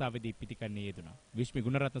අවස්ථාවේදී පිටිකන්නේ යෙදුණා. විශ්මි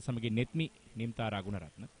ගුණරත්න සමගින් නෙත්මි නිම්තාරා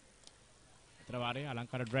ගුණරත්න. අතර වාරයේ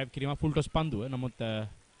අලංකාර ඩ්‍රයිව් කිරීම ෆුල් ටොස් පන්දුව. නමුත්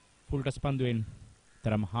ෆුල් ටොස් පන්දුවෙන්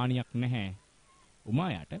තරම් හානියක් නැහැ.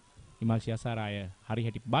 උමායාට ඉමල් ශියාසාරාය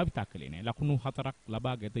හරිහැටි භාවිතා කළේ නැහැ. ලකුණු 4ක්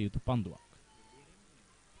ලබා ගත යුතු පන්දුවක්.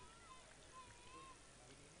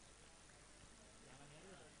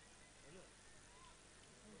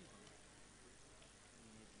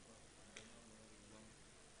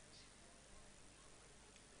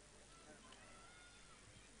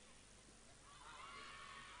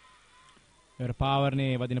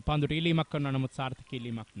 පාවරනේ වදින පන්දුට ඉලීමක් කරනවා. නමුත් සාර්ථක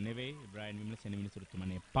ඉලීමක් නෙවෙයි. බ්‍රයන් විමලසෙන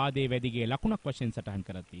විනිසුරුතුමනේ පාදයේ වැදිගේ ලකුණක් වශයෙන් සටහන්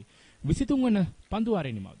කරද්දී 23 වන පන්දු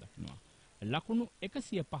වාරයේ නිමාව දක්වනවා. ලකුණු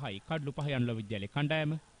 105යි කඩලු 5 අනුලා විද්‍යාලයේ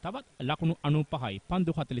කණ්ඩායම. තවත් ලකුණු 95යි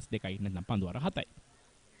පන්දු 42යි නැත්නම් පන්දු වාර 7යි.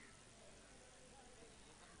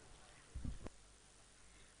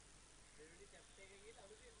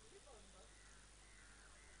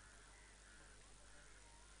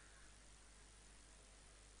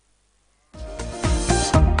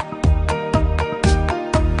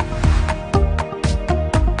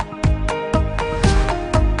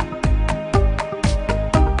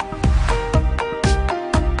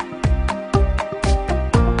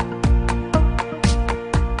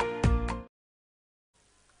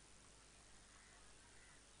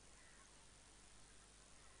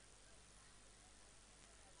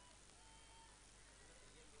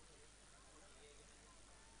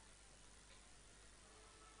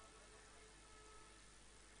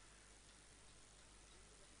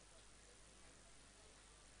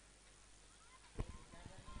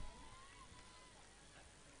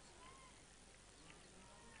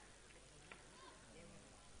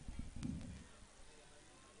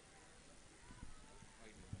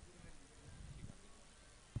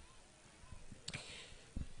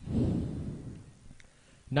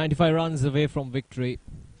 95 runs away from victory.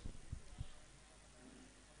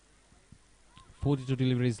 42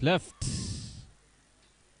 deliveries left.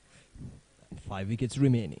 5 wickets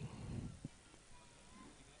remaining.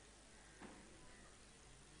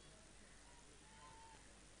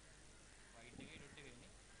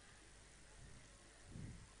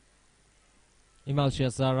 Imal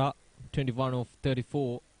Shahzara, 21 of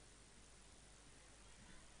 34.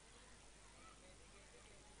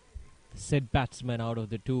 Said batsman out of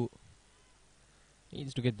the two.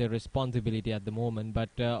 Needs to get the responsibility at the moment, but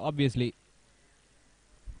obviously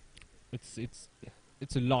it's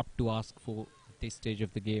a lot to ask for at this stage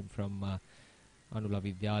of the game from Anula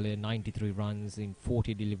Vidyalaya. 93 runs in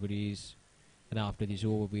 40 deliveries, and after this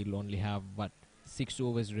over we'll only have 6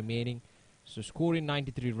 overs remaining. So scoring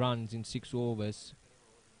 93 runs in 6 overs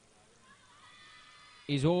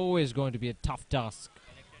is always going to be a tough task.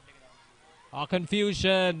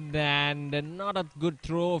 Confusion, and not a good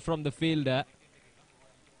throw from the fielder.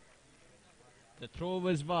 The throw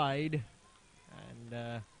was wide, and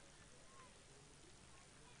the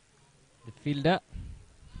fielder,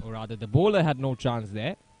 or rather the bowler, had no chance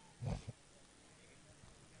there.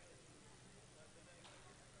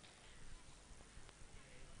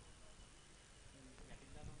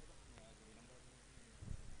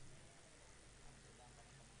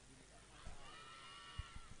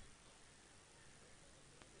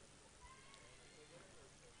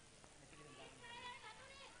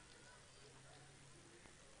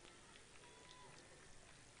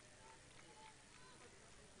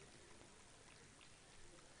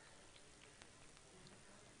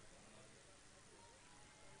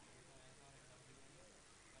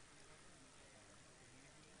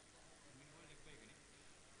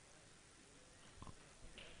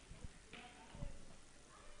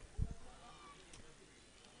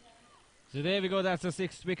 So there we go, that's the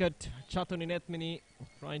 6th wicket. Chatuni Nethmini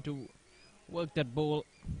trying to work that ball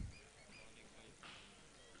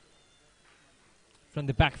from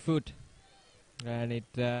the back foot, and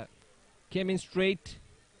it came in straight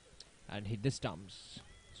and hit the stumps.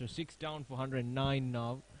 So 6 down for 109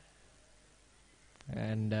 now,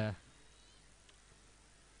 and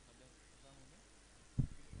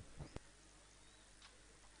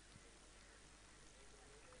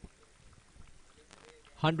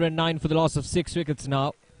 109 for the loss of 6 wickets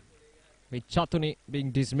now, with Chatuni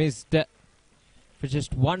being dismissed for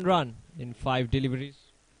just 1 run in 5 deliveries.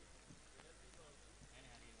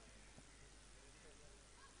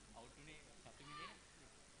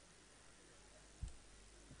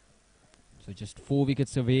 So just 4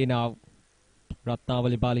 wickets away now.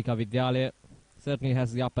 Rathnavali Balika Vidyalaya certainly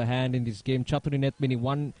has the upper hand in this game. Chatuni Nethmini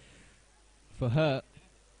 1 for her.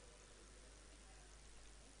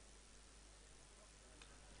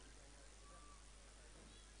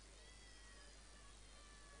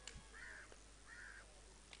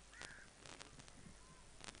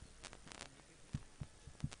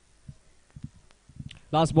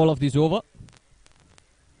 Last ball of this over.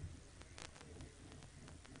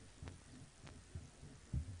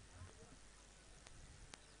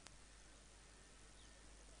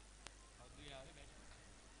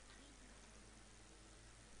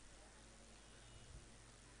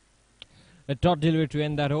 A dot delivery to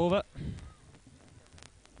end that over.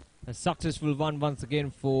 A successful one once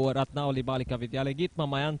again for Rathnavali Balika Vidyalaya. Gitma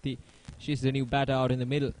Mayanti, she's the new batter out in the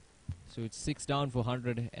middle. So it's 6 down for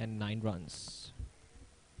 109 runs.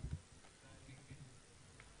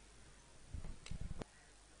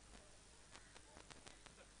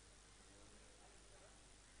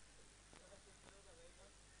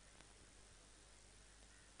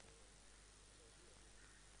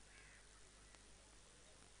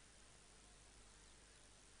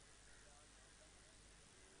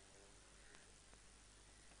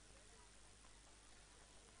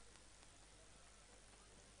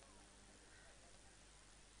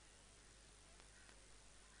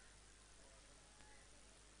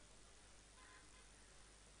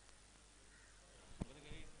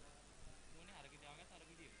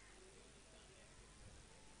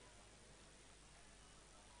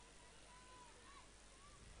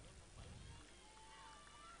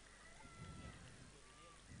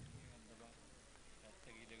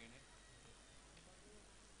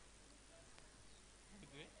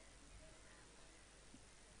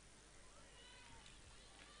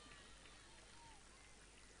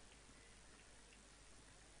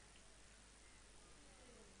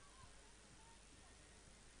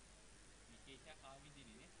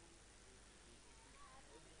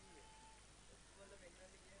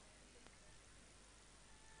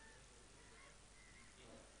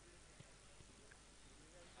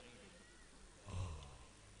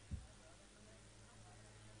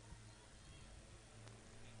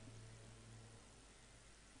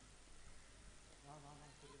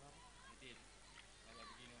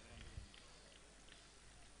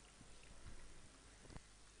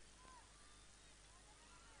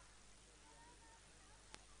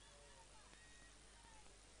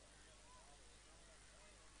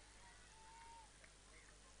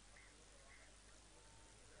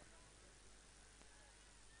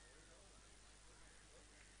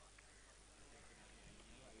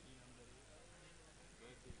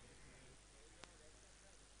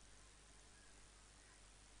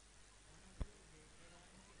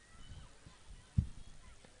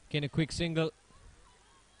 Again, a quick single.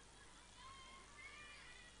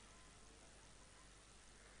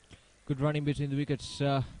 Good running between the wickets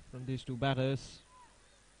from these two batters.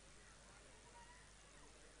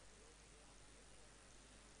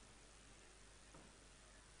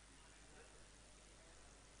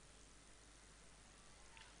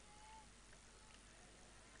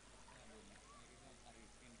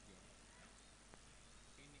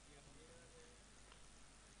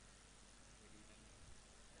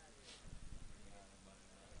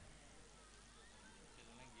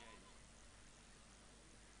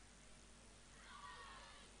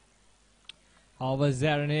 Was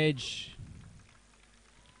there an edge?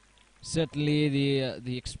 Certainly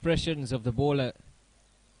the expressions of the bowler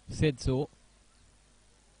said so.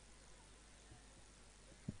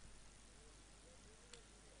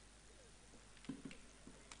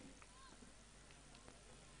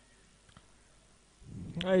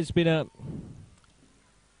 It's been a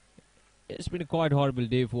quite horrible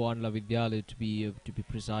day for Anula Vidyalaya, to be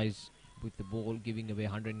precise, with the ball giving away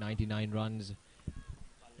 199 runs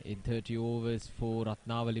in 30 overs for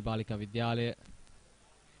Rathnavali Balika Vidyalaya.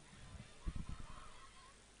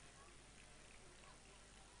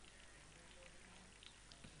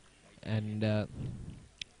 And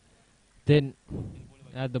then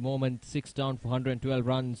at the moment 6 down for 112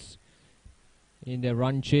 runs in their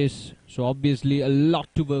run chase. So obviously a lot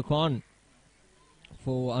to work on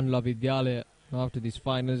for Anula Vidyalaya after these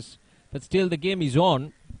finals. But still the game is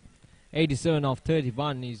on. 87 of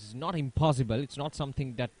 31 is not impossible. It's not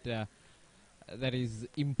something that that is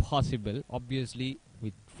impossible. Obviously,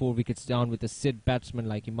 with 4 wickets down, with a set batsman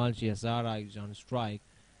like Himalshi Hazara is on strike,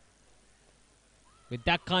 with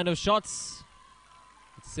that kind of shots,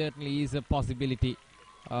 it certainly is a possibility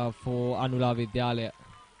for Anula Vidyalaya.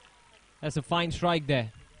 That's a fine strike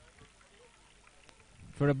there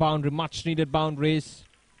for a boundary, much needed boundaries.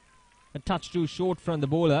 A touch too short from the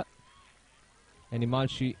bowler, and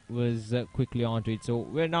Himalshi was quickly onto it. So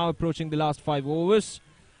we're now approaching the last 5 overs.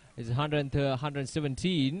 It's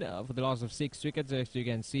 117 for the loss of 6 wickets. As you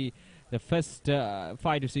can see, the first 5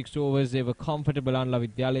 to 6 overs, they were comfortable. Anula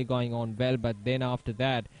Vidyalaya going on well, but then after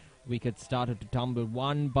that, wickets started to tumble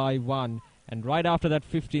one by one. And right after that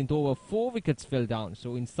 15th over, 4 wickets fell down.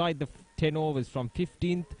 So inside the 10 overs, from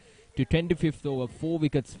 15th to 25th over, 4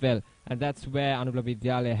 wickets fell. And that's where Anula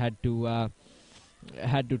Vidyalaya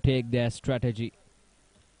had to take their strategy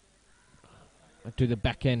to the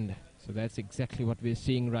back end. So that's exactly what we're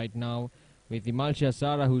seeing right now with Himalshi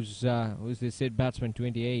Hazara, who's the said batsman,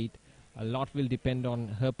 28. A lot will depend on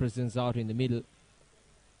her presence out in the middle.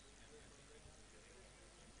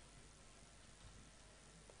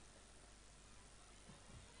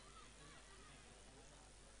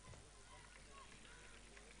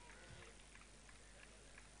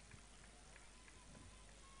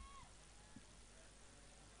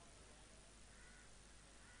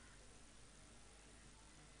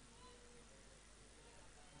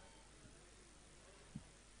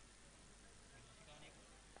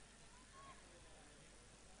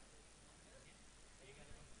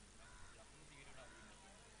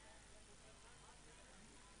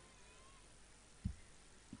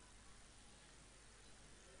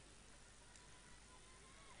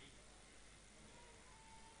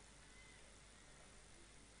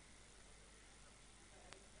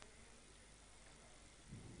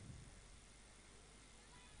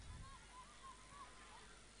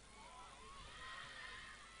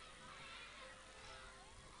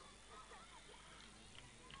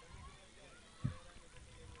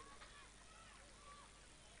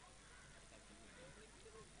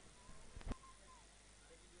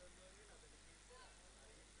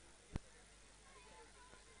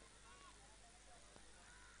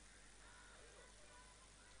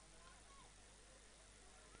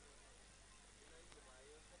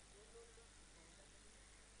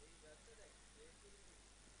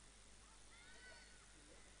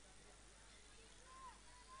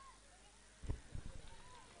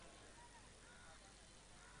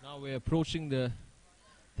 Now we're approaching the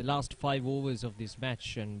last 5 overs of this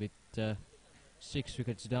match, and with 6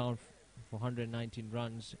 wickets down for 119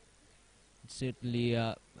 runs, it's certainly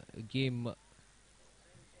a game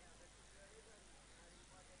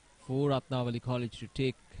for Rathnavali College to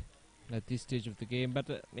take at this stage of the game.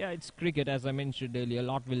 But yeah, it's cricket, as I mentioned earlier. A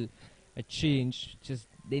lot will change.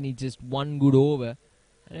 They need just one good over,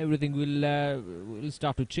 and everything will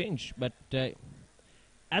start to change. But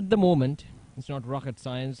at the moment, it's not rocket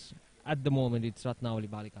science. At the moment, it's Rathnavali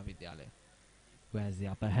Balika Vidyalaya who has the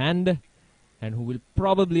upper hand and who will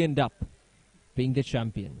probably end up being the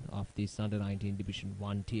champion of this Under 19 Division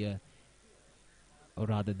 1 tier or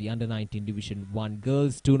rather the under 19 Division 1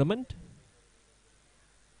 girls tournament.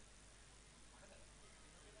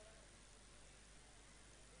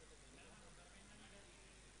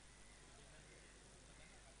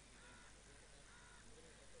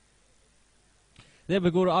 There we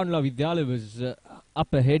go. Anula Vidyalaya was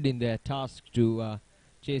up ahead in their task to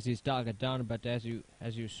chase his target down, but as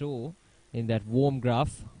you saw in that warm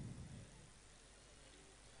graph,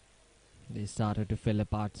 they started to fall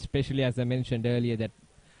apart, especially as I mentioned earlier, that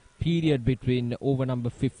period between over number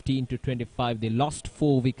 15 to 25, they lost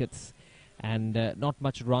 4 wickets, and not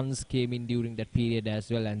much runs came in during that period as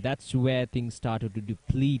well, and that's where things started to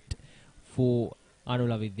deplete for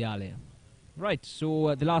Anula Vidyalaya. Right,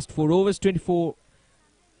 so the last 4 overs, 24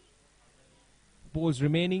 balls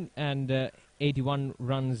remaining, and 81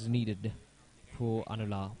 runs needed for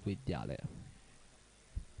Anula Vidyalaya.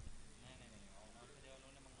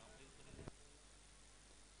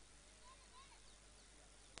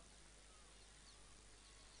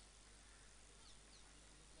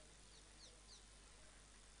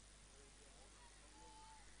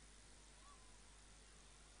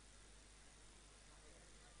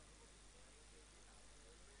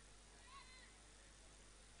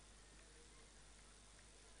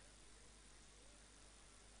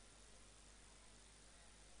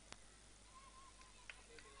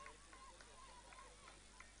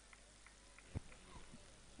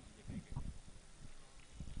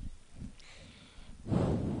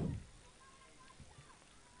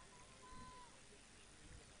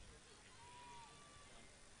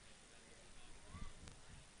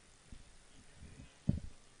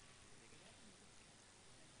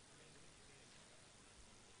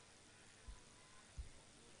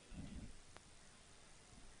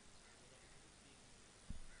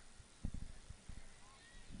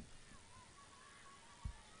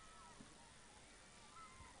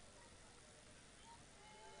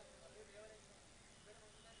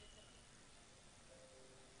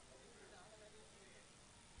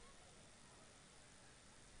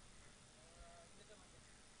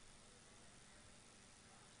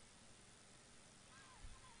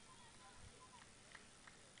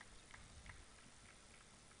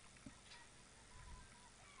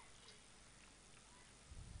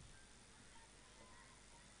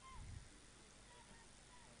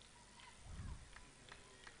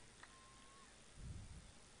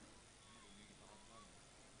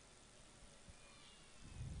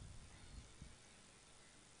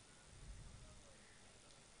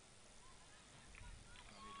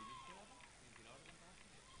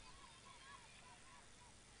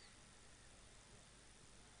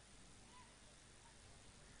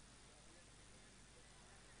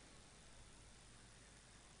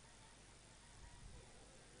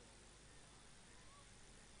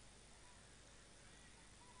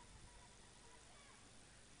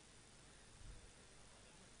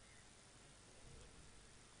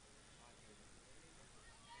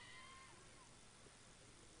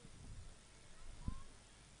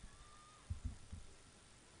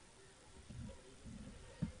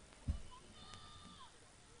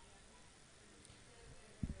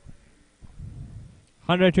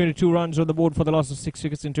 ...122 runs on the board for the loss of 6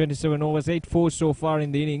 wickets in 27 overs. 8-4 so far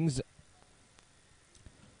in the innings.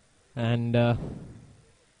 And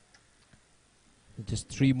just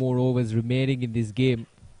 3 more overs remaining in this game.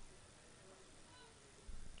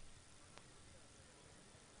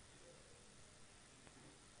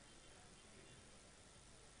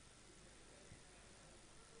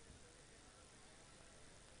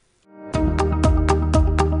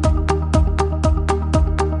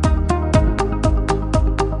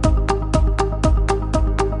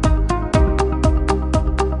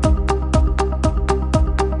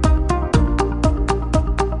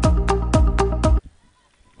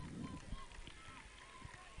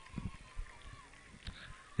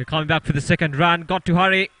 They're coming back for the second run. Got to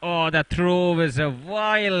hurry. Oh, that throw was a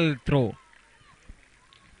wild throw.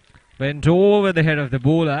 Went over the head of the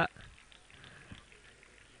bowler.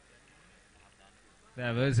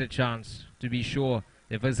 There was a chance, to be sure.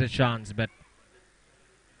 There was a chance, but...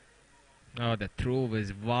 oh, the throw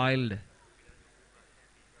was wild.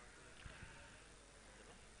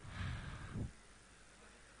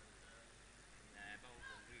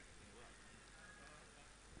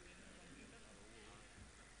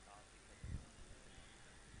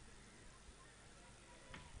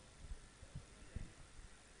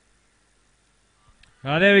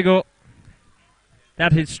 There we go.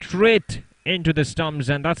 That hit straight into the stumps,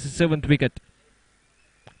 and that's the 7th wicket.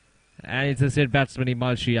 And it's a set batsman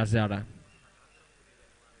Himalshi Azara.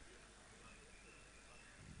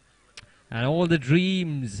 And all the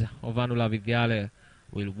dreams of Anula Vidyalaya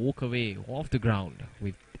will walk away off the ground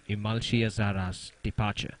with Imalshi Azara's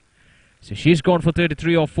departure. So she's gone for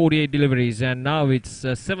 33 of 48 deliveries, and now it's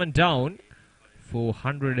 7 down for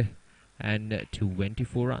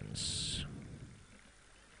 124 runs.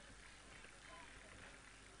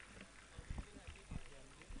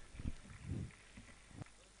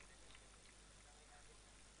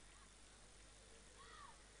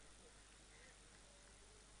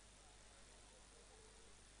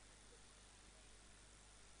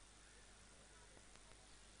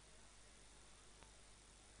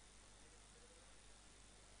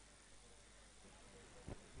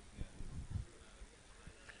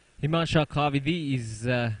 Himansha Kavidi is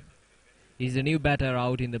a new batter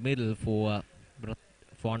out in the middle for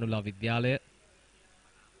Anula Vidyalaya.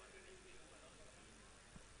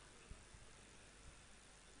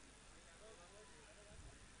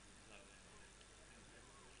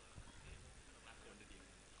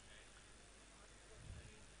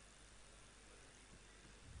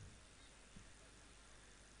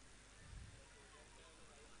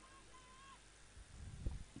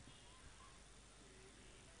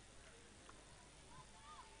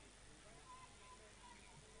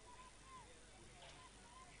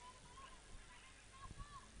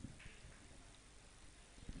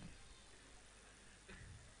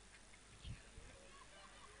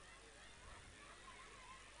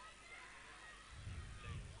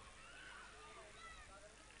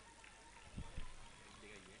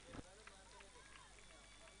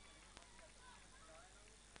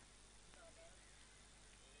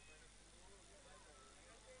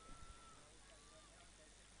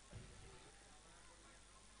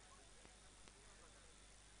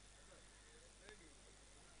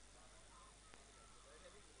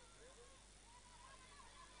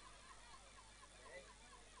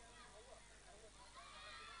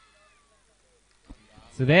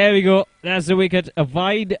 So there we go. That's the wicket. A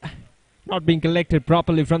wide, not being collected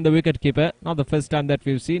properly from the wicket-keeper. Not the first time that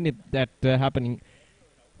we've seen it happening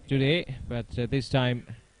today, but this time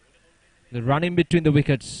the run in between the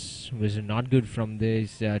wickets was not good from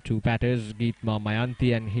these two batters, Geetma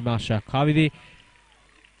Mayanti and Himansha Kavidi.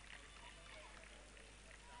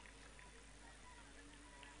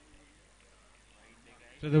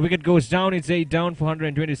 So the wicket goes down. It's 8 down for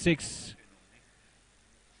 126.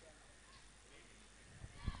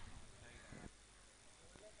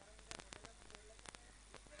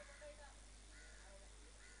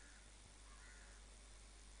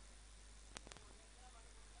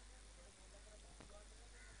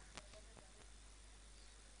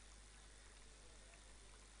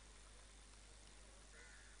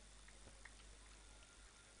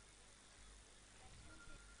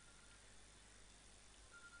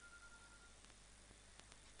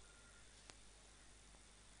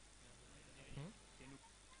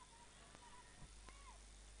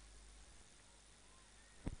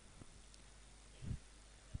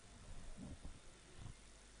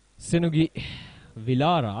 Senugi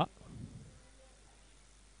Vilara.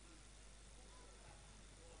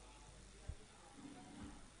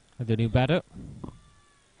 The new batter.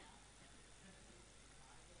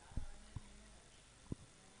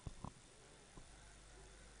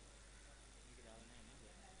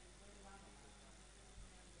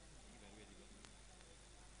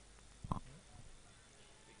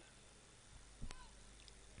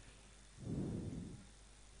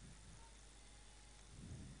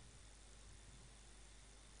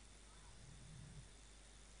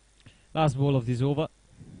 Last ball of this over.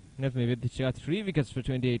 Nethmi with 3 wickets for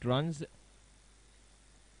 28 runs.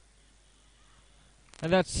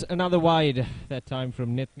 And that's another wide, that time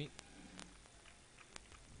from Nethmi.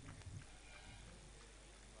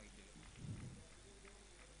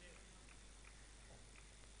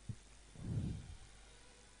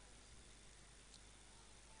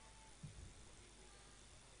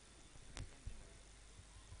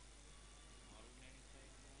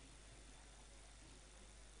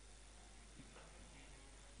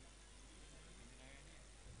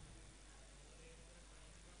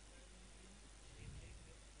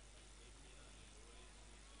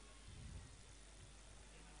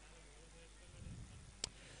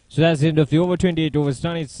 So that's the end of the over. 28 overs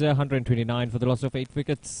done. It's 129 for the loss of 8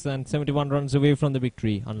 wickets and 71 runs away from the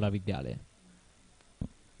victory on Anula Vidyalaya.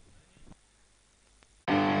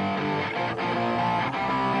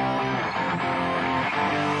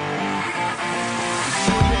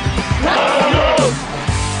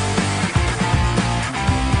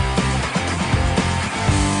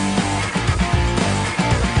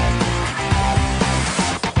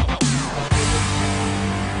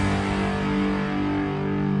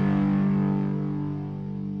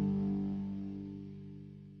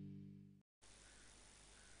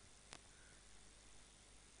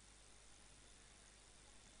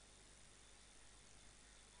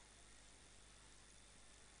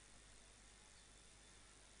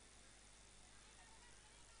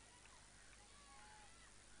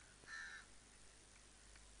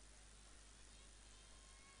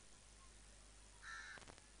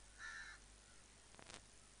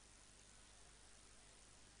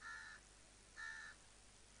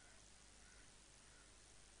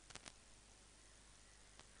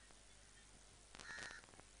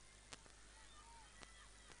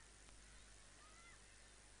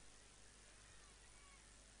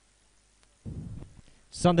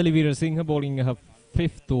 Sandali Veera Singh bowling her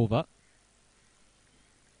 5th over.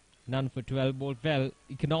 None for 12, bowled well,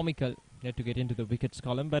 economical. Had to get into the wickets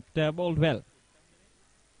column, but bowled well.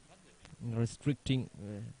 Restricting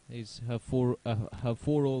is her four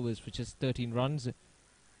overs, which is 13 runs.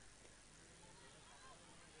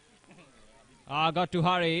 Got to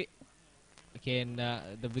hurry. Again,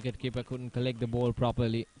 the wicketkeeper couldn't collect the ball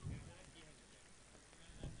properly.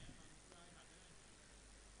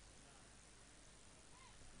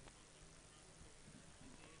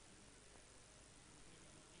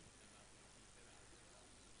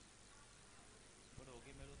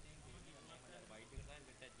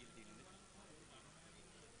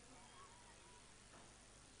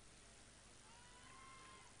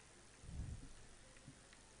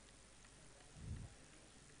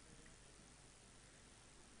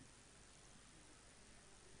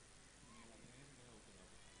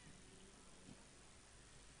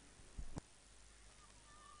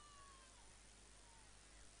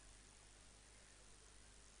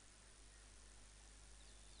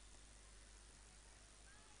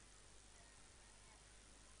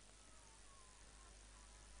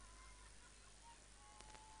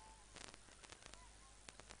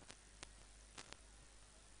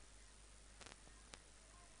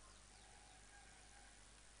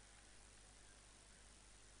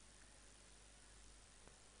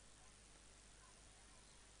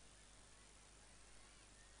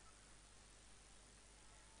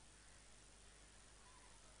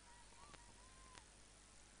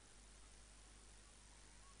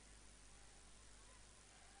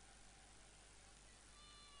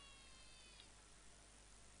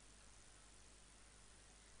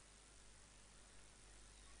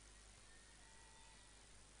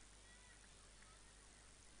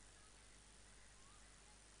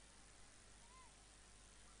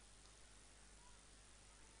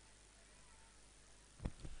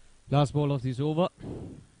 Last ball of this over.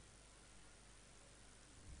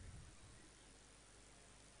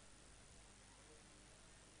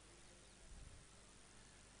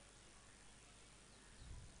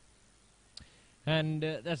 And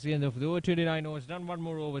that's the end of the over. 29 overs done. One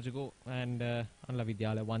more over to go. And Anula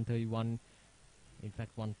Vidyalaya 131. In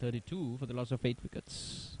fact, 132 for the loss of 8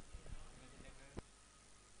 wickets.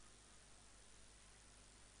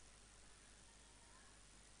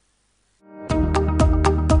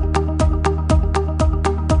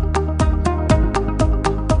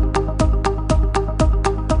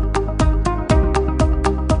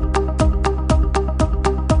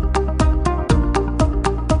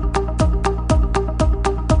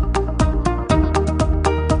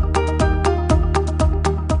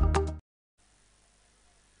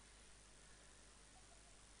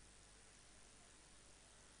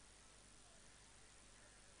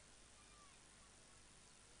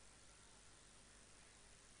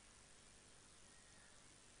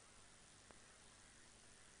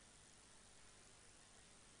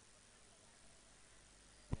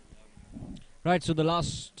 Right, so the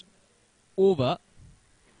last over.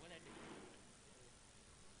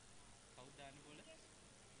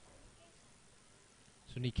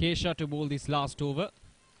 So Nikesha to bowl this last over.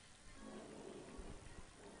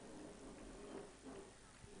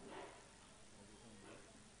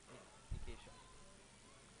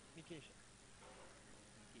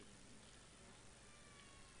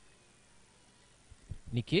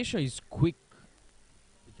 Nikesha is quick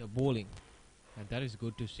with the bowling, and that is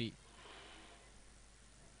good to see.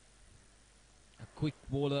 A quick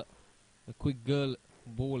bowler, a quick girl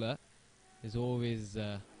bowler is always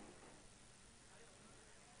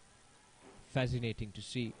fascinating to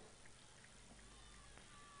see.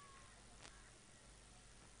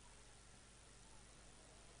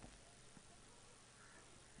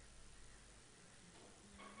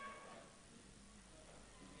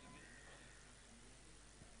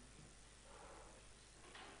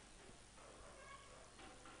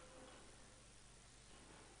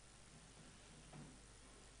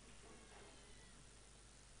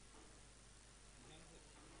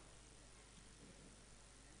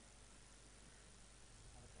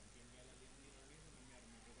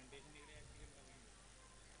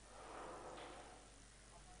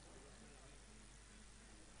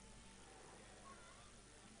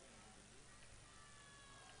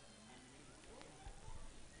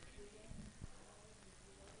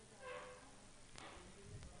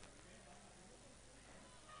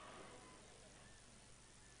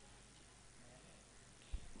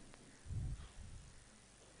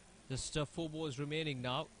 Just 4 balls remaining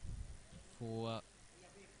now for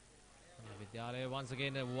Vidyalaya. Once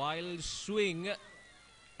again, a wild swing,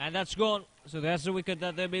 and that's gone. So that's the wicket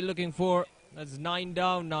that they've been looking for. That's 9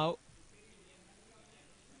 down now.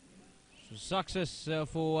 So success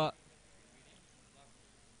for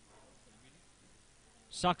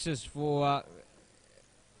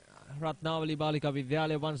Rathnavali Balika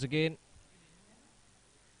Vidyalaya once again.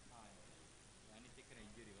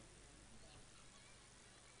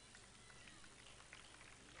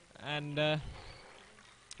 And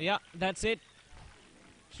yeah, that's it.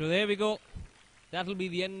 So there we go. That'll be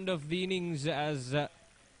the end of the innings as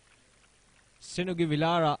Senugi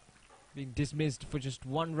Vilara being dismissed for just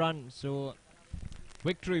one run. So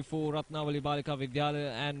victory for Rathnavali Balika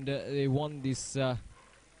Vidyalaya, and they won this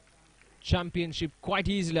championship quite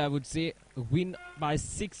easily, I would say. A win by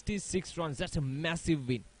 66 runs. That's a massive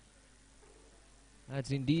win.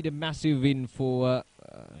 That's indeed a massive win for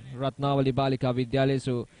Rathnavali Balika Vidyalaya.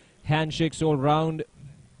 So handshakes all round,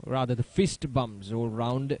 rather the fist bumps all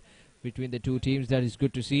round between the two teams. That is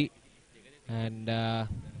good to see. And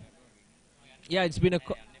yeah, it's been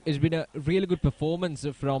a really good performance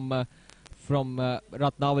from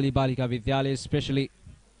Rathnavali Balika Vidyalaya, especially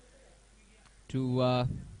to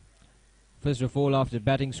first of all, after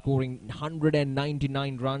batting, scoring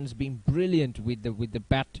 199 runs, being brilliant with the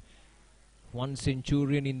bat. One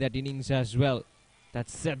centurion in that innings as well. That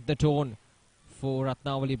set the tone for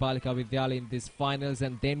Rathnavali Balika Vidyalaya in this finals,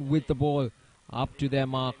 and then with the ball up to their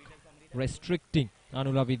mark, restricting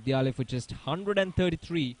Anula Vidyalaya for just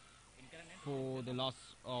 133 for the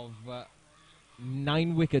loss of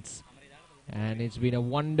 9 wickets. And it's been a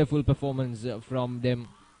wonderful performance from them,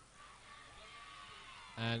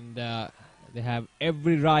 and they have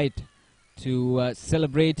every right to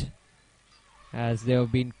celebrate, as they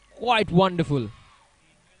have been quite wonderful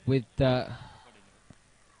with the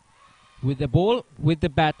ball, with the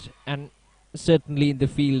bat, and certainly in the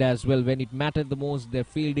field as well. When it mattered the most, their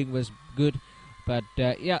fielding was good. But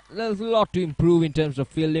yeah, there's a lot to improve in terms of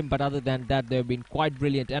fielding, but other than that, they've been quite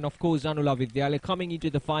brilliant. And of course, Anula Vidyalaya coming into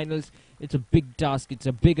the finals, it's a big task, it's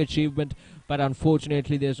a big achievement, but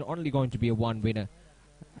unfortunately, there's only going to be a one winner.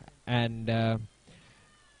 And Anula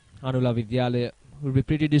Vidyalaya will be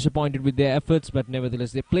pretty disappointed with their efforts, but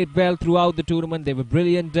nevertheless, they played well throughout the tournament. They were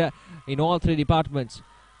brilliant in all 3 departments,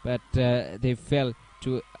 but they fell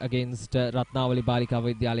against Rathnavali Balika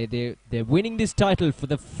Vidyalaya. They're winning this title for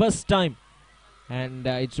the first time, and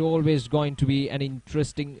it's always going to be an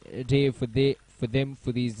interesting day for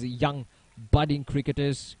these young budding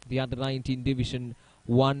cricketers. The under-19 Division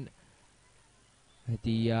 1,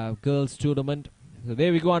 the girls tournament. So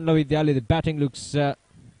there we go, Anula Vidyalaya. The batting looks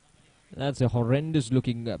that's a horrendous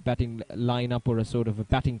looking batting lineup, or a sort of a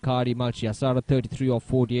batting card. Imalchi Asara 33 of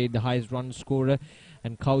 48, the highest run scorer,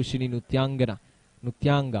 and Kaushini Nutyanga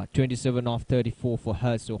 27 of 34 for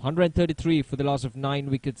her. So 133 for the loss of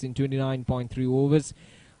 9 wickets in 29.3 overs.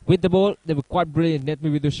 With the ball, they were quite brilliant.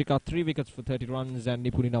 Netmi Vidushika 3 wickets for 30 runs, and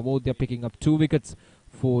Nipuni Navodya picking up 2 wickets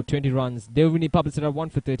for 20 runs. Devini Papasara 1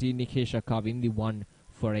 for 30, Nikesha Kavindi 1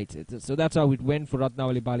 for 8. So that's how it went for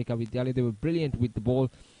Rathnavali Balika Vidyalaya. They were brilliant with the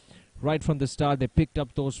ball. Right from the start, they picked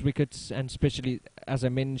up those wickets, and especially, as I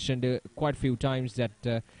mentioned quite a few times,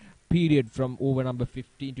 that period from over number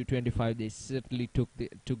 15 to 25, they certainly took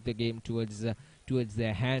the game towards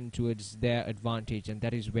their hand, towards their advantage, and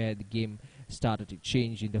that is where the game started to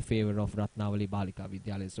change in the favor of Rathnavali Balika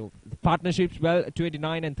Vidyalaya. So the partnerships, well,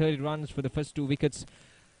 29 and 30 runs for the first 2 wickets.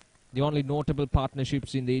 The only notable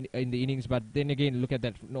partnerships in the innings, but then again, look at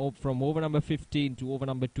that. From over number 15 to over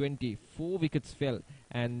number 20, 4 wickets fell,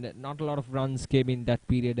 and not a lot of runs came in that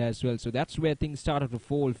period as well. So that's where things started to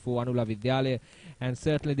fall for Anula Vidyalaya, and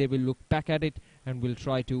certainly they will look back at it and will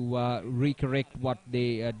try to recorrect what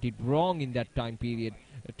they did wrong in that time period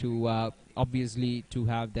to obviously to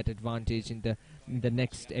have that advantage in the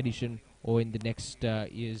next edition, or in the next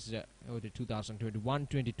year's or the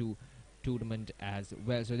 2021-22 tournament as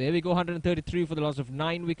well. So there we go, 133 for the loss of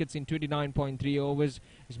 9 wickets in 29.3 overs.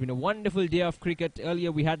 It's been a wonderful day of cricket.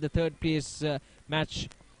 Earlier we had the 3rd place match,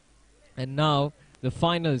 and now the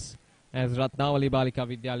finals, as Rathnavali Balika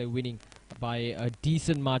Vidyalaya winning by a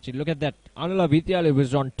decent margin. Look at that. Anula Vidyalaya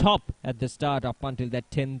was on top at the start up until that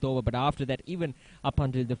 10th over, but after that even up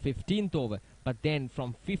until the 15th over. But then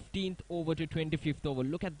from 15th over to 25th over,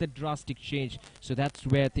 look at the drastic change. So that's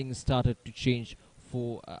where things started to change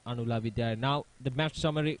for Anula Vidyalaya. Now the match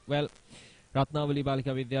summary, well, Rathnavali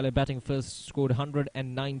Balika Vidyalaya batting first scored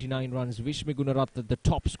 199 runs. Vishmi Gunaratha, the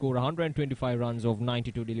top scorer, 125 runs of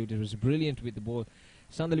 92 deliveries, was brilliant with the ball.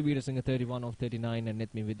 Sandali Veerasinghe 31 of 39, and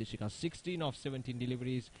Netmi Vidushika 16 of 17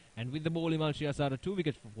 deliveries. And with the ball, Imalchi Asara 2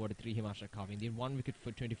 wickets for 43, Himansha Kavindi 1 wicket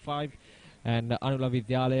for 25, and Anula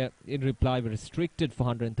Vidyalaya in reply were restricted for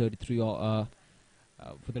 133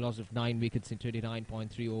 for the loss of 9 wickets in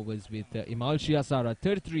 29.3 overs, with Imalchi Asara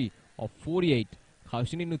 33 of 48,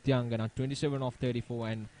 Haushini Nutyangana 27 of 34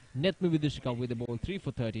 and Netmi Vidishka with the ball 3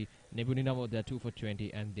 for 30. Nebuni Navoda 2 for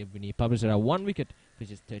 20 and Devini Pabasara 1 wicket which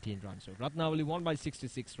is 13 runs. So Rathnavali won by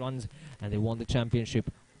 66 runs and they won the championship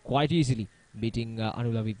quite easily, beating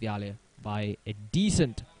Anula Vidyalaya by a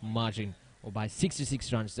decent margin or by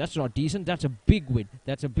 66 runs. That's not decent, that's a big win.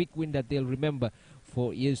 That's a big win that they'll remember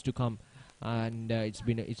for years to come. And it's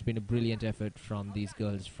been a brilliant effort from these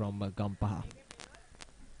girls from Gampaha.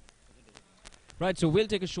 Right, so we'll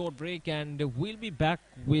take a short break and we'll be back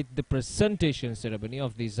with the presentation ceremony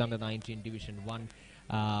of the Under 19 Division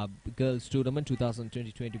 1 Girls Tournament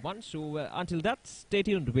 2020-21. So until that, stay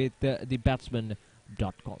tuned with the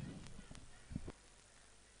Batsman.com.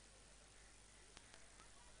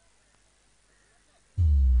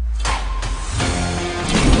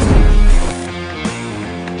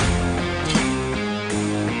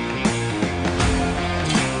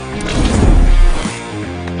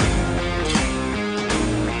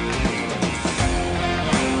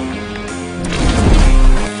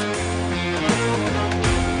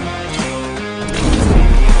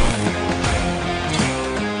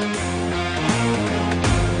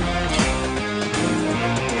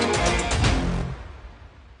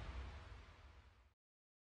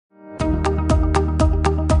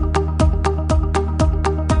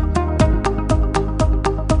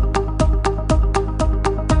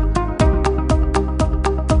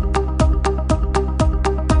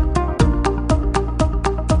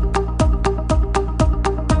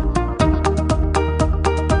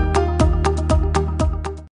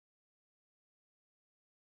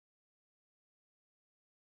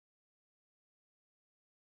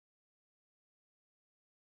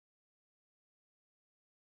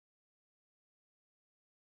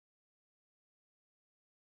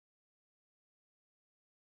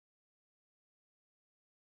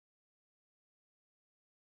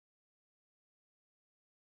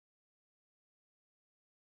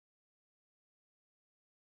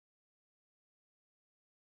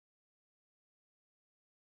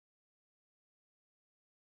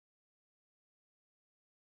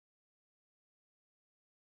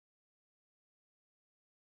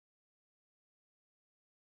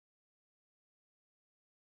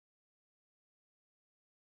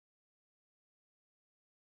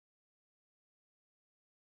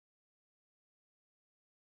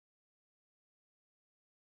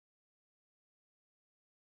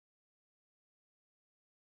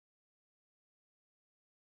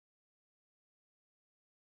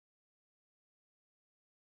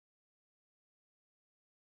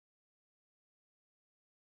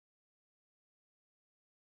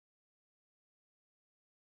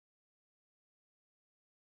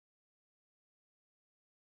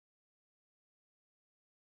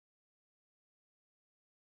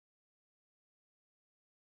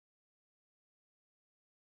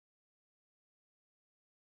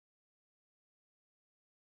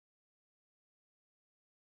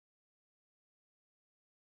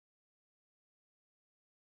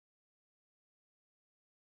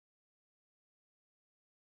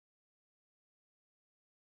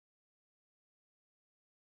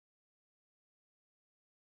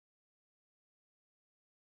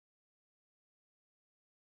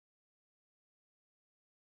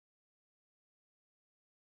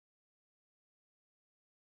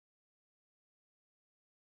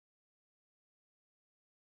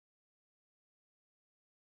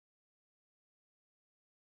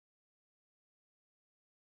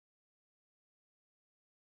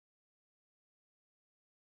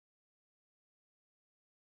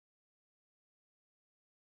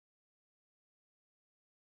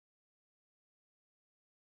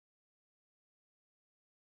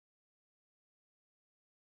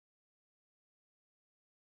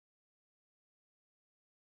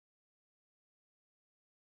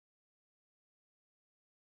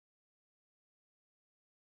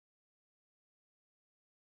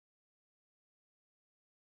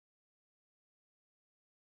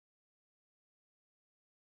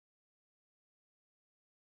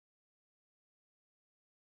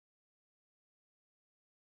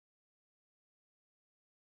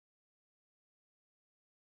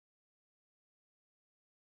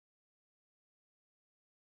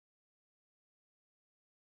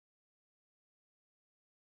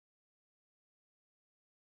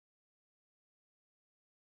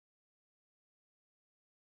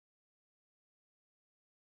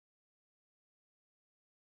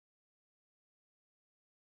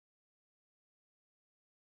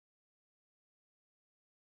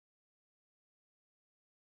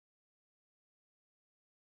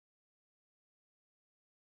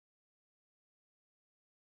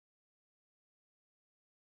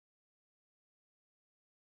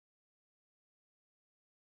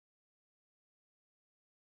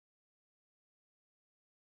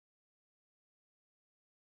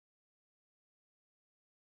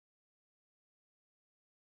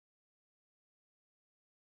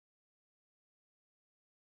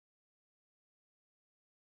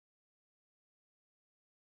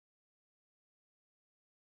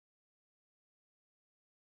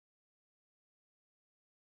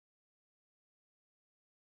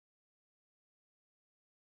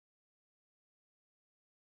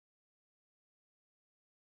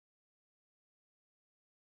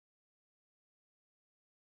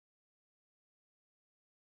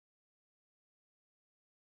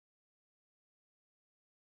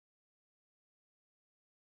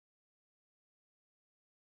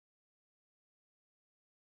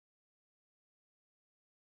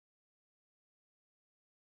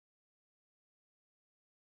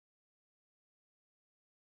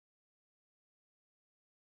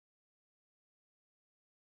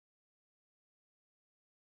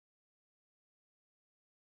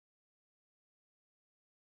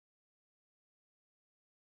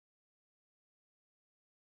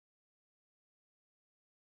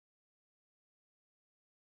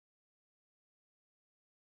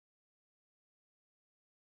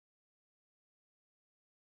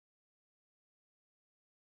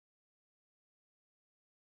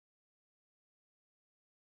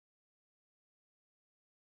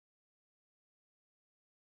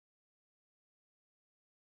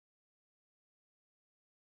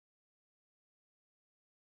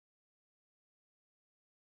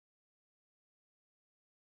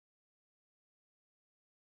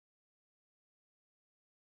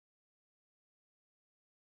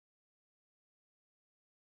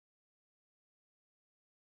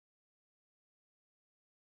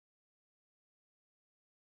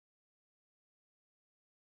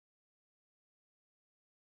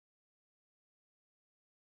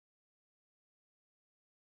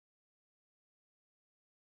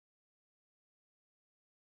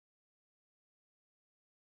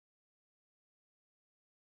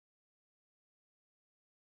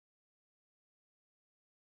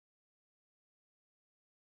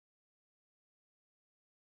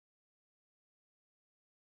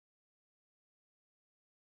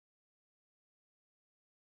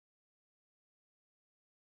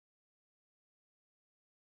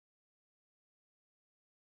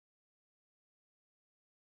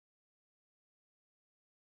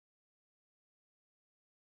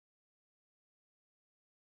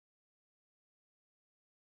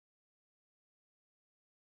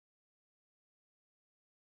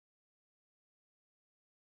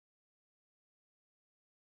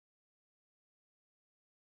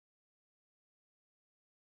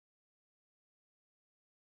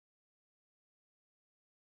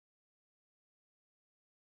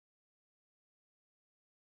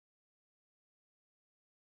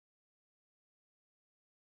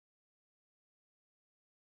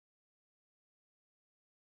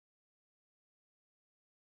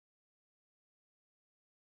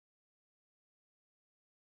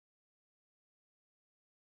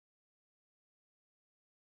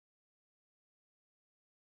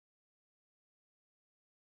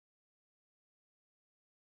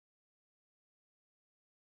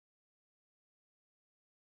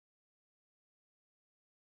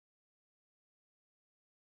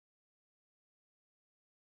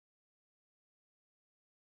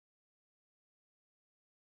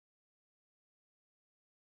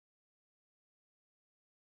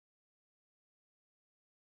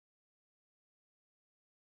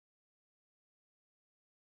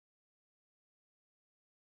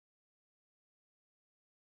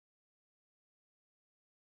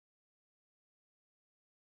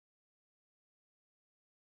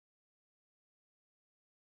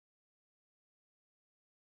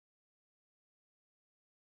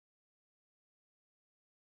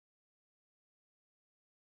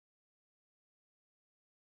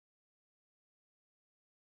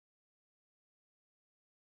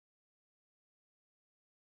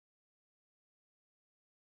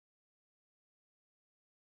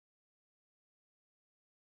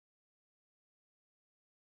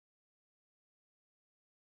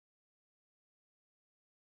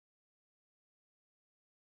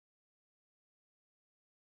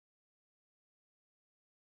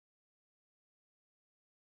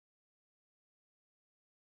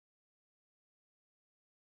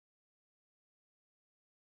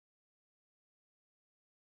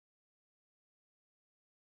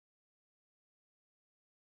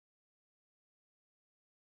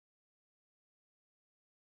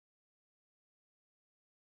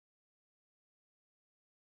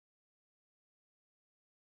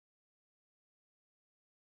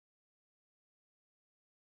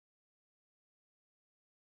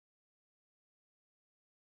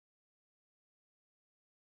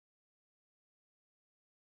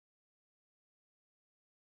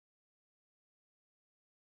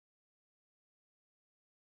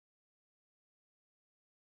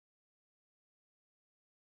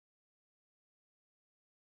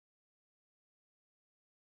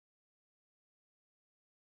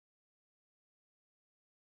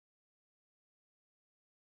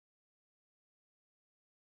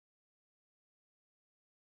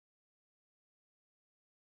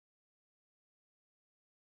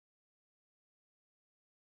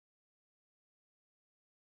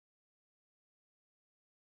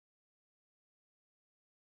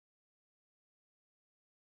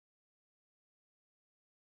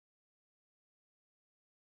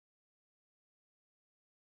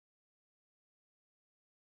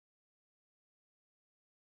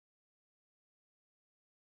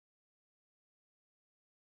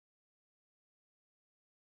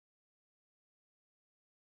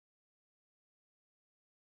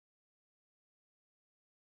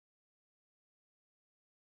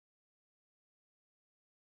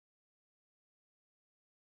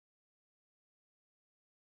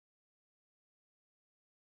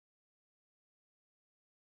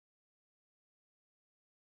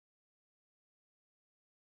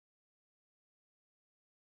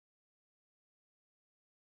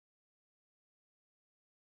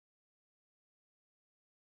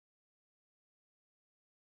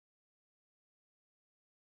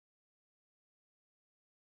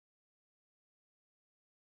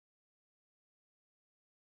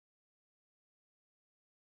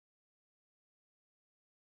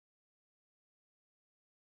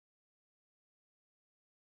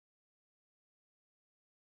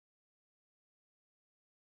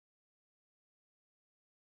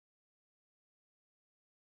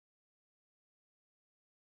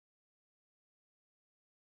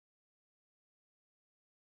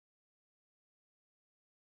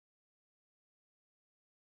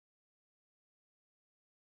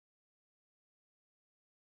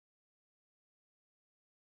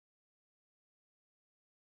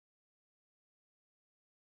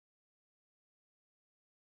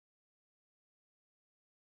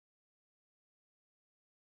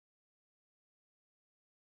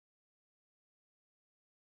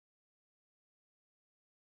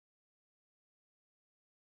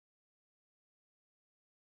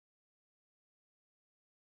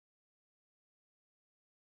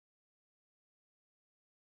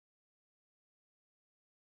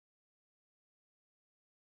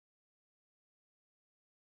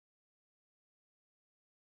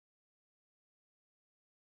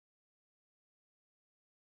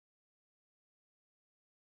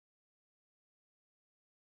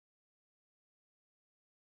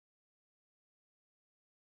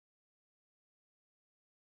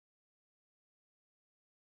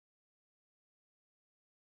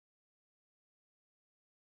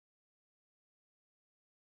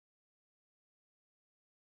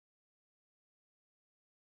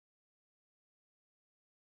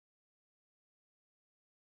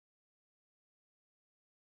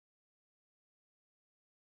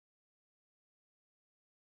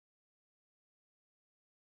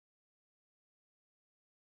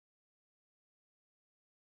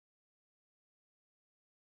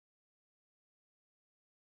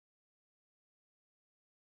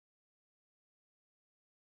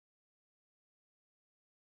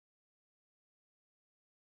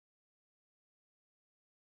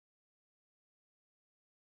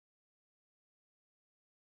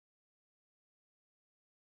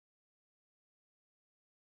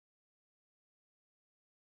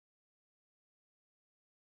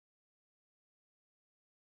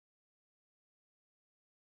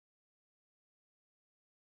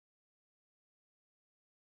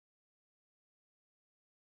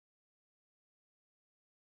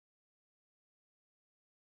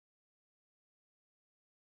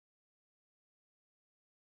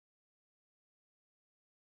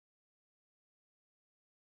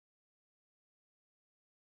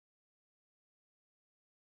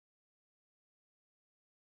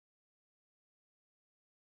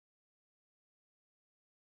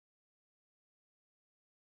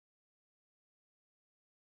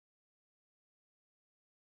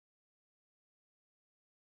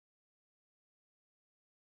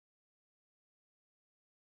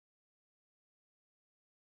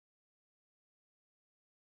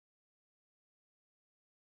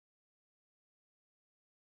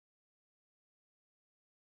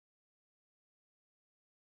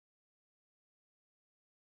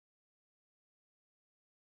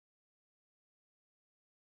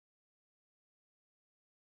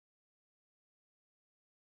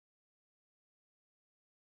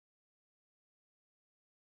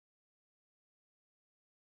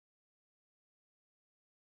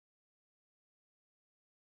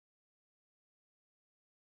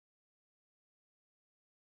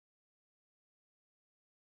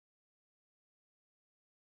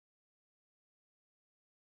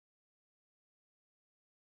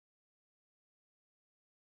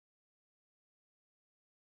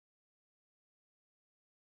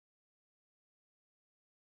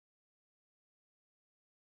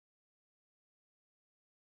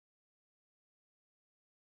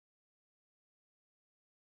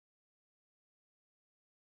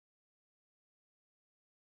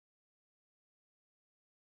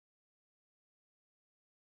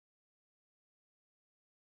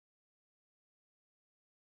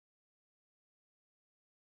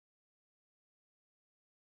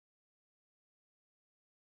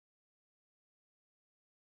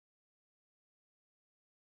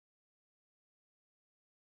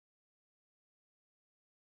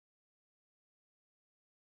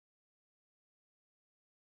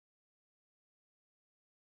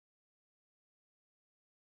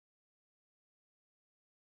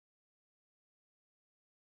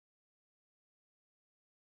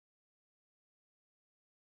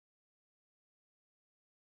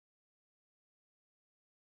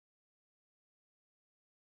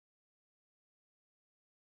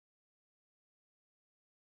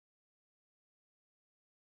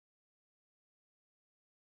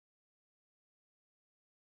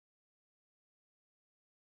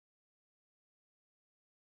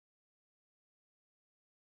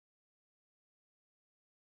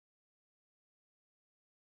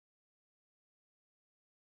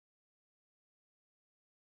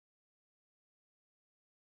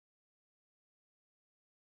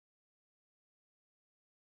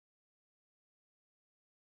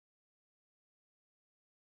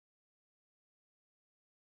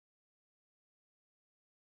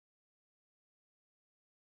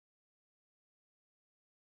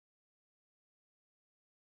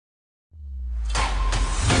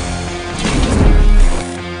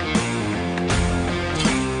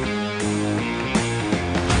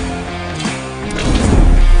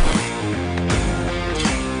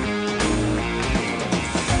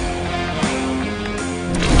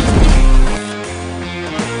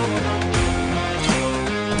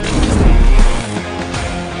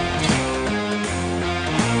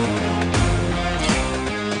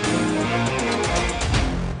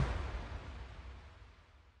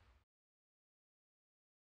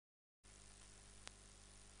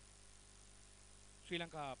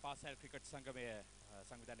 Lanka පාසල් cricket සංගමය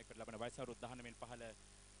සංවිධානය කර ලබන වයස අවුරුදු 19 පහළ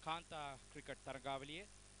කාන්තා cricket තරගාවලියේ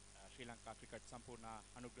ශ්‍රී Lanka cricket සම්පූර්ණ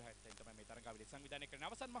අනුග්‍රහයෙන් තමයි මේ තරගාවලිය සංවිධානය කරන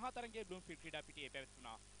අවසන් මහා තරගයේ බ්ලූම්ෆීල්ඩ් ක්‍රීඩා පිටියේ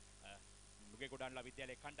පැවැත්වුණා නුගෙගොඩ අනුලා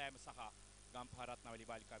විද්‍යාලයේ කණ්ඩායම සහ ගම්පහ රත්නවලි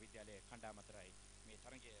බාලිකා විද්‍යාලයේ කණ්ඩායම අතරයි මේ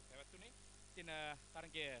තරගය පැවැත්වුණේ. ඉතින්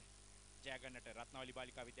තරගය ජය ගන්නට රත්නවලි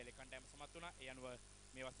බාලිකා විද්‍යාලයේ කණ්ඩායම සමත් වුණා. ඒ අනුව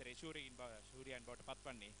මේ වසරේ ශූරයන් බවට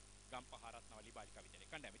පත්වන්නේ ගම්පහ රත්නවලි බාලිකා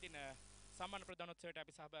විද්‍යාලයේ කණ්ඩායම. ඉතින් සම්මාන ප්‍රදානෝත්සවයට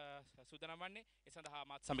අපි සූදානම් වන්නේ. ඒ සඳහා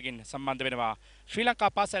මාත් සමගින් සම්බන්ධ වෙනවා ශ්‍රී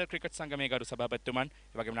ලංකා පාසල් ක්‍රිකට් සංගමයේ ගරු සභාපතිතුමන්,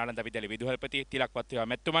 ඒ වගේම නාලන්දා විද්‍යාලයේ විදුහල්පති තිලක් වත්තිවා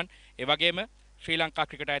මැතිතුමන්, ඒ වගේම ශ්‍රී ලංකා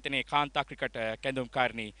ක්‍රිකට් ආයතනයේ කාන්තා ක්‍රිකට්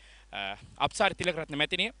කැඳවුම්කාරිණී අප්සාරි තිලකරත්න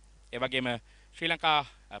මැතිණිය, ඒ වගේම ශ්‍රී ලංකා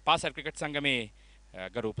පාසල් ක්‍රිකට් සංගමයේ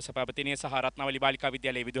ගරු උපසභාපතිනිය සහ රත්නවලි බාලිකා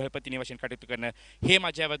විද්‍යාලයේ විදුහල්පතිනිය වශයෙන් කටයුතු කරන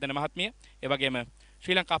හේමා ජයවර්ධන මහත්මිය, ඒ වගේම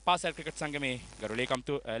ශ්‍රී ලංකා පාසල් ක්‍රිකට් සංගමයේ ගරු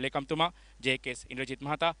ලේකම්තුමා ජේ.කේ.එස්. ඉන්ද්‍රජිත්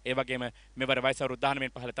මහතා, ඒ වගේම මෙවර වයස අවුරුදු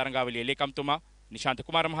 19 පහළ තරගාවලියේ ලේකම්තුමා නිශාන්ත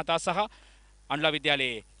කුමාර මහතා සහ අනුලා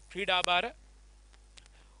විද්‍යාලයේ ක්‍රීඩාභාර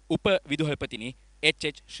උප විදුහල්පතිනි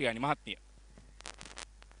එච්.එච්. ශ්‍රියානි මහත්මිය.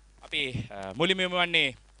 අපි මුලින්ම වන්නේ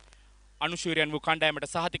අනුශූරයන් වූ කණ්ඩායමට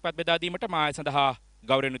සහතිකපත් බෙදා දීමට මා ඒ සඳහා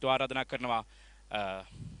ගෞරවයෙන් යුතුව ආරාධනා කරනවා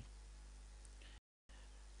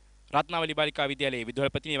රත්නවලි බාලිකා විද්‍යාලයේ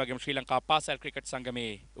විදුහල්පතිනිය වගේම ශ්‍රී ලංකා පාසල් ක්‍රිකට්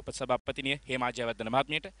සංගමේ උපසභාපතිනිය හේමා ජයවර්ධන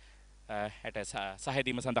මහත්මියට ඇට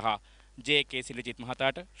සහයදීම සඳහා ජේ.කේ. සිල්ජිත්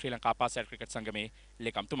මහතාට ශ්‍රී ලංකා පාසල් ක්‍රිකට් සංගමේ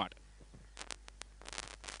ලේකම්තුමාට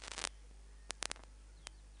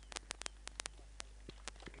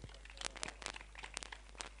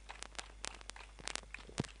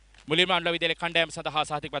මුලින්ම අනුලා විද්‍යාලයේ කණ්ඩායම සඳහා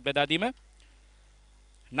සහතිකපත් බෙදා දීම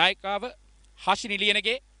නායිකාව හෂිනි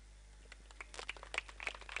ලියනගේ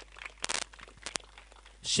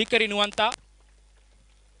ශිකරි නුවන්තා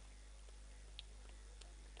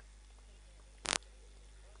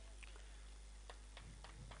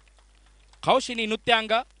කෞෂිනී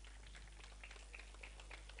නුත්‍යාංග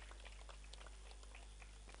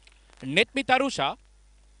නෙත්මි තරුෂා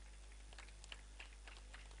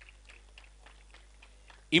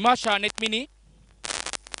ඉමාෂා නෙත්මිනි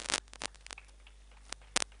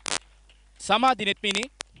සමාධි නෙත්මිනි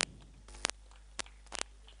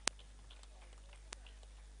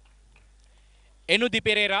එනුදි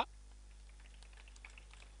පෙරේරා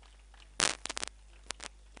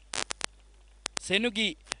සෙනුගි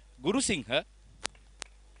ගුරුසිංහ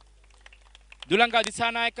දුලංගා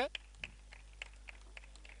දිසානායක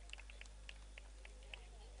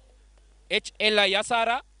එච්.එල්.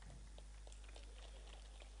 යසාරා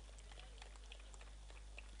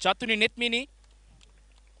චතුනි නෙත්මිනි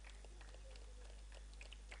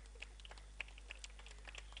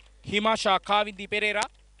හිමාෂා කාවින්දි පෙරේරා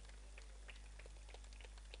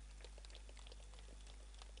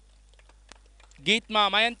ගීත්මා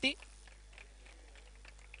මයන්ති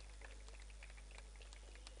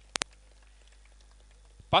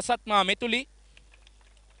පසත්මා මෙතුලි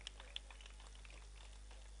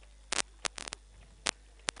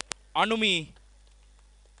අනුමි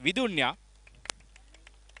විදුන්‍යා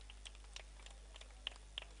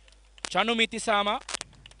චනුමි තිසාමා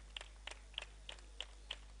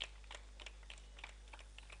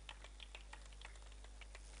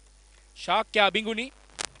ශාක්‍යා බිඟුනි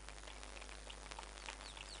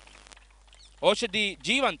ඕෂධි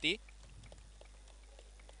ජීවන්ති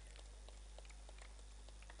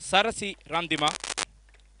සරසි රන්දිමා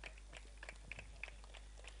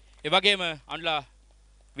ඒ වගේම අනුලා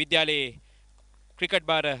විද්‍යාලයේ ක්‍රිකට්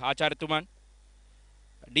බාර ආචාර්යතුමන්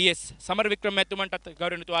ඩී.එස්. සමරවික්‍රම මැතිතුමන්ටත්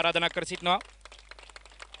ගෞරවයෙන් යුතුව ආරාධනා කර සිටිනවා.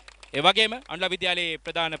 ඒ වගේම අනුලා විද්‍යාලයේ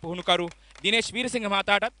ප්‍රධාන පුහුණුකරු දිනේෂ් වීරසිංහ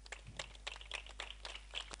මහතාටත්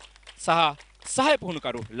සහ සහාය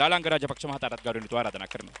පුහුණුකරු ලාලංග රාජපක්ෂ මහතාටත් ගෞරවයෙන් යුතුව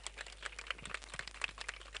ආරාධනා කරනවා.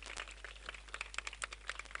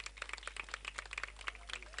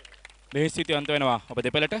 මේ ස්ථිතිය අන්ත වෙනවා ඔබ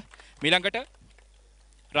දෙපළට. ඊළඟට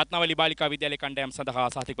රත්නවලි බාලිකා විද්‍යාලයේ කණ්ඩායම සඳහා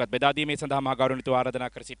සහතිකපත් බෙදා දීමේ සඳහා මා ගෞරවයෙන් යුතුව ආරාධනා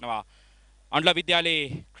කර සිටිනවා අනුලා විද්‍යාලයේ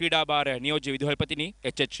ක්‍රීඩාභාර නියෝජ්‍ය විදුහල්පතිනි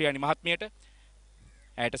එච්.එච්. ශ්‍රියානි මහත්මියට,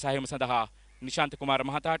 ඇයට සහයම සඳහා නිශාන්ත කුමාර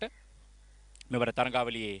මහතාට, මෙවර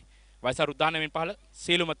තරගාවලියේ වයස අවුරුදු 19 පහළ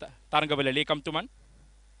සියලුම තරගවල ලේකම්තුමන්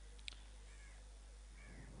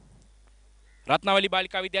රත්නවලි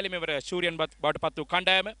බාලිකා විද්‍යාලයේ මෙවර ශූරයන් බවට පත් වූ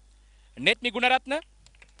කණ්ඩායම නෙත්මි ගුණරත්න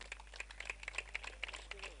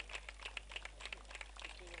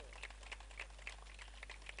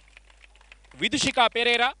විදුෂිකා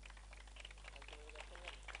පෙරේරා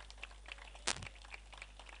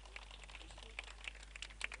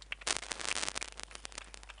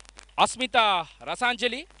අස්මිතා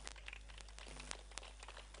රසාංජලි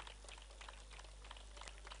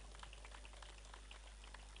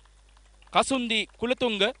කසුන්දි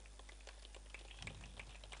කුලතුංග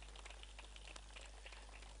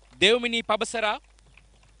දෙව්මිනි පබසරා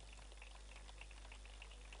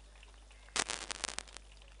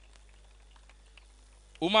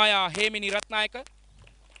උමායා හේමිනි රත්නායක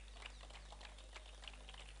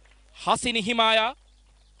හසිනි හිමායා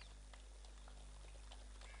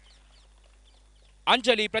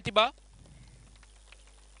අංජලි ප්‍රතිභා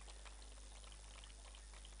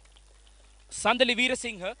සන්දලි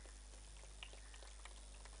වීරසිංහ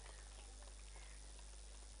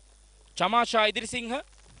චමාෂා ඉදිරිසිංහ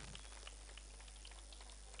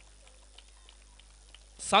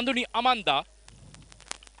සඳුනි අමන්දා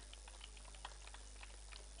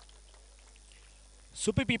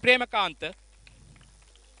සුපිපි ප්‍රේමකාන්ත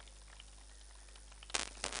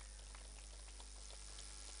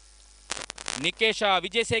නිකේෂා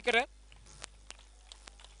විජේසේකර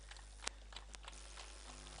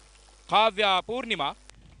කාව්‍යා පූර්ණිමා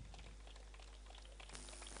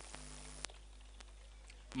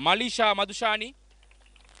මලීෂා මදුෂානි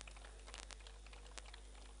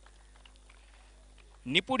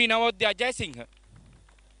නිපුඩි නවෝදය ජයසිංහ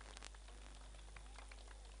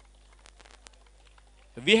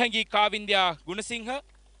විහංගී කාවින්ද්‍යා ගුණසිංහ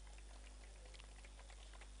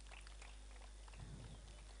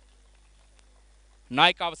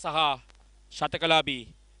නායිකාව සහ ශතකලාභී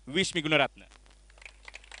විශ්මි ගුණරත්න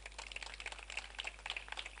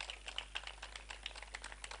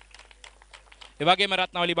එවැගේම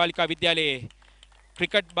රත්නවලි බාලිකා විද්‍යාලයේ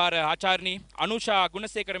ක්‍රිකට් බාර ආචාර්යනී අනුෂා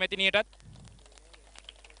ගුණසේකර මැතිණියටත්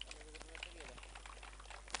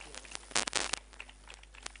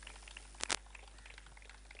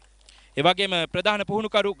එවැගේම ප්‍රධාන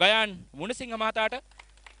පුහුණුකරු ගයාන් මුණසිංහ මහතාට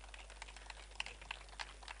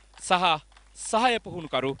සහ සහාය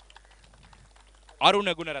පුහුණුකරු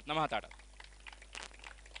අරුණ ගුණරත්න මහතාට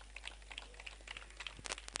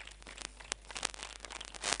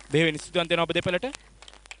බෙහෙවින් සිදුවන් දෙන ඔබ දෙපළට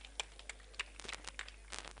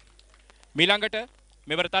මීළඟට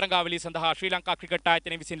මෙවර තරඟාවලිය සඳහා ශ්‍රී ලංකා ක්‍රිකට්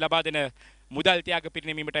ආයතනය විසින් ලබා දෙන මුදල් ත්‍යාග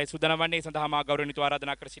පිරිනැමීමටයි සූදානම් වන්නේ. සඳහා මා ගෞරවනීයව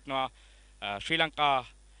ආරාධනා කර සිටිනවා ශ්‍රී ලංකා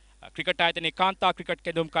ක්‍රිකට් ආයතනයේ කාන්තා ක්‍රිකට්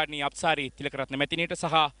කැඳවුම්කාරණී අප්සාරි තිලකරත්න මැතිණියට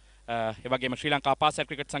සහ එවැගේම ශ්‍රී ලංකා පාසල්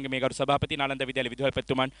ක්‍රිකට් සංගමයේ ගරු සභාපති නාලන්ද විද්‍යාලයේ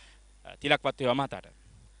විදුහල්පතිතුමන් තිලක්වත් වේවා මහතාට.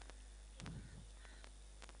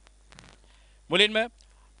 මුලින්ම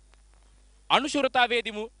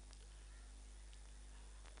අනුශූරතාවේදීමු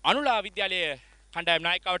අනුලා විද්‍යාලයේ කණ්ඩායම්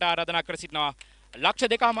නායකවට ආරාධනා කර සිටිනවා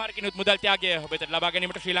ලක්ෂ 2.5කිනුත් මුදල් ත්‍යාගය ඔබ වෙත ලබා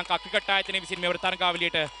ගැනීමට ශ්‍රී ලංකා ක්‍රිකට් ආයතනය විසින් මෙවර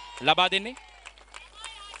තරඟාවලියට ලබා දෙන්නේ.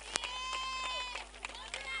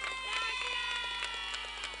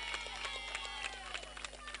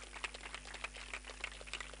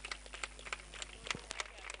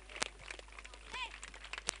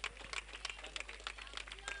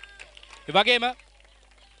 එවැගේම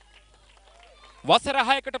වසර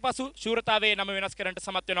 6කට පසු ශූරතාවයේ නම වෙනස් කරන්නට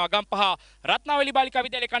සමත් වෙනවා ගම්පහ රත්නාවලි බාලිකා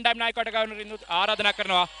විද්‍යාලයේ කණ්ඩායම් නායකවට ගවර්නරින් ආරාධනා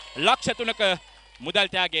කරනවා ලක්ෂ 3ක මුදල්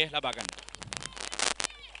ත්‍යාගය ලබා ගන්න.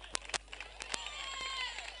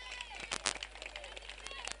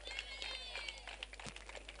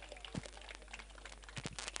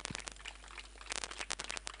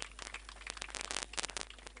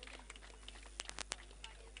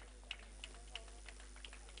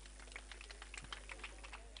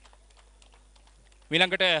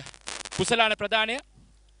 ඊළඟට කුසලාන ප්‍රදානය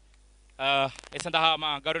ඒ සඳහා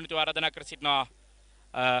මා ගෞරවනීයව ආරාධනා කර සිටිනවා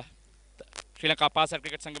ශ්‍රී ලංකා පාසල්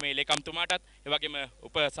ක්‍රිකට් සංගමේ ලේකම්තුමාටත් ඒ වගේම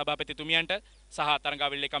උප සභාපතිතුමියන්ට සහ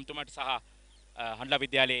තරඟාවලි ලේකම්තුමාට සහ හඬලා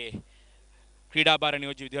විද්‍යාලයේ ක්‍රීඩා භාර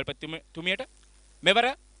නියෝජ්‍ය විදුහල්පතිතුමියට මෙවර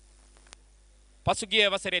පසුගිය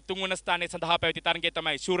වසරේ 3 වන ස්ථානයේ සඳහා පැවති තරඟය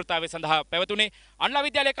තමයි ශූරතාවය සඳහා පැවතුනේ. හඬලා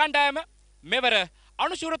විද්‍යාලයේ කණ්ඩායම මෙවර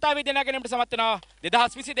අනුශූරතාවයේ දෙනා ගැනීමට සමත් වෙනවා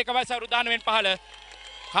 2022 වසර අවුරුදු 19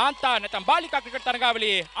 කාන්තා නැත්නම් බාලිකා ක්‍රිකට්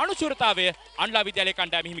තරඟාවලියේ අනුශූරතාවය අනුලා විද්‍යාලයේ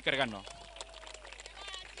කණ්ඩායම හිමි කරගන්නවා.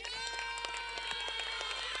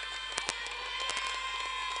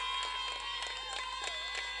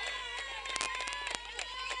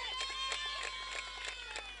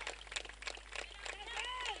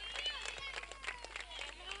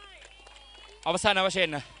 අවසාන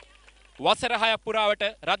වශයෙන් වසර 6ක් පුරාවට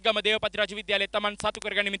රත්ගම දේවපති රජු විද්‍යාලයේ තමන් සතු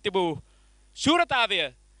කරගනිමින් තිබූ ශූරතාවය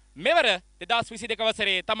මෙවර 2022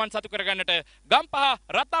 වසරේ තමන් සතු කරගන්නට ගම්පහ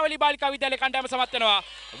රත්නාවලි බාලිකා විද්‍යාලයේ කණ්ඩායම සමත් වෙනවා.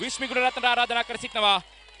 විශ්මි ගුණරත්නට ආරාධනා කර සිටිනවා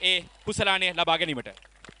ඒ කුසලානය ලබා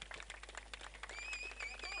ගැනීමට.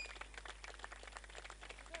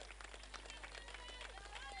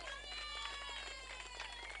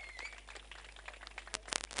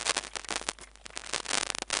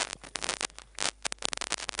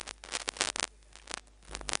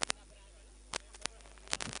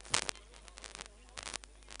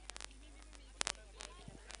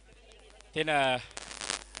 තෙන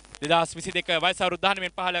 2022 වයස අවුරුදු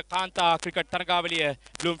 19 පහළ කාන්තා ක්‍රිකට් තරගාවලිය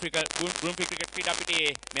බ්ලූම්ෆීල්ඩ් ක්‍රිකට් ක්‍රීඩා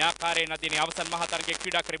පිටියේ මේ ආකාරයෙන් අදින අවසන් මහා තරගයේ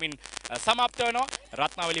ක්‍රීඩා කරමින් සමාප්ත වෙනවා.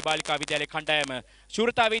 රත්නාවලි බාලිකා විද්‍යාලය කණ්ඩායම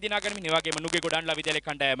ශූරතාවයේ දිනා ගනිමින් ඒ වගේම නුගේගොඩ අනුලා විද්‍යාලය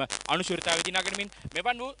කණ්ඩායම අනුශූරතාවයේ දිනා ගනිමින්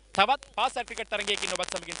මෙවන් වූ තවත් පාසල් ක්‍රිකට් තරගයකින්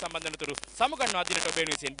ඔබත් සමගින් සම්බන්ධ වෙනතුරු සමුගන්නවා දිනට ඔබ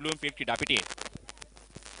වෙනුවෙන් බ්ලූම්ෆීල්ඩ් ක්‍රීඩා පිටියේ.